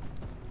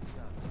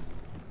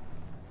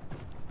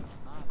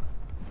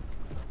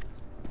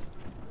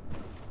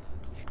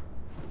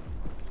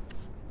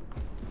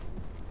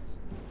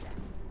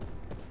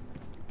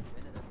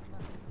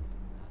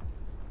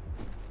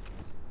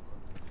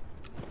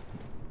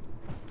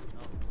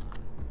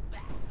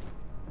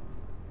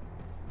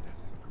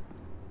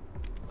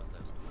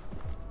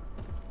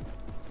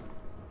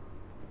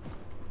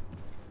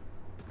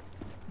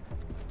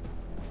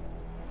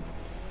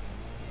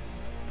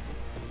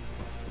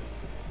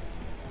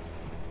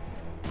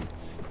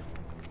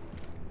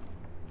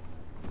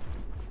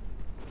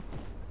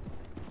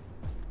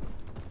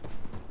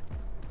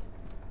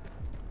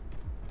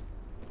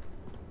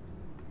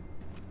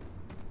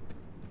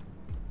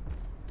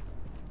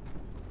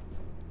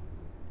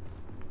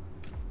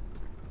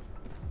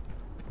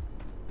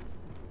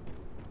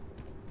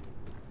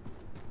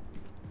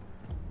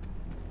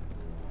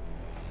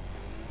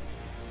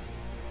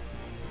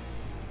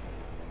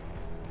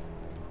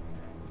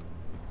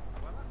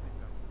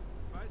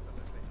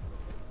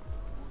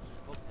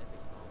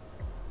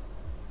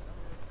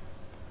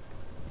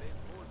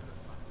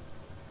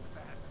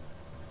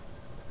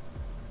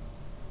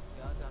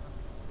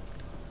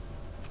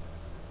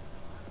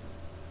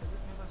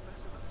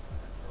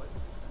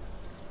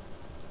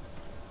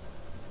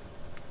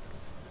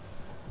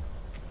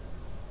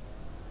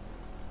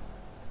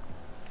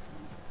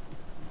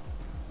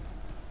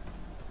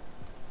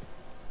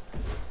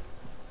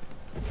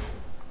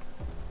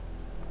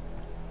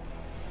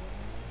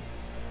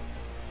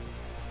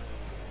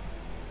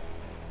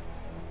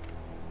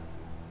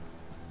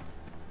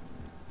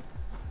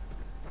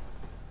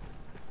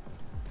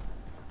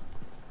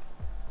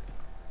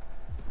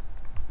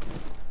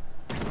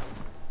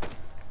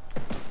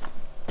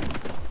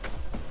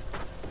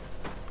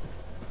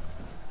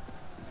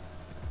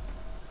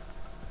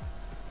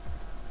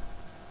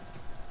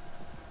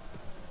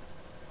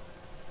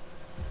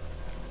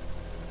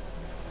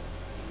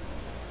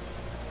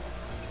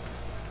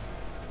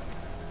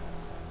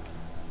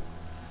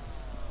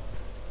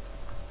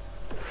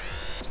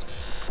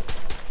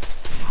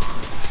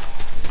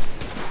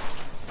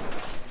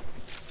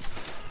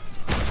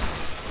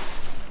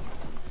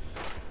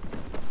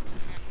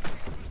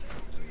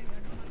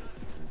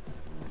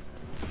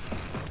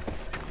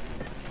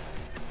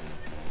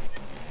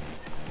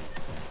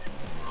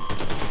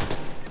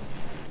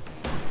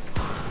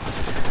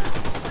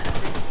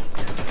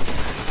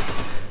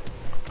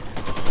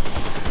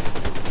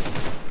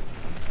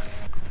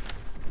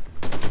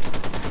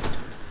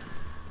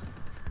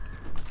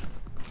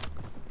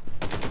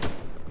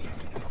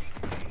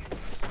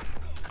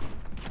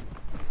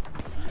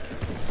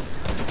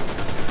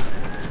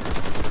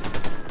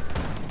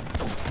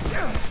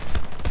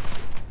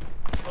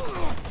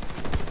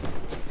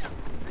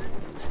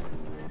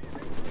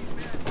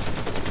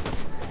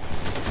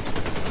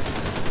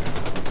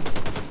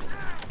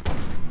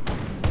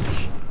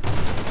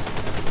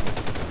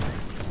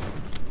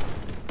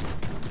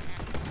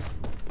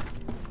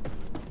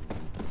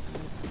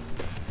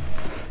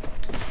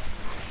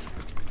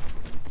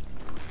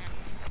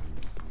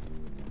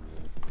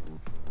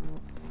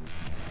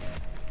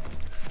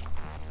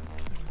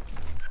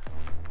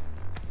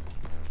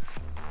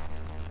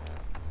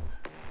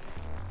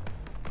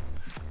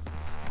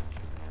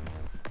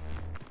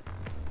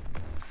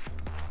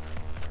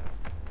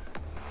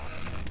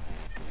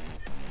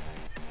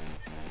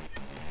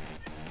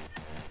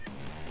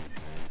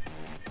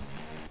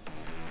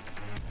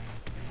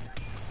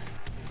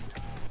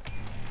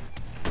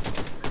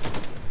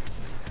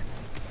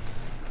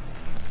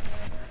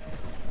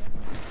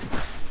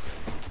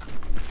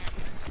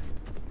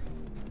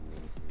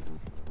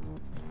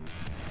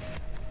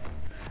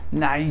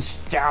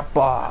 Nice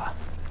chopper.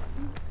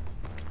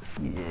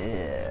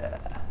 Yeah,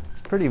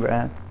 it's pretty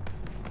rad.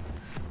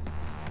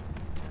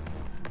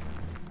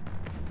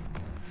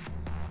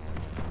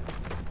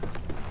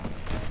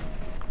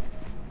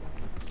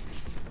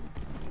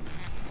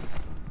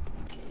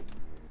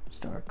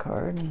 Star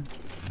card.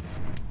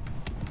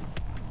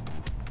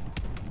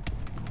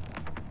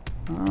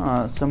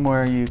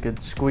 Somewhere you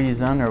could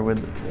squeeze under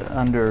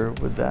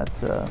with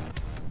that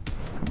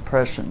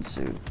compression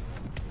suit.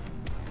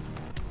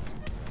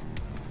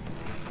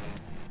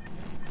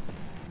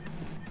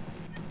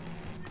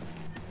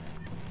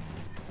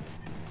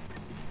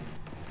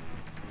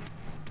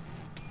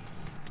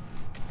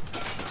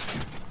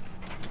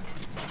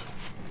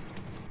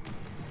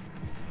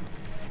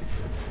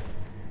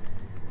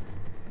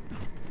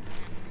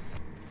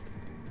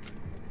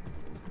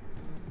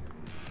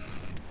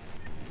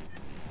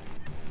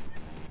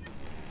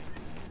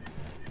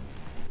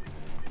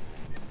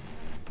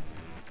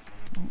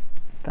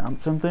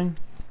 Found something.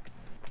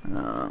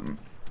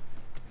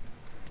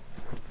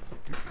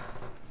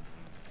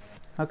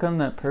 How come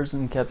that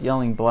person kept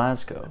yelling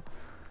Blasco?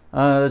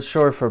 It's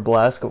short for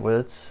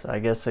Blaskowitz. I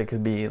guess it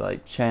could be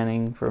like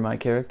chanting for my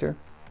character.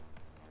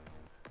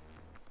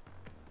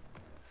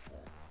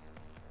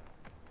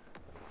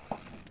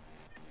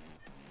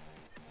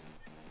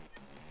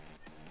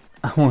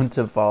 I want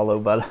to follow,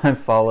 but I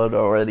followed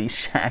already.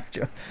 Shack.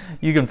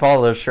 You can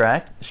follow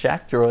Shack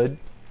Droid.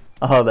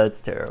 Oh,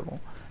 that's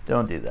terrible.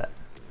 Don't do that.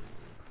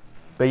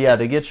 But yeah,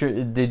 to get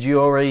your, did you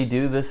already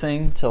do the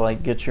thing to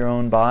like get your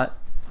own bot,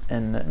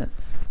 and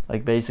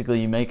like basically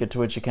you make a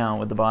Twitch account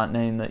with the bot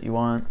name that you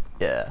want?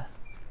 Yeah.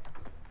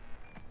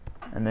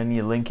 And then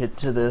you link it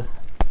to the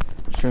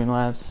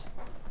Streamlabs.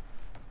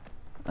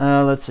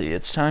 Let's see.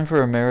 It's time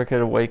for America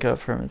to wake up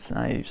from its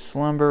naive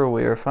slumber.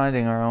 We are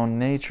fighting our own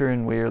nature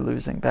and we are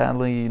losing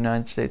badly. The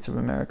United States of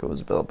America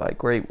was built by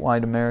great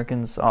white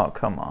Americans. Oh,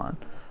 come on.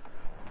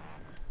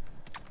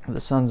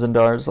 The sons and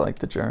daughters like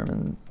the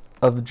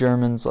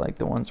Germans like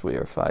the ones we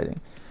are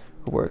fighting,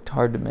 who worked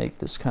hard to make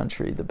this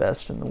country the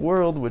best in the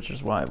world, which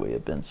is why we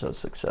have been so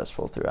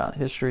successful throughout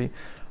history.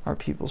 Our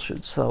people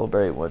should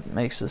celebrate what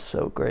makes us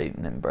so great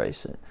and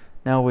embrace it.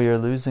 Now we are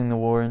losing the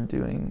war, and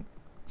doing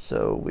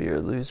so we are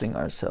losing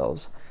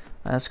ourselves.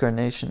 I ask our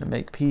nation to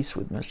make peace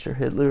with Mr.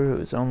 Hitler, who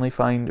is only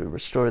fighting to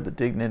restore the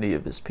dignity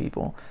of his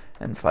people,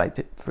 and fight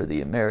for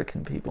the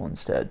American people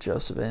instead.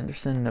 Joseph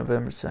Anderson,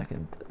 November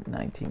 2nd,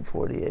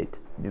 1948,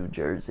 New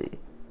Jersey.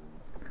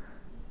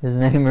 His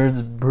name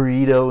is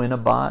Burrito in a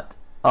Bot.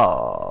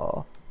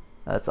 Oh,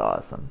 that's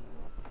awesome.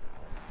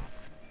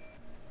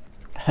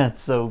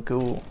 That's so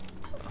cool.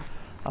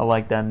 I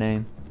like that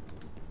name.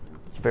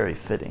 It's very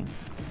fitting.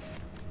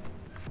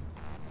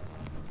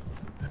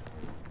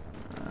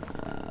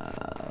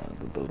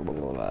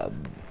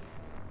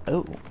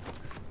 Oh.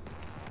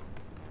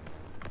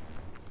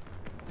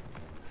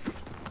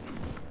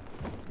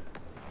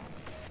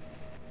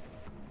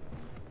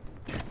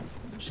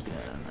 Just gonna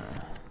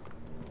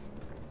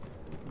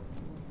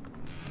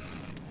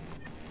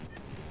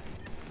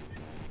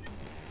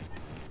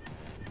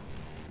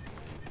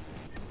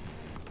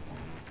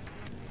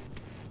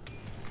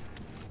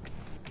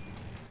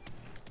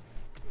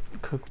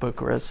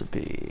cookbook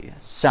recipe: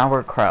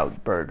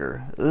 sauerkraut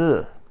burger.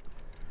 Ugh.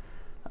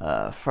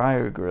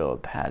 Fryer grill a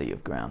patty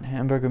of ground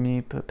hamburger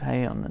meat. Put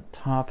pay on the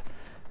top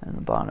and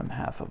the bottom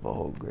half of a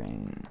whole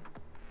grain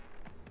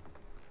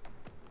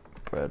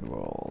bread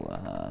roll.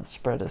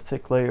 Spread a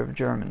thick layer of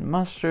German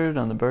mustard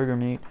on the burger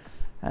meat.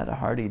 Add a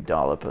hearty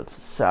dollop of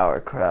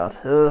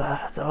sauerkraut.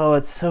 Ugh. Oh,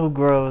 it's so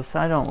gross.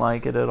 I don't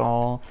like it at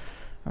all.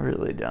 I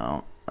really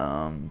don't.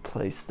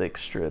 Place thick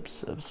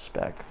strips of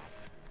speck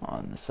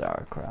on the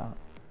sauerkraut.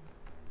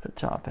 The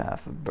top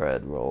half of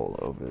bread roll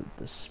over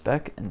the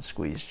speck and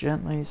squeeze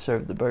gently.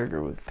 Serve the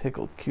burger with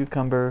pickled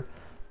cucumber,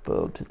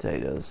 boiled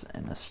potatoes,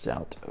 and a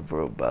stout of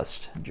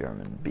robust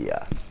German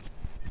beer.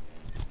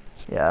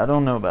 Yeah, I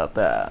don't know about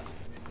that.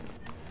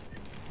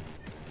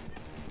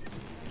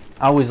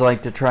 I always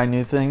like to try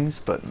new things,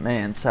 but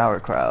man,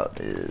 sauerkraut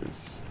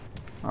is...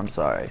 I'm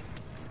sorry.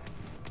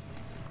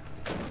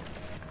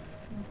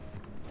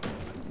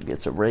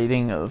 Gets a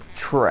rating of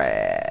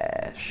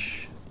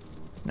trash.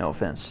 No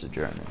offense to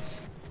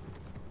Germans.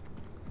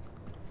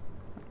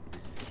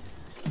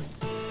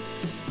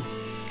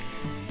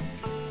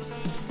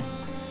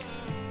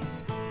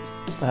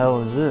 What the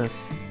hell is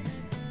this?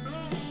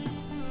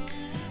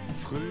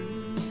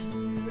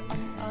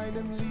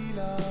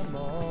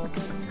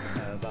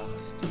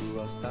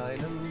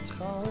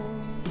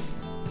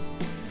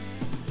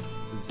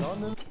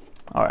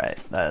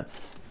 Alright,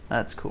 that's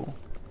cool.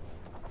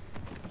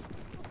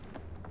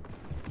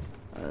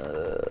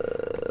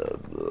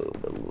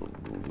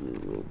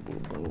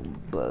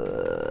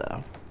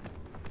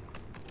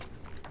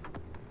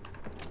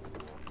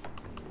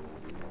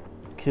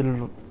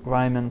 Kill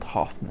Raymond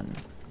Hoffman.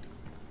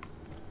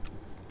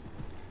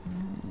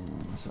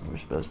 So we're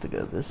supposed to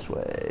go this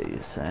way,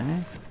 you say?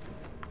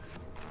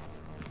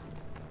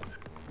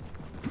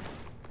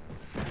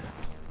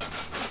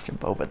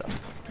 Jump over the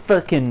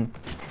frickin'...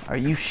 Are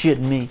you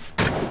shitting me?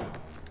 I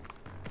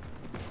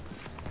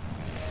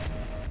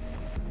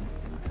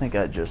think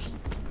I just...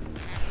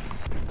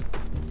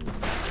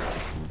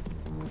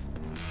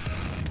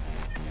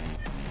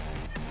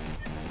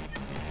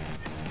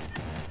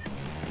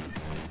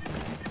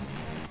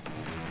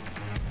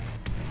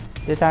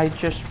 Did I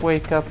just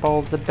wake up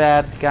all the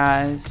bad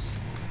guys?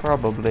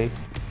 Probably.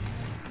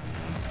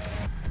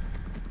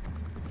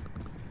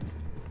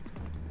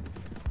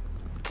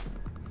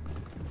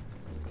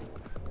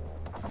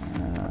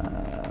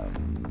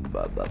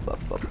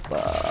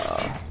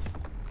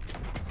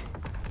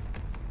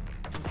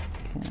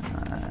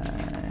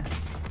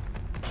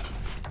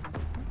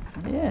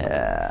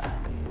 Yeah.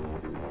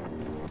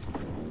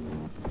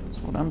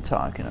 That's what I'm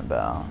talking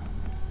about.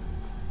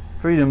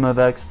 Freedom of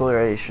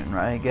exploration,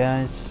 right,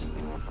 guys?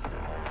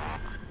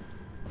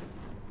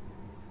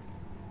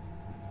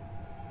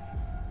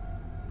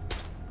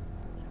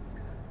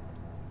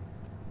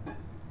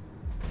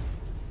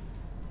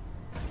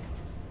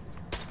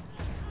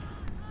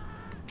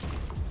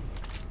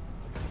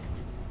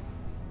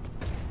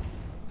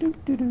 Do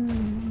do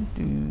do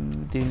do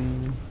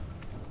do.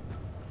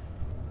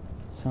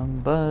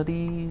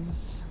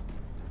 Somebody's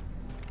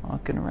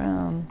walking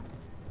around.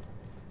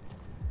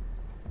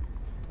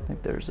 I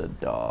think there's a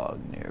dog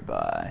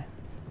nearby.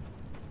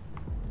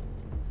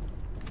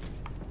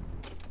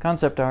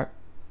 Concept art.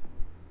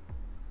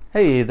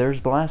 Hey,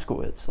 there's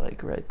Blaskowitz,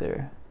 like right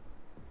there.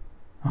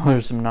 Oh,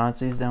 there's some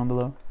Nazis down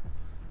below.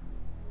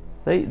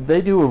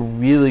 They do a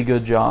really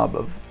good job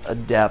of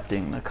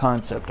adapting the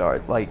concept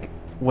art. Like,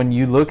 when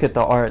you look at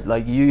the art,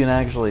 like, you can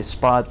actually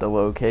spot the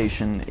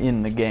location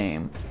in the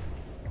game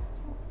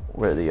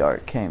where the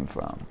art came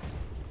from.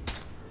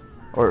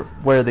 Or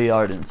where the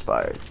art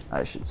inspired,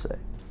 I should say.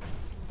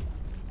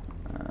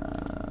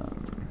 I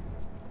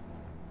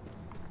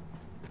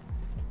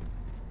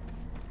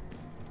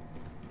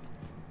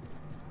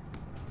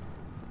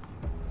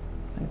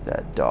think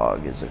that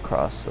dog is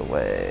across the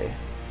way.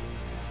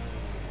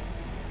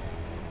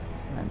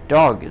 That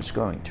dog is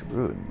going to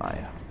ruin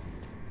my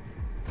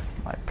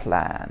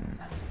plan.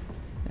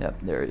 Yep,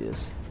 there he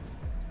is.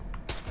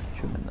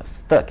 Shoot him in the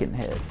fucking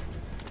head.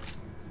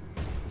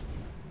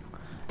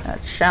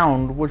 That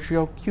sound was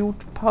your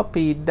cute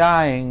puppy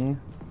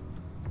dying.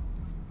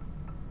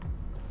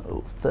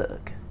 Oh,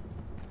 fuck.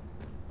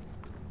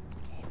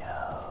 He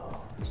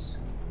knows.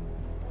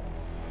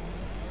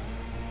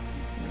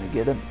 I'm gonna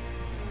get him.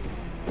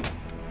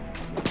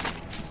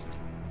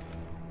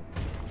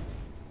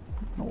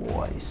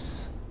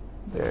 Nice.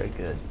 Very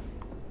good.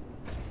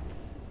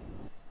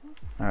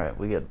 Alright,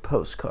 we get a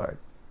postcard.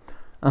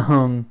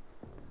 I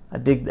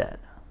dig that.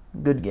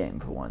 Good game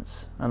for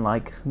once.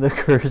 Unlike the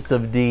Curse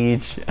of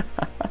Deej.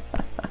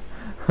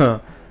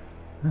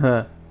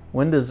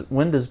 When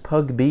does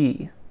Pug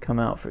B come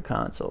out for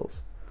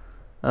consoles?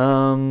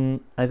 I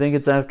think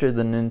it's after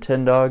the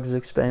Nintendogs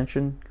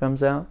expansion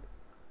comes out.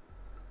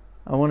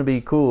 I want to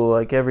be cool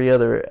like every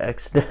other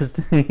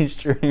X-Destiny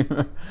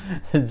streamer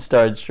and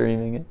start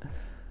streaming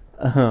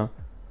it.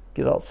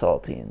 Get all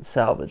salty and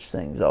salvage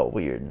things all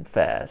weird and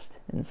fast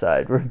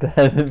inside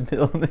repetitive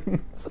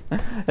buildings.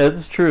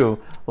 It's true.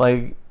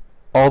 Like,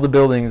 all the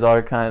buildings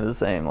are kind of the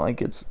same.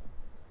 Like, it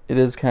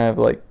is kind of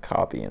like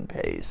copy and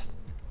paste.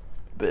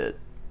 But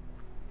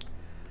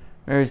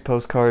Mary's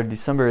postcard,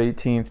 December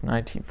 18th,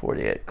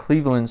 1948.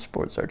 Cleveland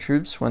supports our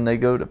troops when they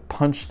go to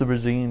punch the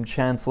regime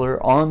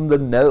chancellor on the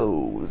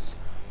nose.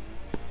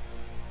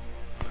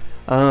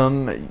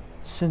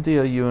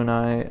 Cynthia, you and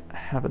I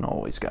haven't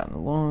always gotten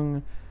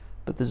along,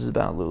 but this is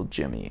about little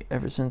Jimmy.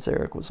 Ever since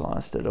Eric was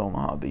lost at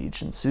Omaha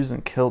Beach and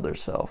Susan killed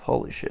herself,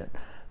 holy shit,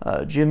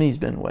 Jimmy's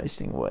been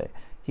wasting away.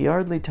 He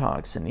hardly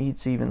talks and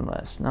eats even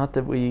less. Not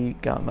that we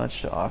got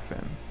much to offer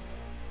him.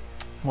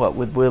 What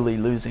with Willie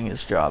losing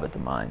his job at the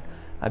mine.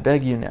 I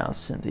beg you now,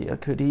 Cynthia,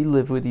 could he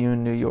live with you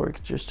in New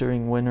York just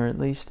during winter at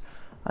least?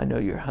 I know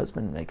your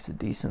husband makes a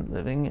decent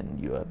living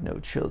and you have no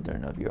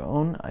children of your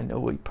own. I know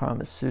we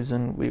promised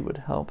Susan we would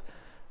help,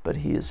 but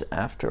he is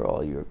after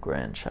all your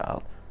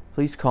grandchild.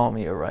 Please call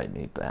me or write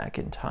me back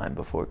in time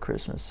before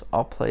Christmas.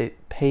 I'll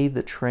pay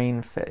the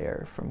train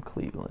fare from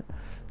Cleveland.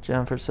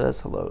 Jennifer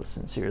says hello.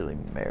 Sincerely,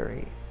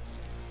 Mary.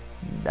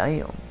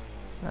 Damn.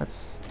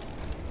 That's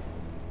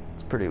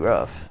pretty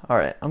rough.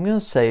 Alright, I'm gonna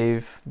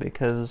save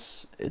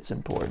because it's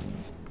important.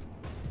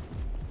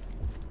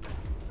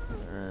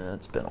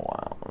 It's been a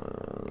while.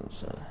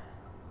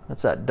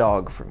 That's that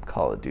dog from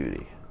Call of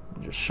Duty.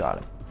 I just shot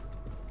him.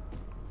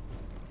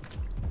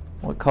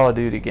 What Call of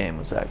Duty game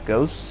was that?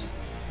 Ghosts?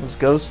 Was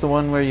Ghost the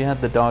one where you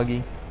had the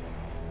doggy?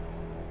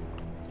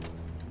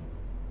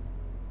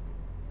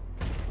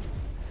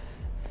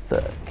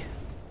 Fuck.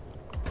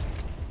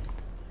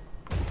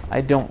 I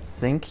don't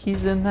think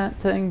he's in that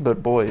thing,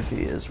 but boy, if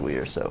he is, we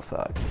are so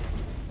fucked.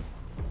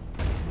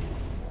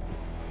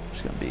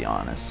 Just gonna be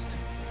honest.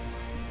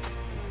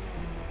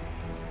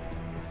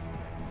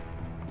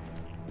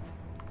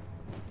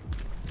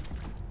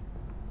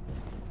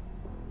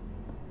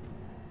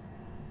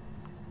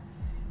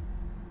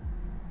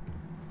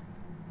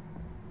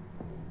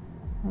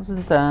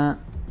 Wasn't that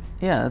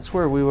Yeah, that's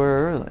where we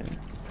were earlier.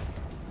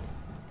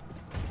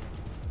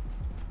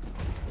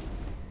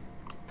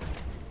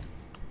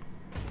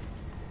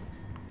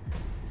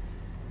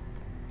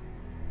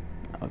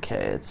 Okay,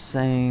 it's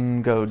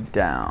saying go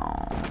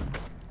down.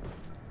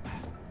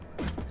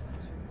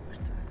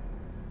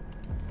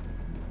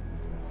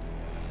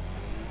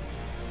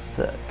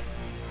 Thick.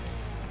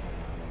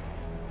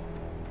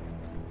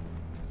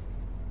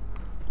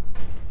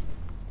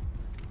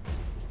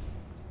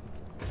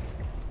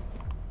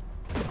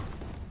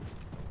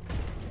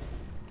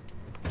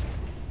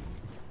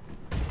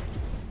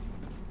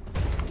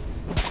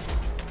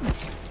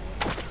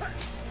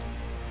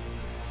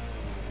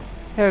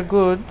 Very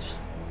good.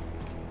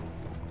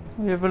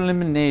 We have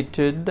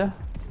eliminated.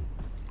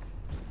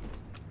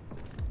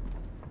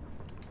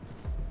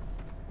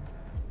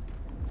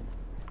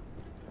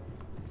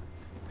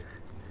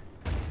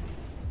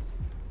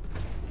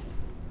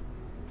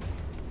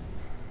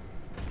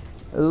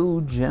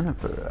 Oh,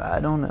 Jennifer, I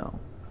don't know.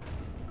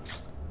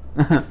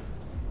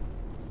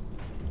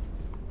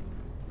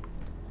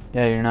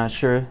 Yeah, you're not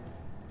sure?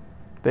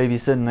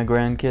 Babysitting the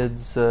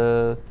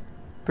grandkids,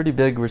 pretty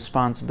big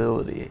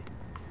responsibility.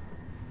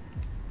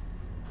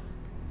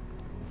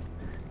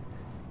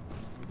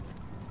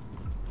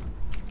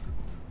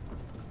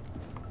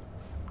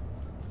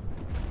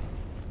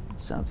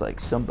 Sounds like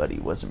somebody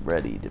wasn't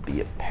ready to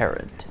be a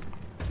parent.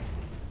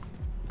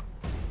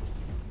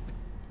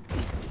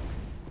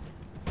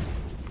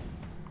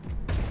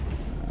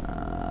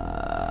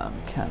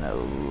 I'm kind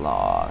of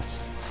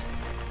lost.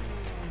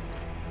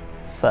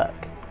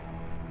 Fuck.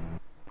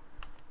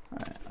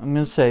 Alright, I'm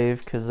gonna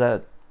save because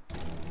that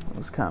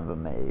was kind of a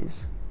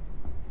maze.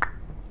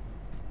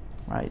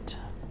 Right.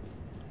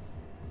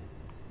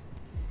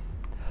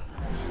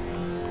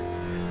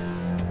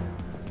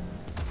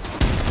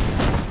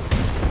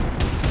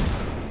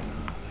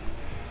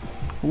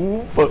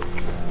 Ooh, fuck.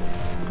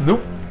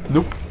 Nope,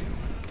 nope.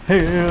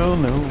 Hell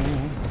no.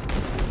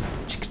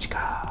 Chicka chicka.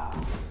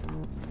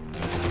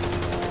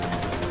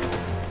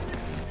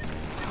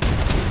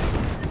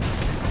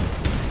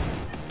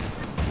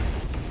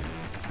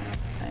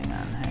 Hang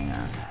on, hang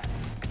on.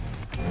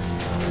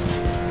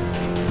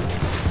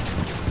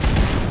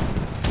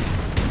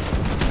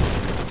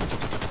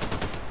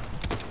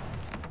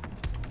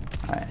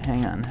 Alright,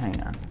 hang on,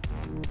 hang on.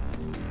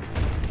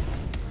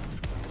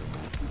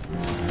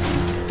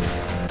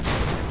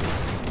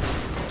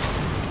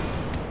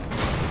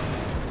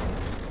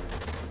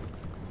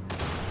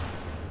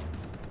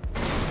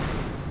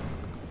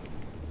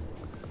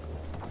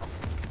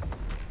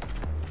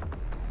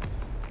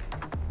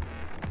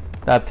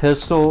 That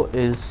pistol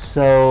is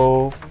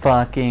so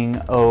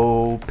fucking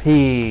OP.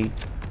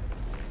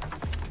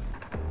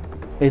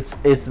 It's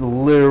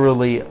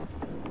literally.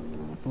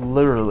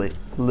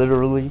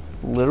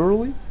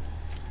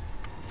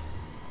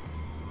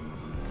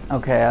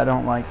 Okay, I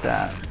don't like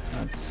that.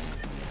 That's.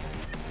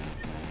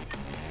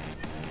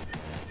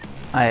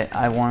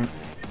 I want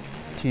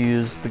to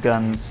use the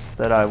guns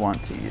that I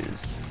want to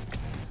use.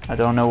 I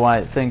don't know why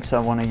it thinks I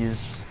want to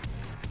use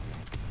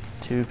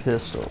two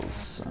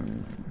pistols.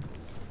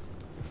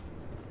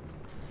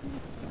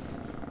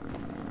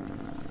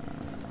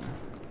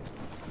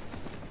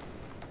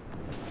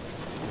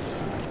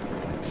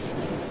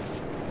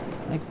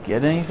 I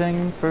get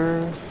anything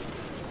for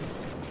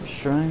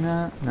destroying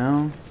that?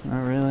 No,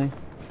 not really.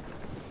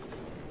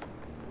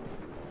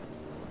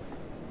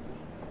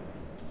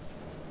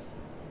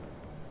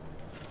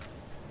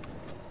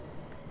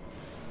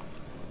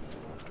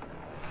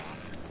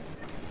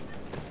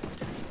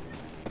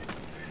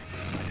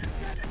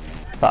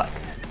 Fuck.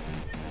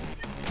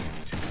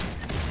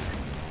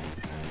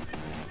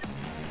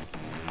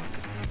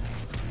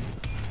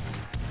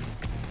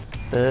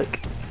 Fuck.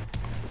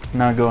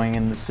 Not going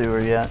in the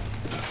sewer yet.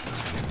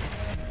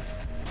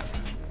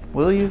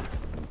 Will you?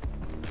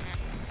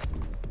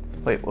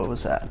 Wait, what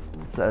was that?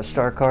 Is that a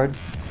star card?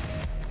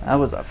 That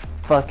was a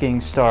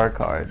fucking star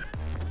card.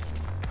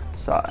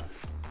 Saw it.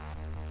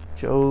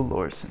 Joe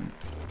Lorson.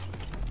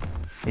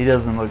 He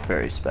doesn't look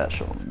very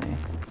special to me.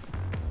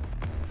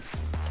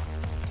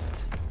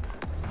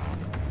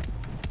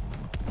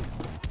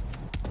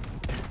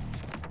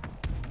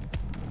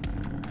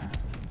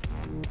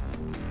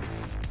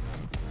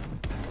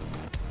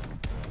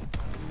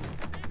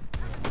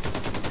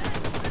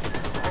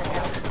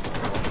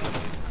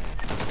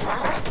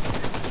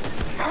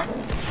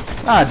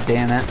 Ah,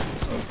 damn it.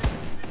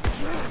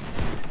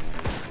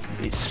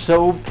 He's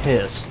so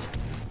pissed.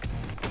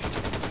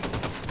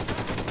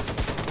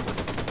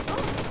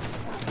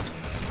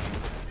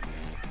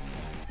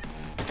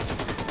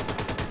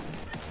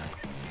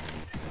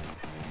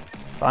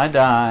 If I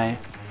die.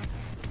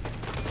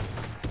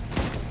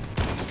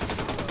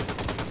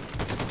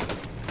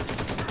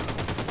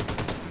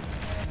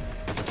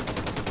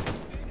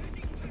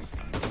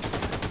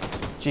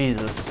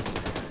 Jesus.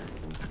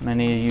 How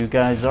many of you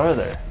guys are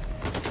there?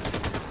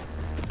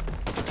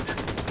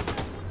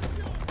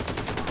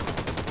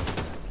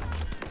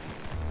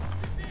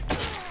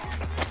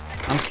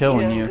 I'm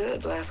killing you.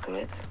 Good,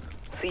 Blazkowicz.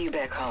 See you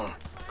back home.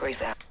 Grace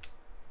out.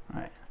 Alright.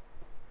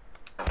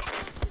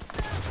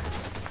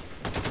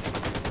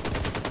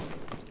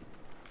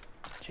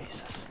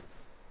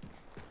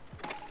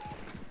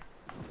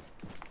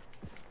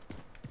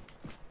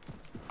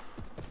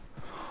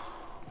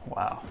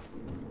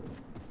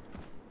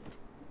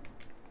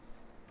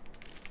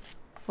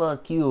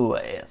 Fuck you,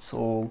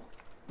 asshole.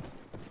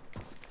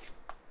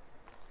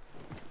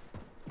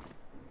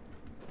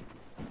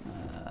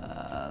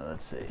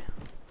 Let's see.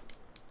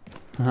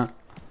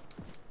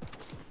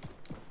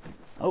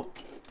 Oh,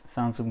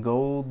 found some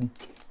gold.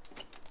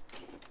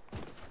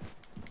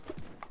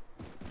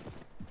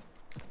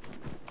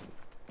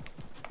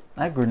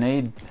 That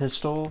grenade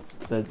pistol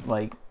that,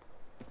 like,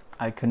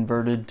 I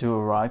converted to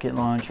a rocket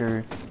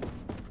launcher,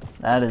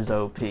 that is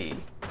OP.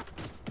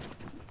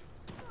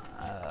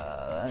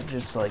 That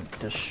just, like,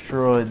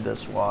 destroyed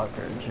this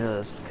walker.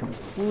 Just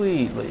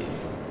completely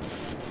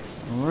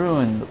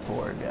ruined the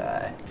poor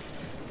guy.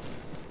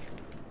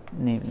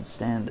 Didn't even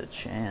stand a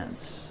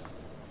chance.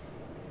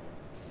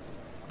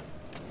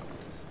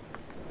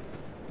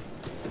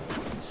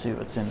 Let's see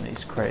what's in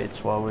these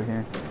crates while we're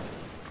here.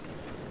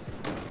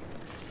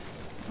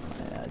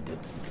 Yeah, I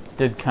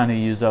did kind of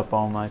use up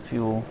all my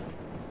fuel.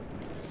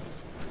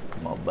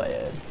 My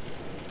bad.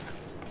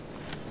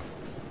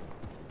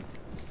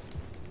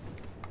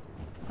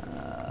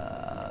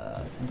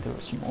 I think there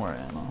was some more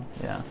ammo.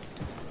 Yeah.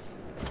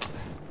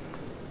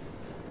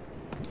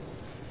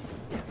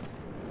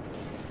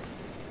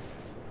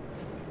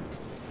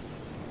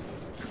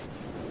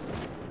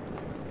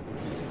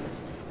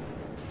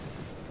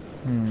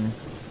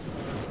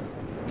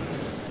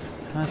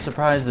 Kind of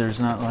surprised there's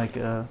not like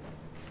a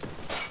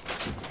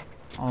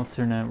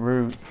alternate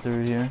route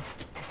through here.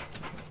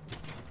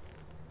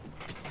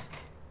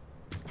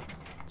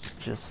 It's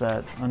just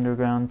that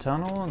underground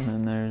tunnel, and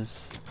then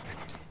there's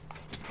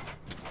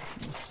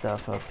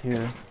stuff up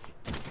here.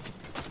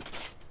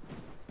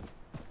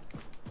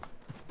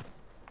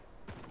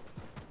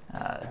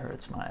 Ah, it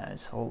hurts my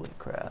eyes. Holy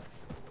crap.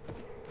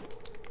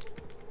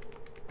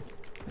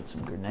 Got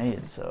some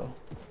grenades though.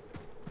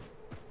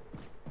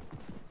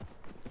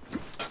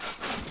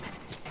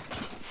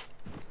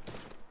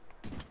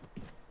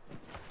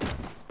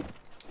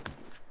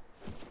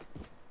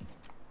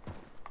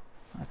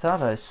 I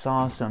thought I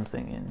saw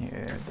something in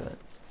here, but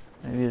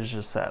maybe it's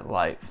just that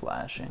light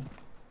flashing.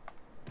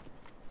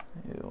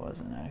 Maybe it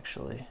wasn't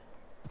actually.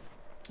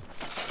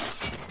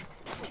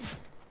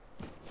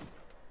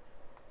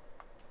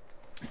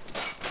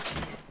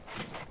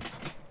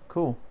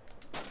 Cool.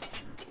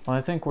 Well,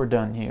 I think we're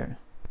done here.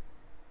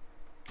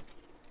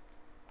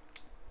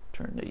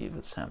 Turn to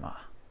Eva's hammer.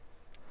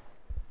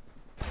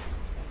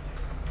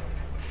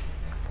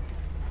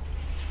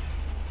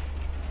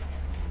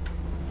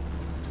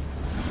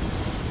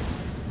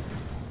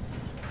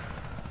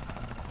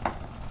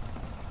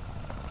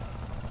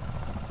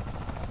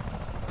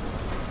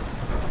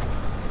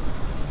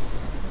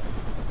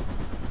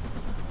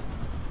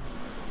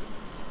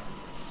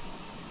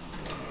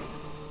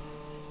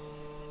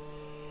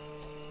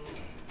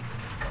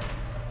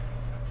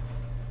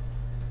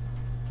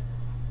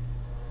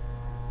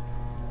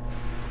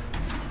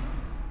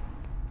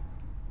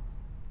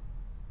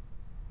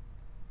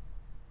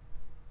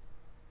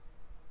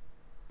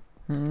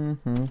 Oh,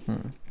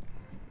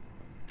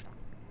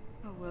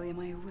 William,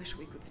 I wish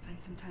we could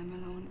spend some time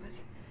alone, but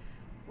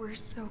we're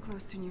so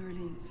close to New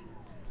Orleans.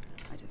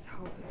 I just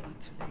hope it's not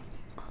too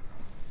late.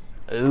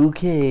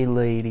 Okay,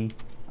 lady.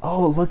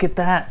 Oh, look at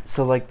that.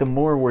 So, like, the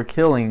more we're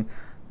killing,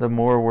 the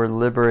more we're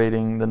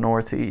liberating the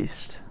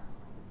Northeast.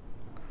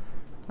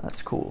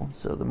 That's cool.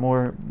 So the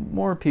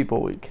more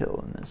people we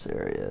kill in this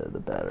area, the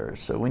better.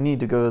 So we need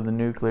to go to the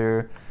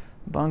nuclear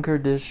bunker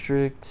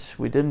district.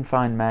 We didn't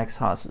find Max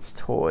Haas's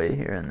toy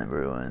here in the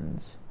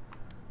ruins.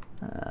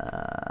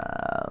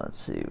 Let's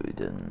see, we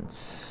didn't.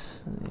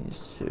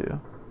 These two.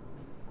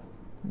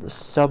 The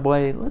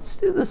subway. Let's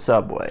do the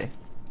subway.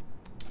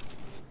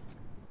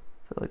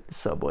 I feel like the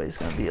subway is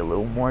going to be a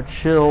little more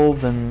chill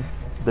than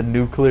the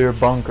nuclear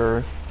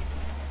bunker.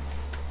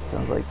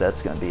 Sounds like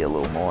that's going to be a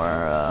little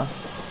more...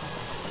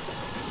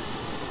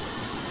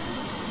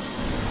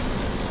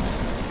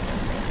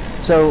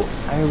 So,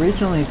 I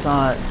originally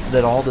thought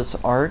that all this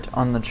art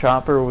on the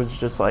chopper was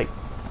just like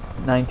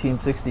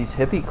 1960s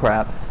hippie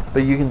crap,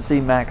 but you can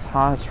see Max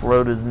Haas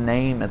wrote his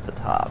name at the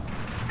top.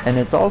 And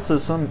it's also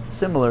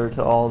similar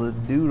to all the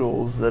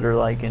doodles that are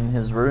like in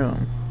his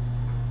room.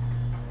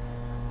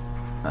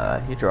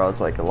 He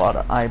draws like a lot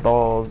of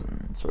eyeballs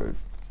and sort of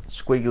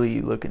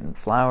squiggly looking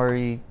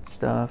flowery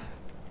stuff.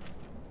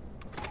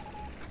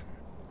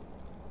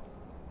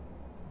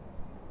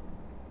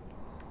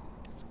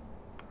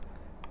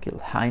 Kill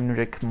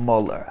Heinrich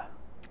Muller.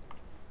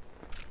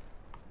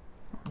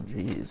 Oh,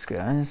 jeez,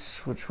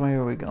 guys. Which way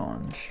are we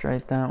going?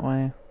 Straight that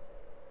way?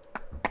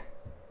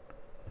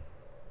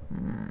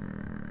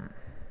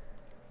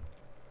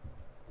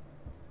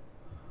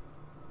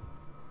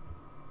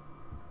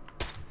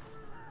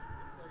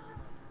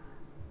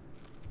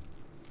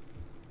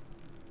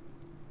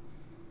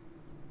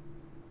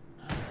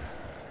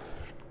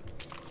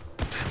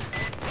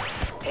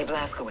 Hey,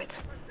 Blazkowicz.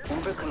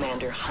 Uber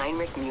Commander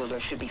Heinrich Mueller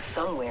should be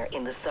somewhere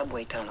in the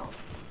subway tunnels.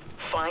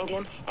 Find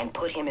him and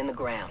put him in the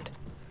ground.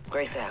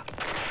 Grace out.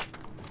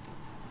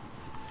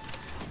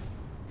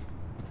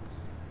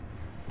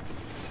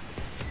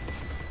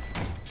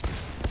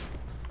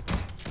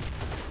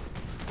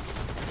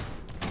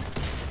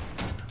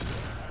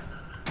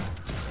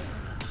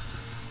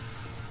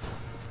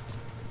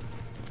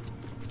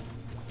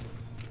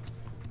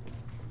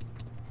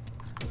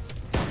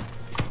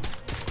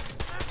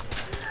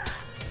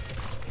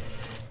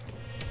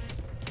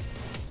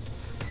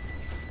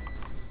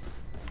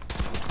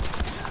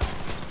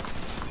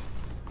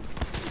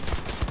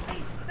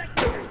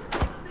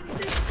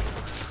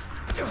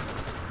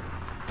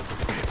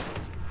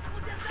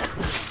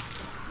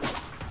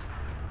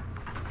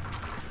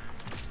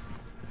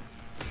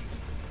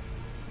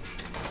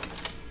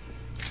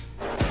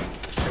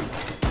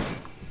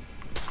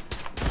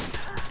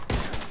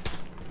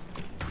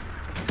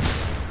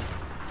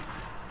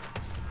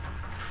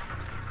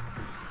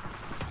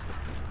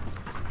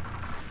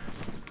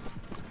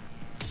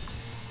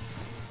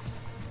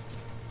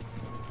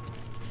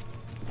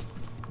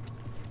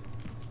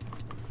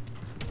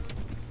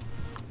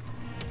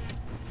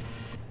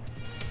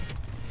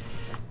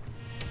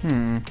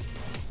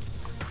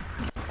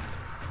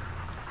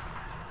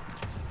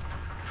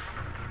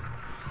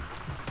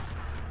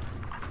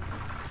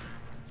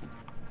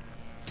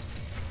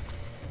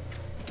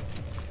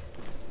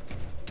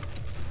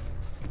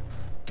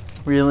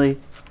 Really?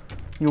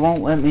 You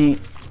won't let me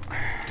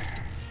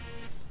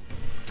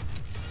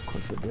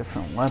equip a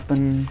different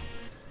weapon?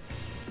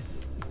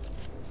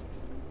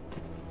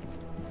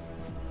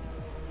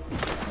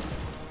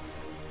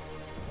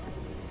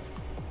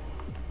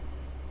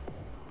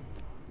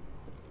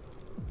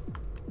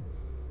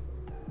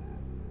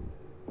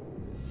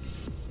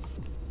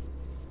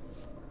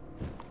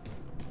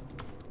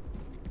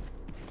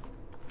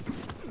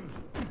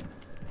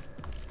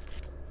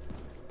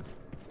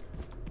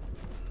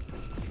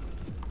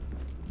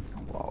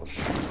 Wall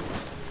Street.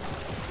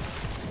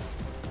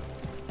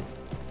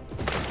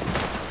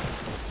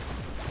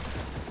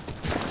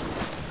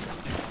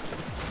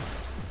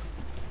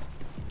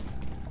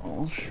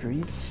 Wall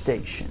Street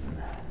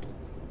Station.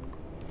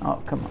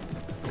 Oh, come on.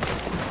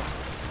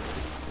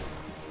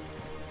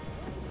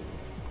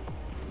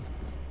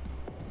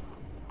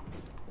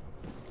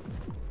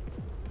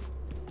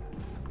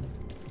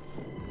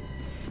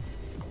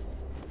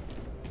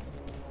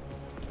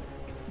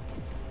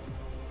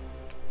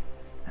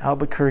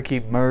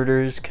 Albuquerque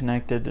murders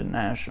connected to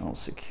national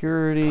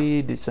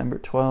security, December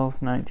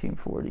 12th,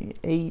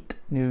 1948,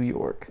 New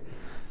York.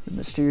 The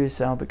mysterious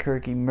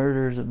Albuquerque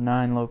murders of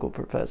 9 local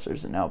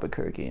professors in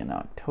Albuquerque in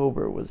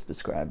October was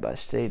described by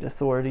state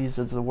authorities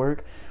as the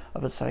work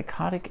of a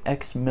psychotic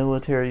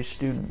ex-military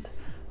student.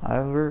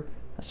 However,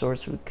 a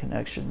source with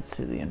connections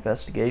to the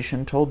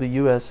investigation told the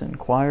U.S.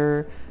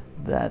 Inquirer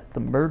that the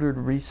murdered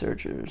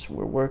researchers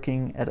were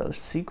working at a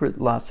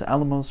secret Los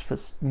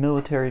Alamos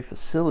military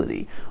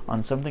facility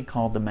on something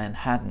called the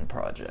Manhattan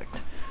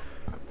Project.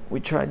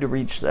 We tried to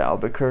reach the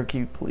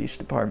Albuquerque Police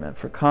Department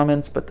for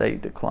comments, but they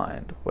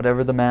declined.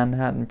 Whatever the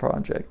Manhattan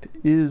Project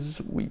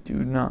is, we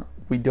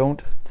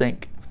don't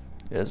think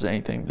it has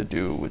anything to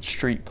do with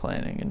street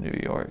planning in New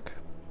York.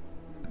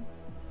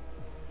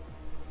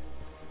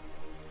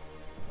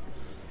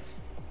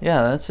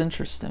 Yeah, that's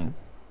interesting.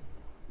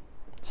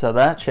 So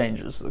that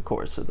changes the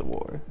course of the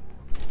war.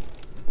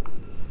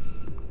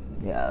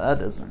 Yeah, that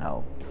doesn't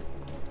help.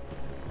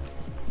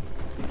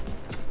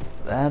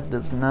 That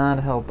does not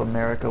help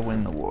America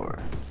win the war.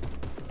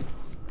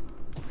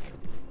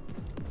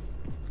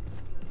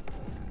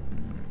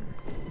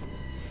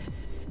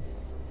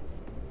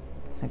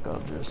 I think I'll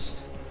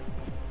just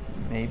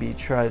maybe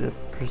try to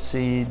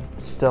proceed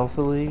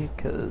stealthily,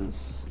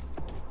 because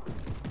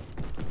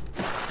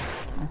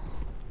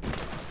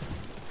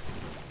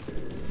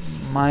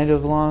might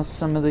have lost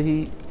some of the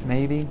heat,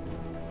 maybe.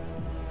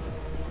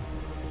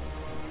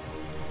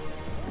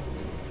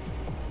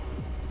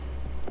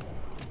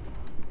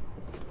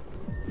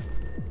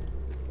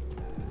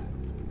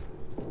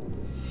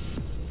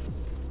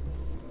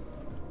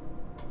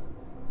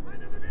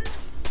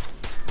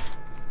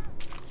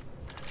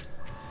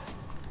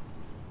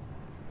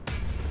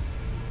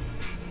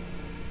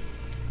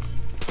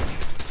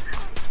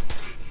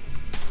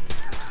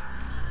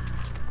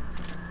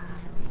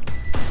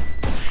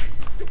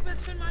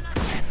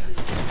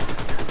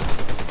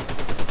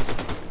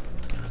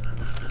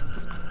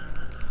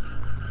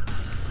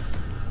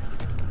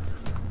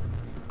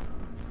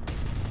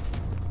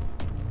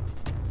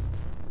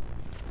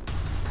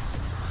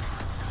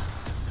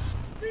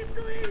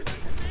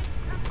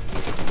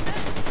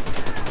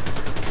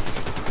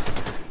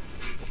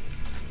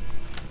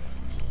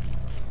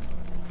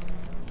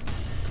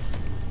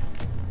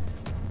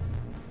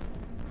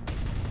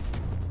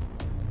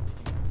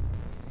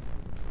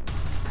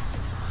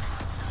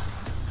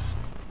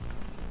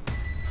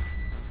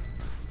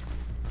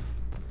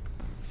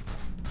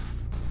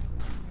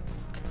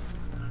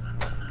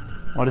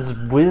 What is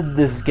with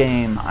this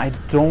game? I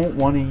don't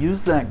want to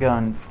use that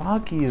gun.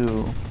 Fuck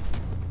you.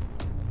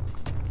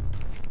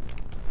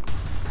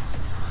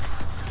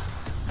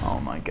 Oh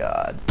my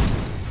god.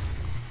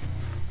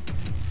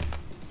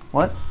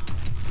 What?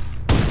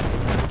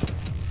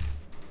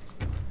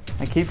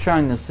 I keep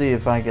trying to see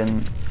if I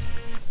can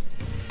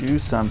do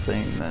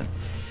something that...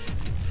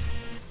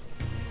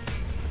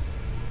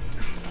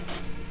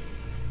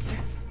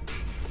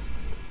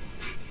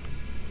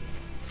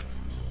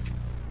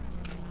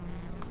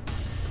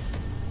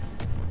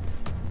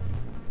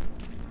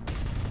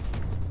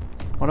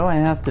 What do I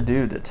have to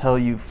do to tell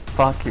you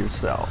fuck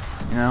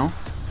yourself, you know?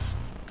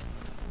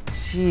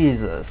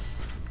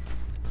 Jesus.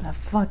 That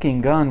fucking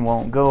gun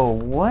won't go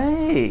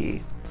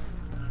away.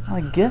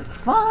 Like, get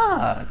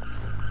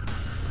fucked.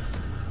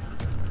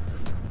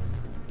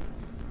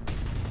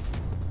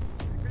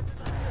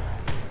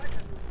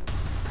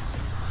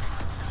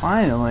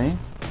 Finally.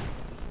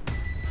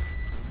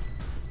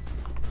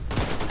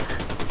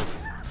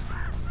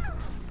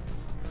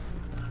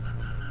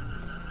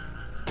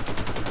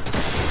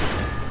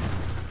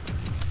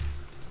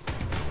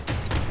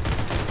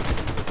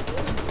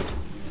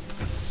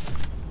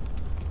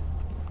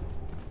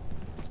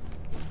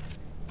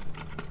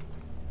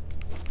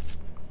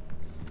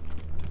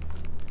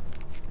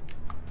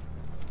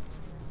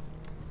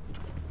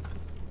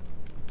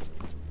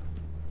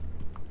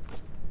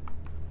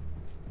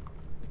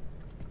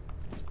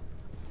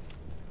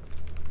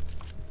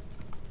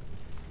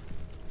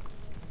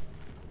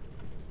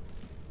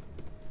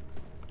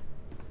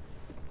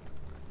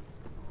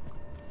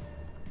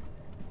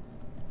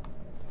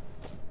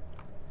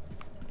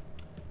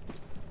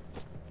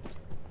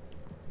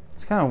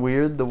 It's kind of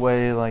weird the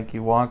way like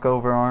you walk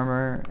over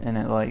armor and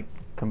it like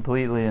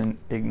completely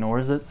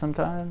ignores it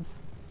sometimes,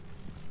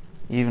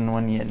 even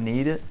when you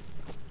need it.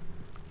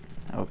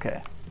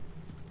 Okay.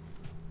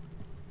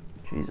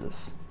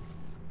 Jesus.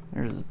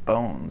 There's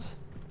bones.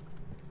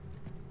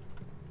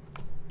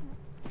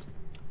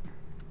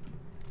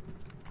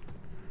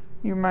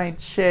 You might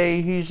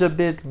say he's a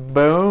bit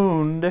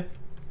boned.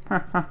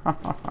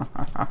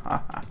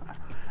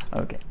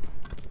 Okay.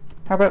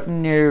 How about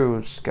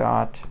no,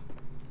 Scott?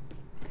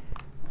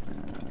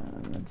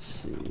 Let's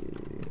see.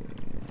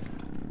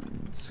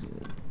 Let's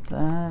get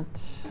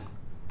that.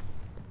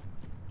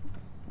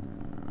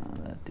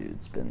 That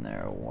dude's been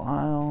there a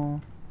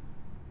while.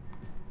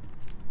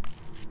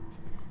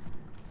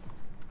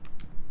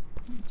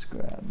 Let's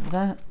grab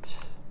that.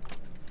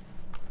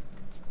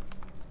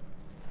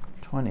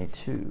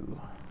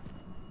 22.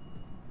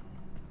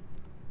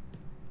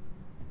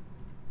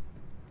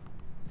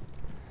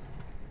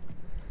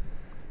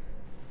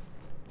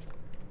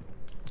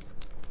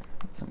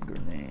 Get some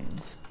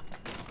grenades.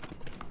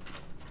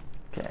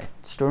 Okay,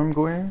 Storm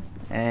Gewehr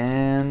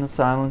and the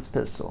Silenced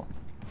Pistol.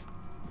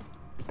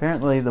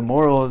 Apparently the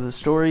moral of the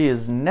story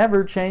is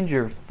never change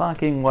your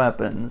fucking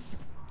weapons.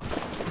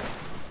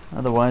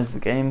 Otherwise the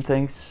game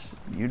thinks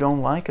you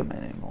don't like them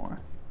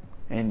anymore.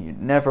 And you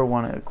never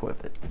want to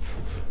equip it.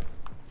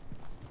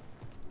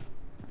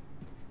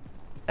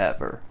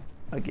 Ever.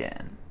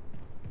 Again.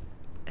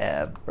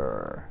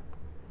 Ever.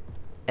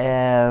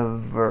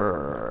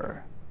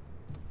 Ever.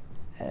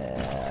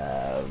 Ever.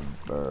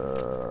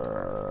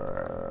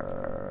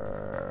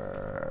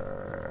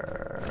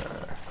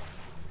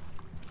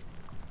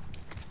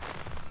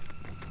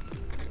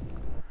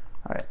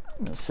 Alright,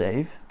 I'm gonna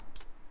save.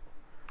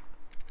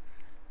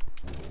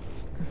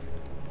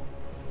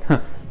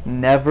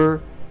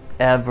 Never,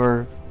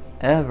 ever,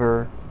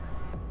 ever,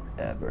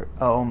 ever.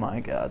 Oh my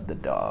god, the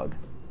dog.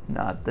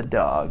 Not the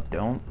dog.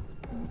 Don't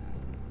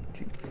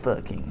you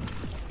fucking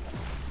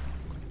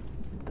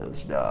get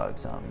those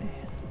dogs on me.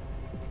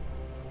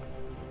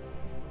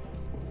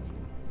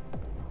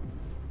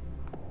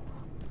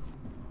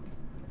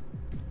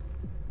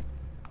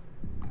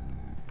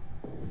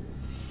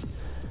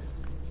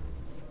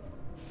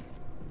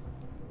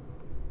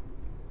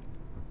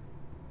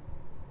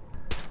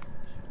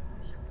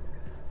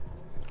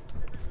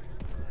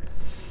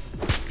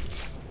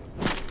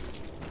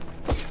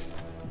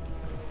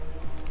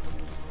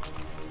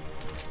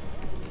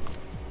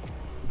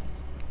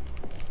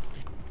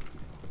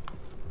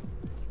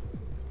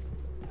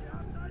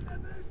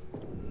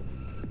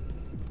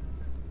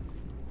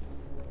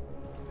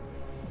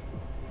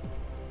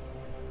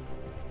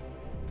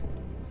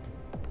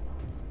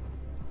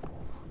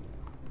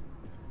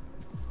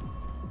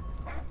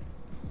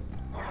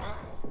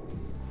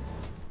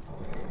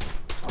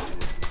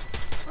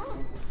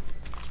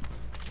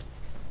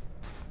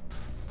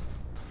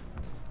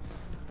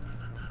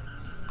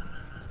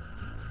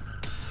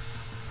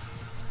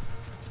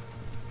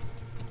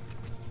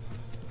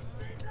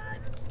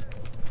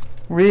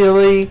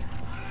 Really?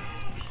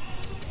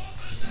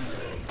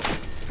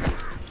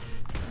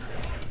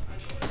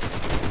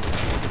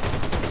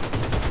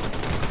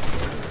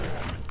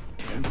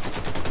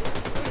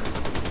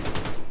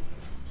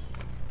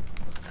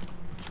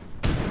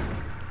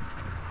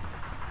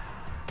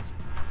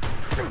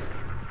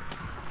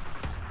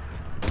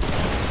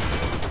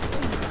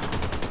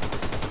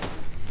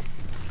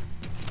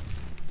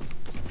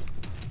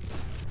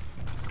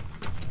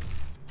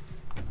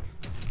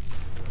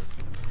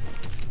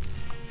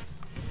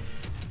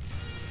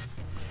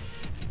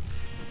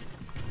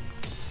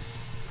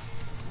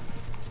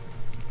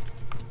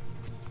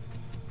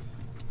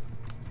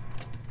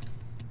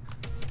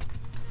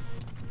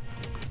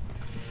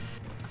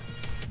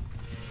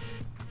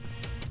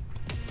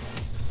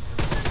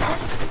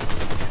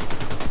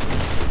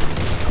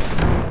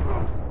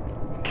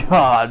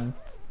 God,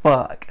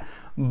 fuck.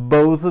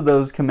 Both of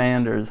those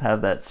commanders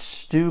have that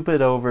stupid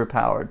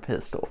overpowered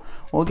pistol.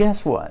 Well,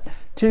 guess what?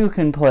 Two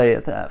can play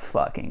at that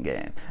fucking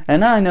game.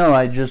 And I know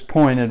I just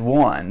pointed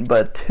one,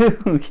 but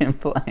two can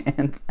play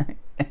at that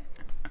game.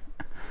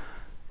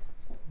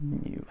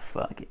 You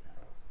fucking...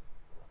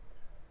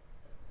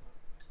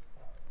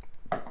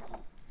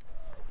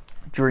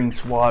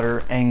 Drinks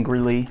water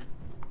angrily.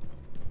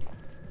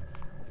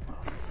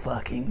 I'll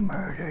fucking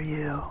murder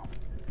you.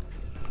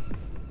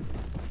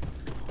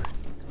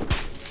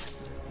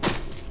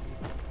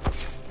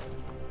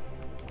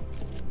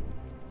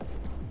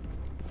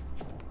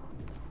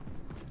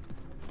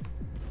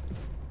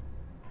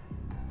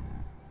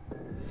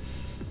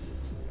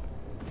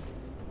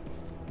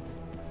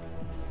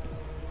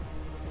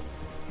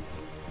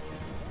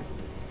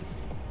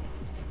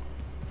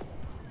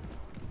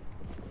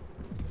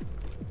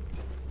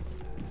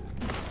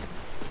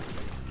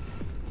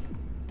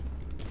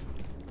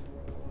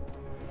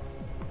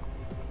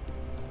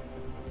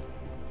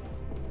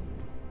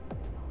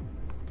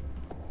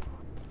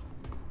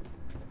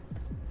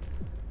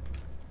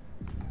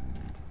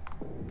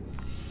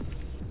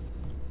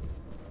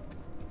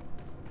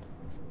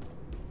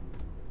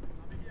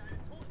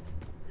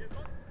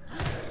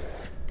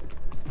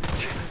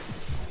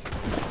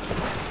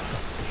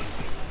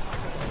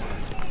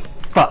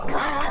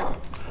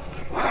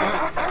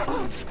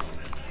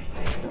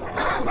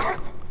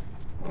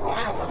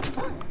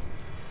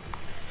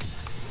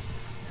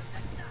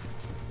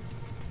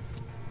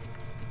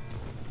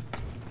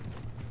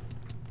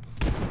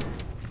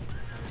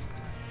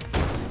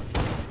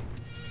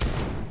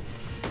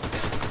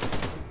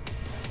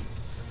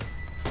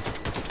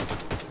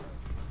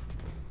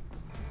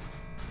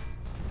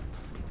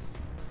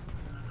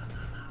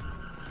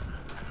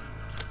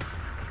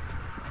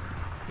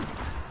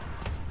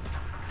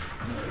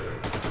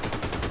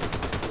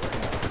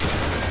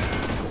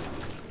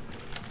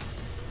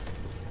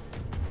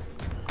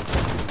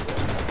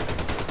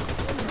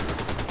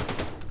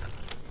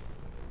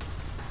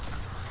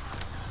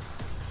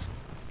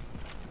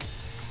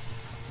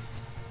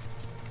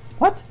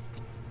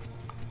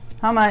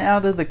 How am I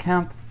out of the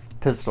camp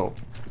pistol?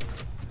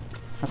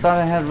 I thought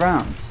I had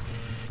rounds.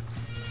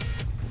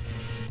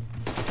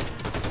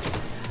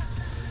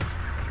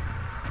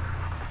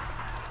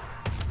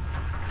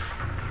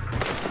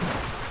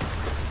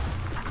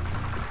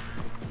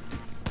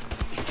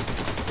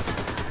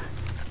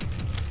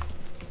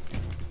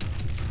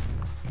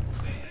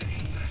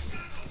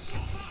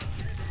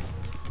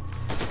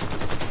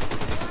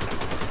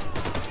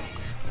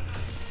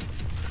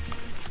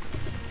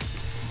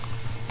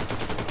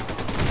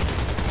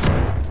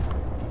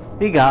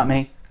 He got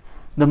me.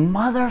 The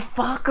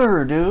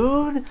motherfucker,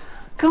 dude.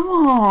 Come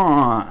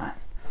on.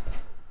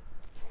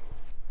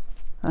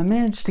 I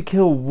managed to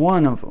kill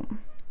one of them.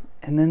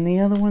 And then the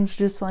other one's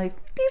just like,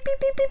 pew, pew,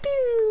 pew, pew,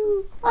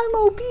 pew. I'm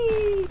OP.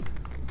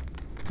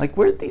 Like,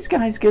 where'd these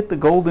guys get the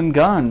golden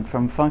gun?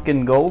 From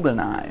fucking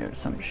GoldenEye or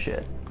some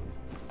shit.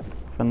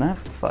 From that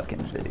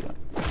fucking video.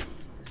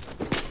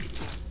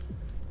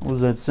 What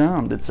was that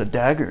sound? It's a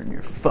dagger in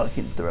your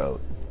fucking throat.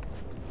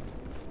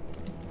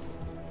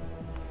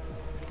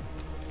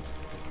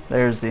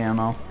 There's the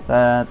ammo.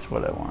 That's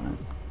what I wanted.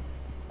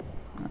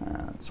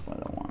 That's what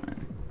I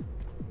wanted.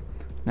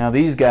 Now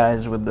these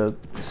guys with the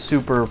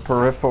super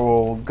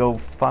peripheral go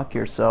fuck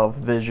yourself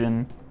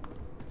vision.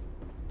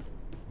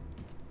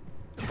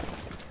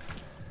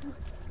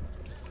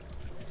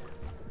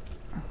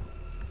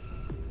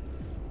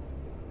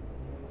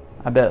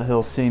 I bet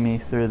he'll see me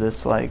through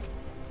this, like,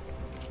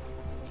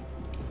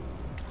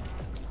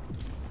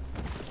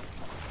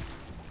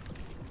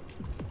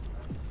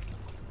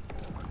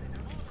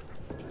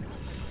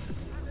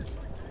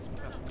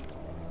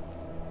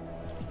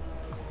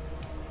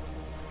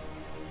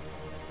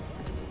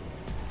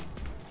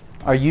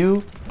 are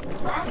you?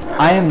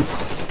 I am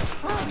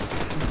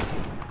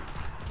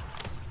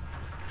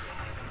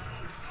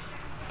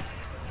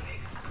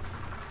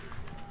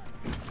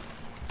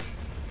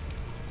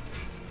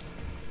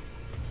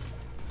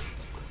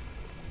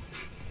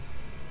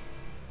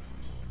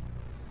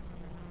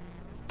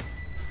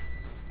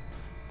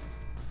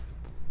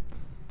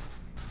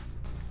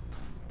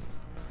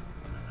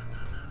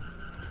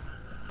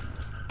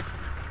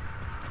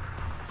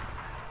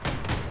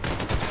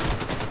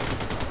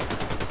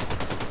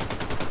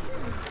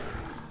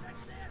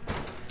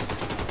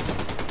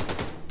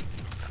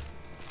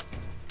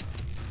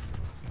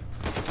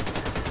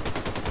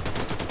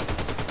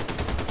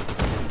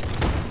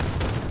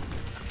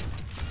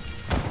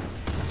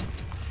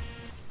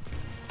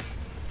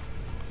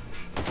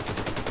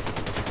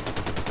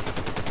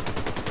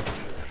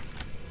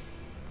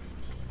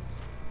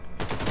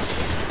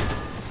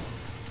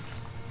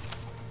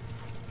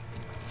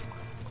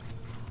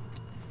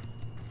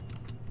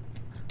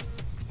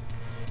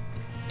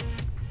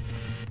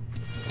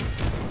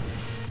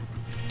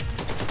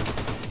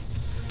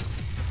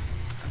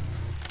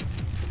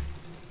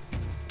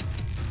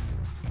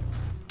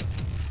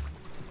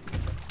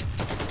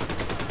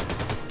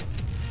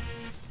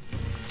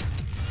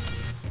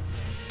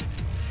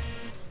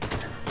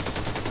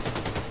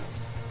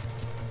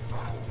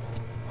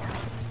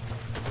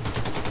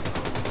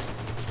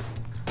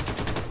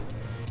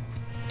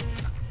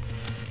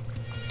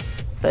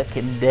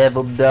fucking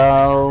devil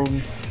dog.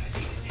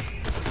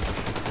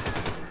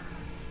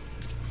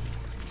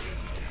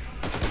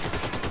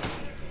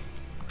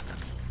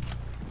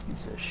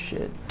 Piece of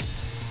shit.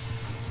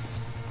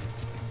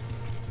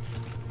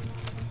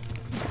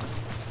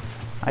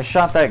 I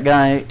shot that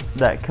guy,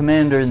 that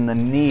commander, in the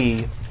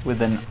knee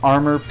with an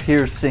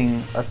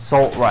armor-piercing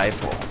assault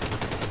rifle.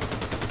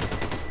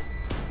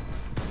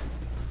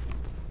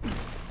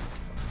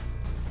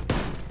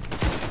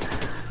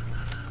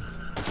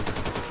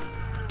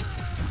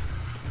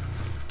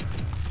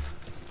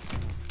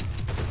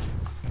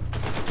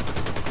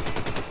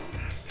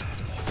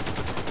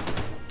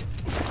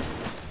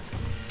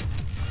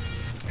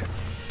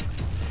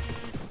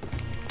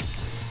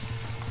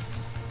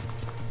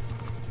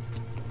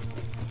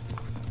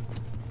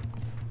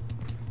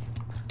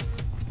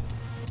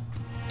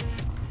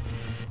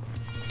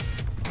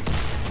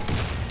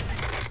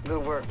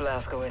 Good work,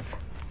 Blazkowicz.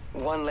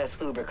 One less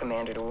Uber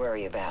commander to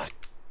worry about.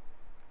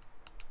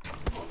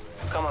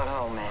 Come on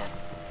home, man.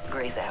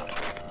 Gray's out.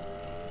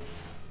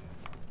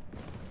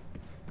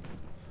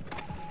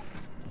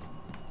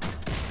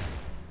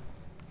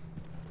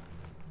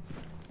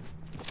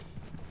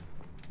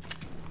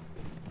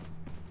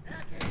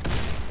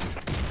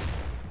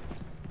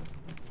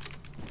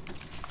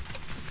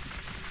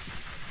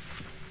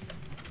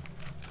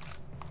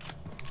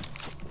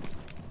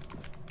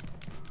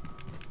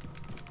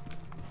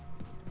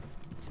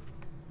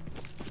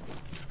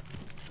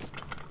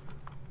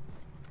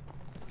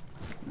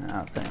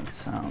 No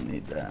thanks, I don't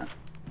need that.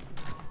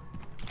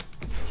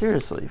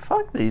 Seriously,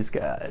 fuck these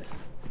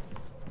guys.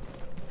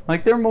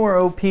 Like, they're more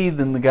OP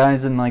than the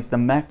guys in, like, the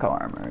mech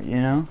armor,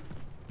 you know?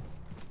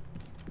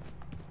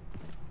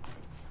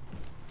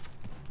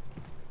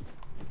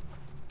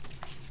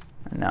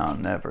 And now I'll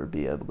never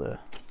be able to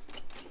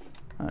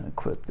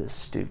unequip this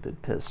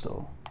stupid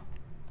pistol.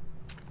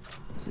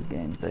 Because the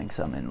game thinks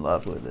I'm in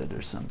love with it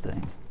or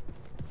something.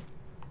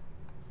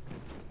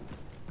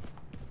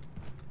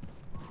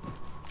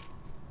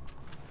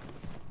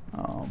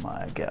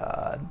 my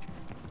god.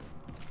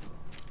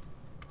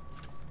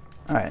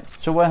 Alright,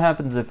 so what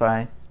happens if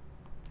I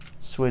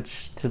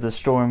switch to the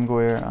storm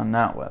gear on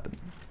that weapon?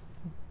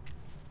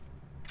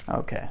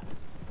 Okay,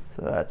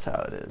 so that's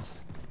how it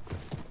is.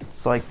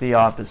 It's like the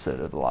opposite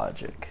of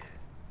logic.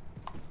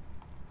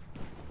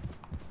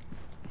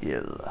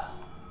 Yeah.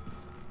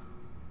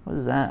 What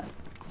is that?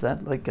 Is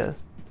that like a...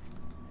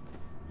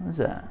 What is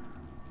that?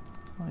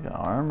 Like an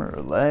arm or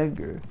a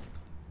leg or...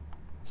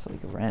 It's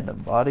like a random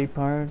body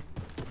part?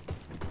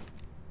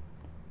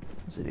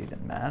 Does it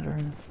even matter?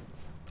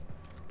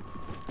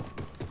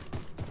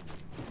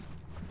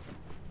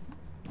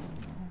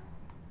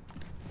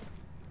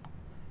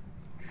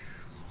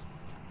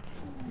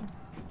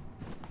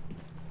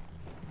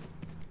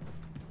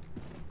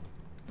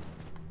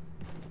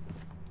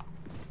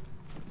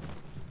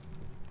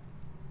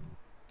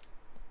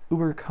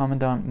 Uber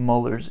Commandant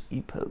Muller's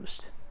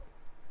e-post.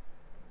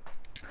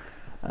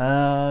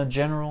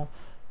 General,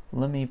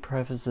 let me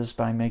preface this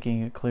by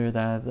making it clear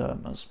that I have the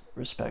utmost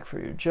respect for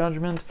your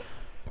judgment.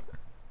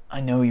 I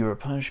know you are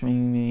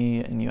punishing me,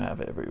 and you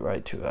have every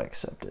right to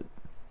accept it.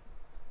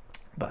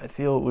 But I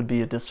feel it would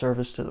be a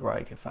disservice to the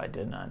Reich if I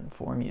did not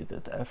inform you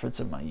that the efforts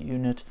of my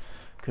unit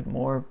could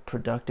more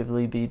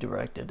productively be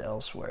directed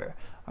elsewhere.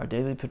 Our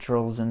daily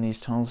patrols in these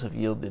tunnels have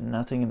yielded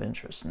nothing of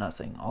interest,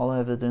 nothing. All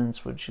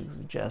evidence would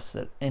suggest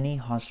that any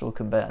hostile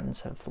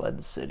combatants have fled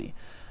the city.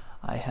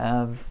 I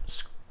have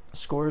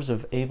scores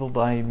of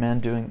able-bodied men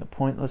doing the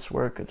pointless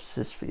work of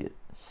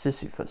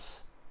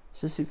Sisyphus.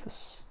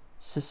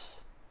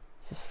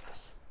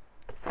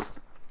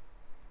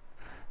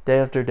 Day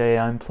after day,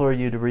 I implore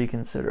you to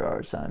reconsider our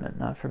assignment,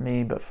 not for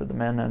me, but for the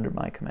men under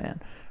my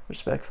command.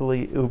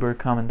 Respectfully, Uber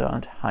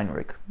Commandant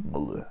Heinrich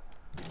Muller.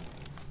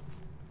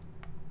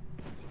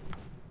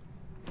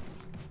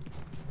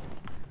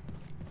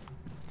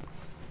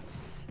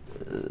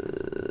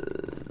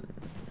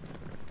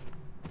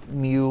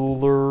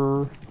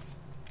 Mueller.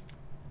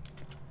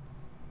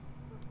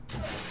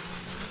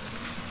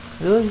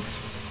 Really?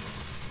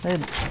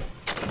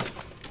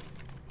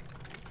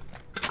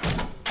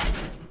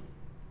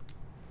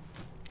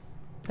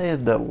 They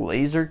had the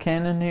laser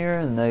cannon here,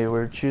 and they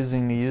were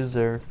choosing to use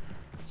their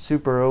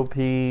super OP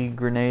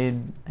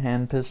grenade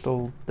hand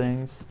pistol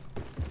things.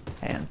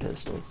 Hand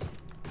pistols.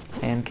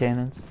 Hand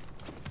cannons.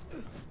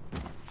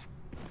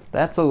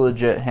 That's a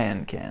legit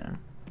hand cannon.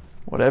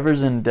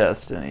 Whatever's in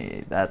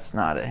Destiny, that's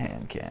not a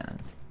hand cannon.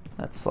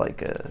 That's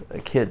like a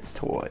kid's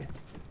toy.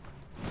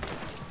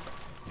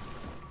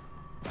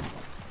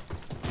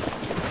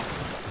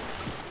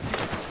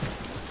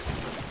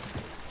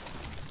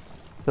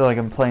 I feel like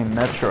I'm playing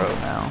Metro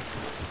now.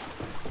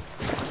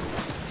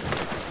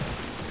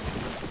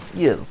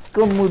 Yes,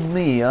 come with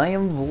me. I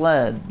am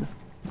Vlad.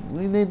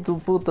 We need to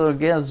put our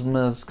gas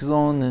masks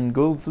on and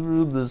go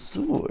through the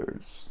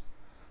sewers.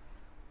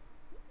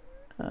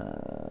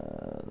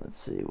 Let's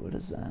see, what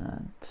is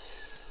that?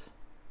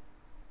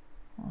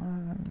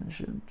 Our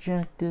mission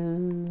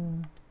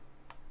objective.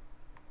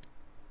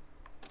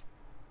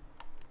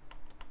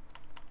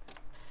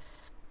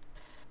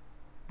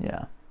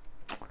 Yeah.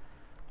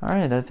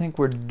 Alright, I think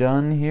we're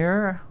done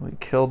here. We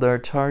killed our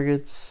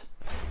targets.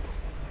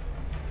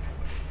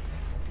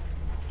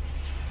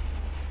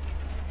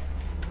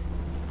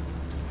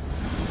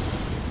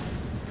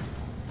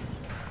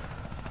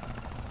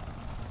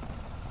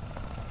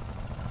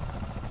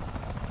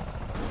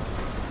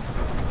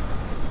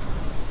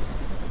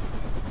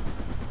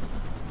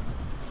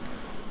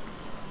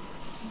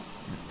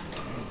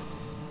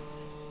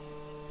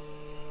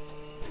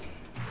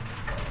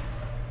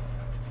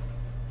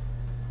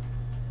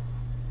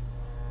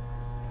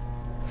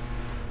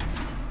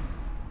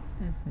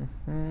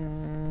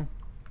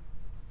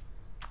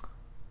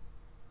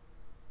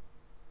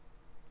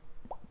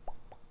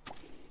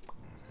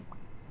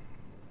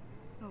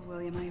 Oh,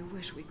 William, I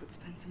wish we could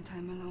spend some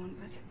time alone,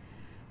 but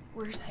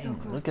we're so Dang,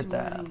 close look to at New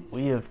that. Orleans.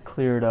 We have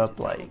cleared I up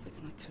just like hope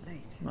it's not too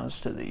late.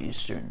 most of the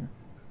eastern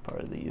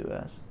part of the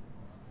US.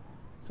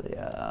 So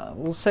yeah,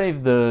 we'll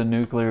save the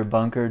nuclear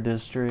bunker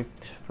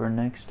district for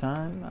next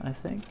time, I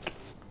think.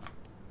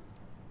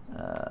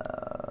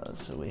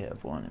 So we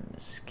have one in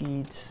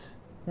Mesquite.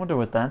 Wonder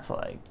what that's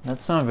like.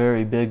 That's not a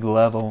very big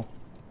level.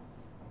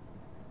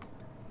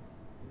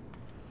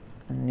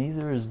 And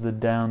neither is the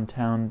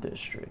downtown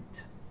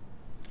district.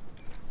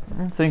 I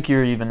don't think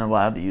you're even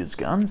allowed to use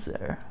guns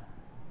there.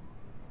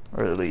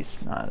 Or at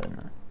least not in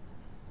the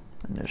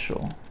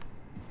initial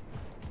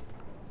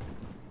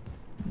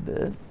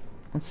bit.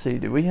 Let's see,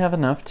 do we have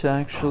enough to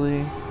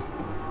actually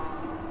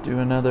do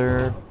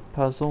another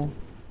puzzle?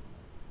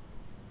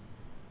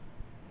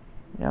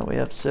 Yeah, we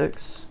have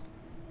 6.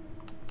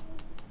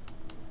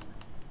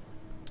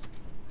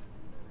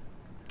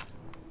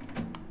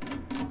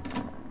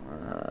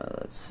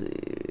 Let's see,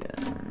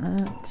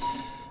 that.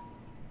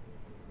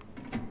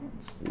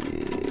 What's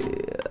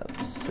the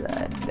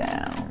upside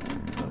down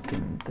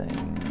looking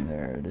thing?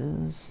 There it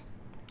is.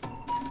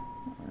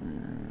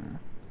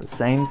 The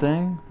same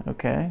thing?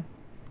 Okay.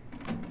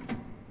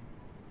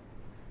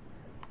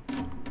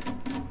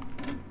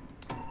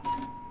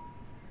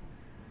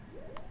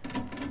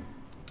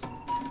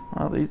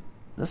 Oh,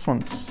 this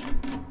one's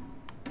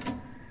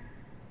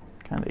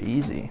kind of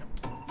easy.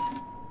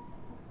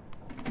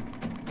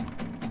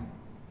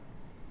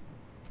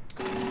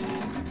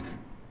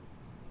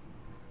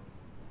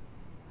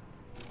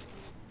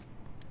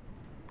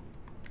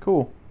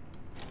 Cool.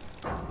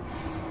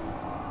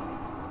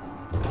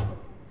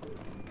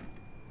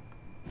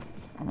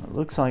 It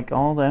looks like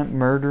all that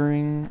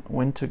murdering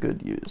went to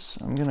good use.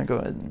 I'm gonna go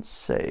ahead and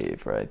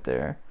save right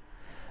there.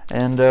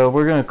 And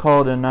we're gonna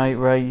call it a night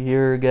right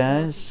here,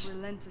 guys.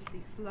 Relentlessly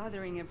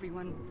slaughtering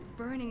everyone,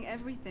 burning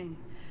everything.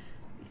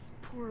 These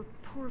poor,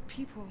 poor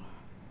people.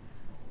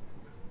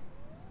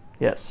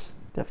 Yes,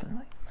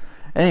 definitely.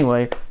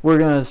 Anyway, we're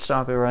gonna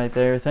stop it right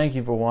there. Thank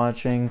you for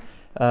watching.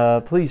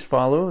 Please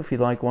follow if you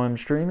like what I'm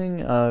streaming.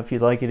 If you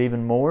like it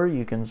even more,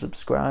 you can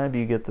subscribe.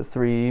 You get the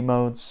 3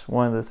 emotes,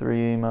 one of the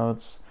 3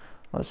 emotes,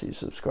 unless you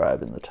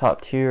subscribe in the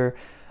top tier.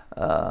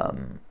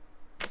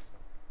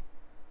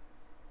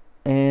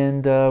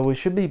 And we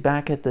should be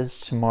back at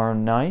this tomorrow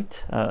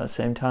night,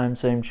 same time,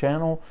 same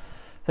channel.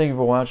 Thank you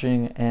for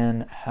watching,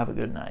 and have a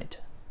good night.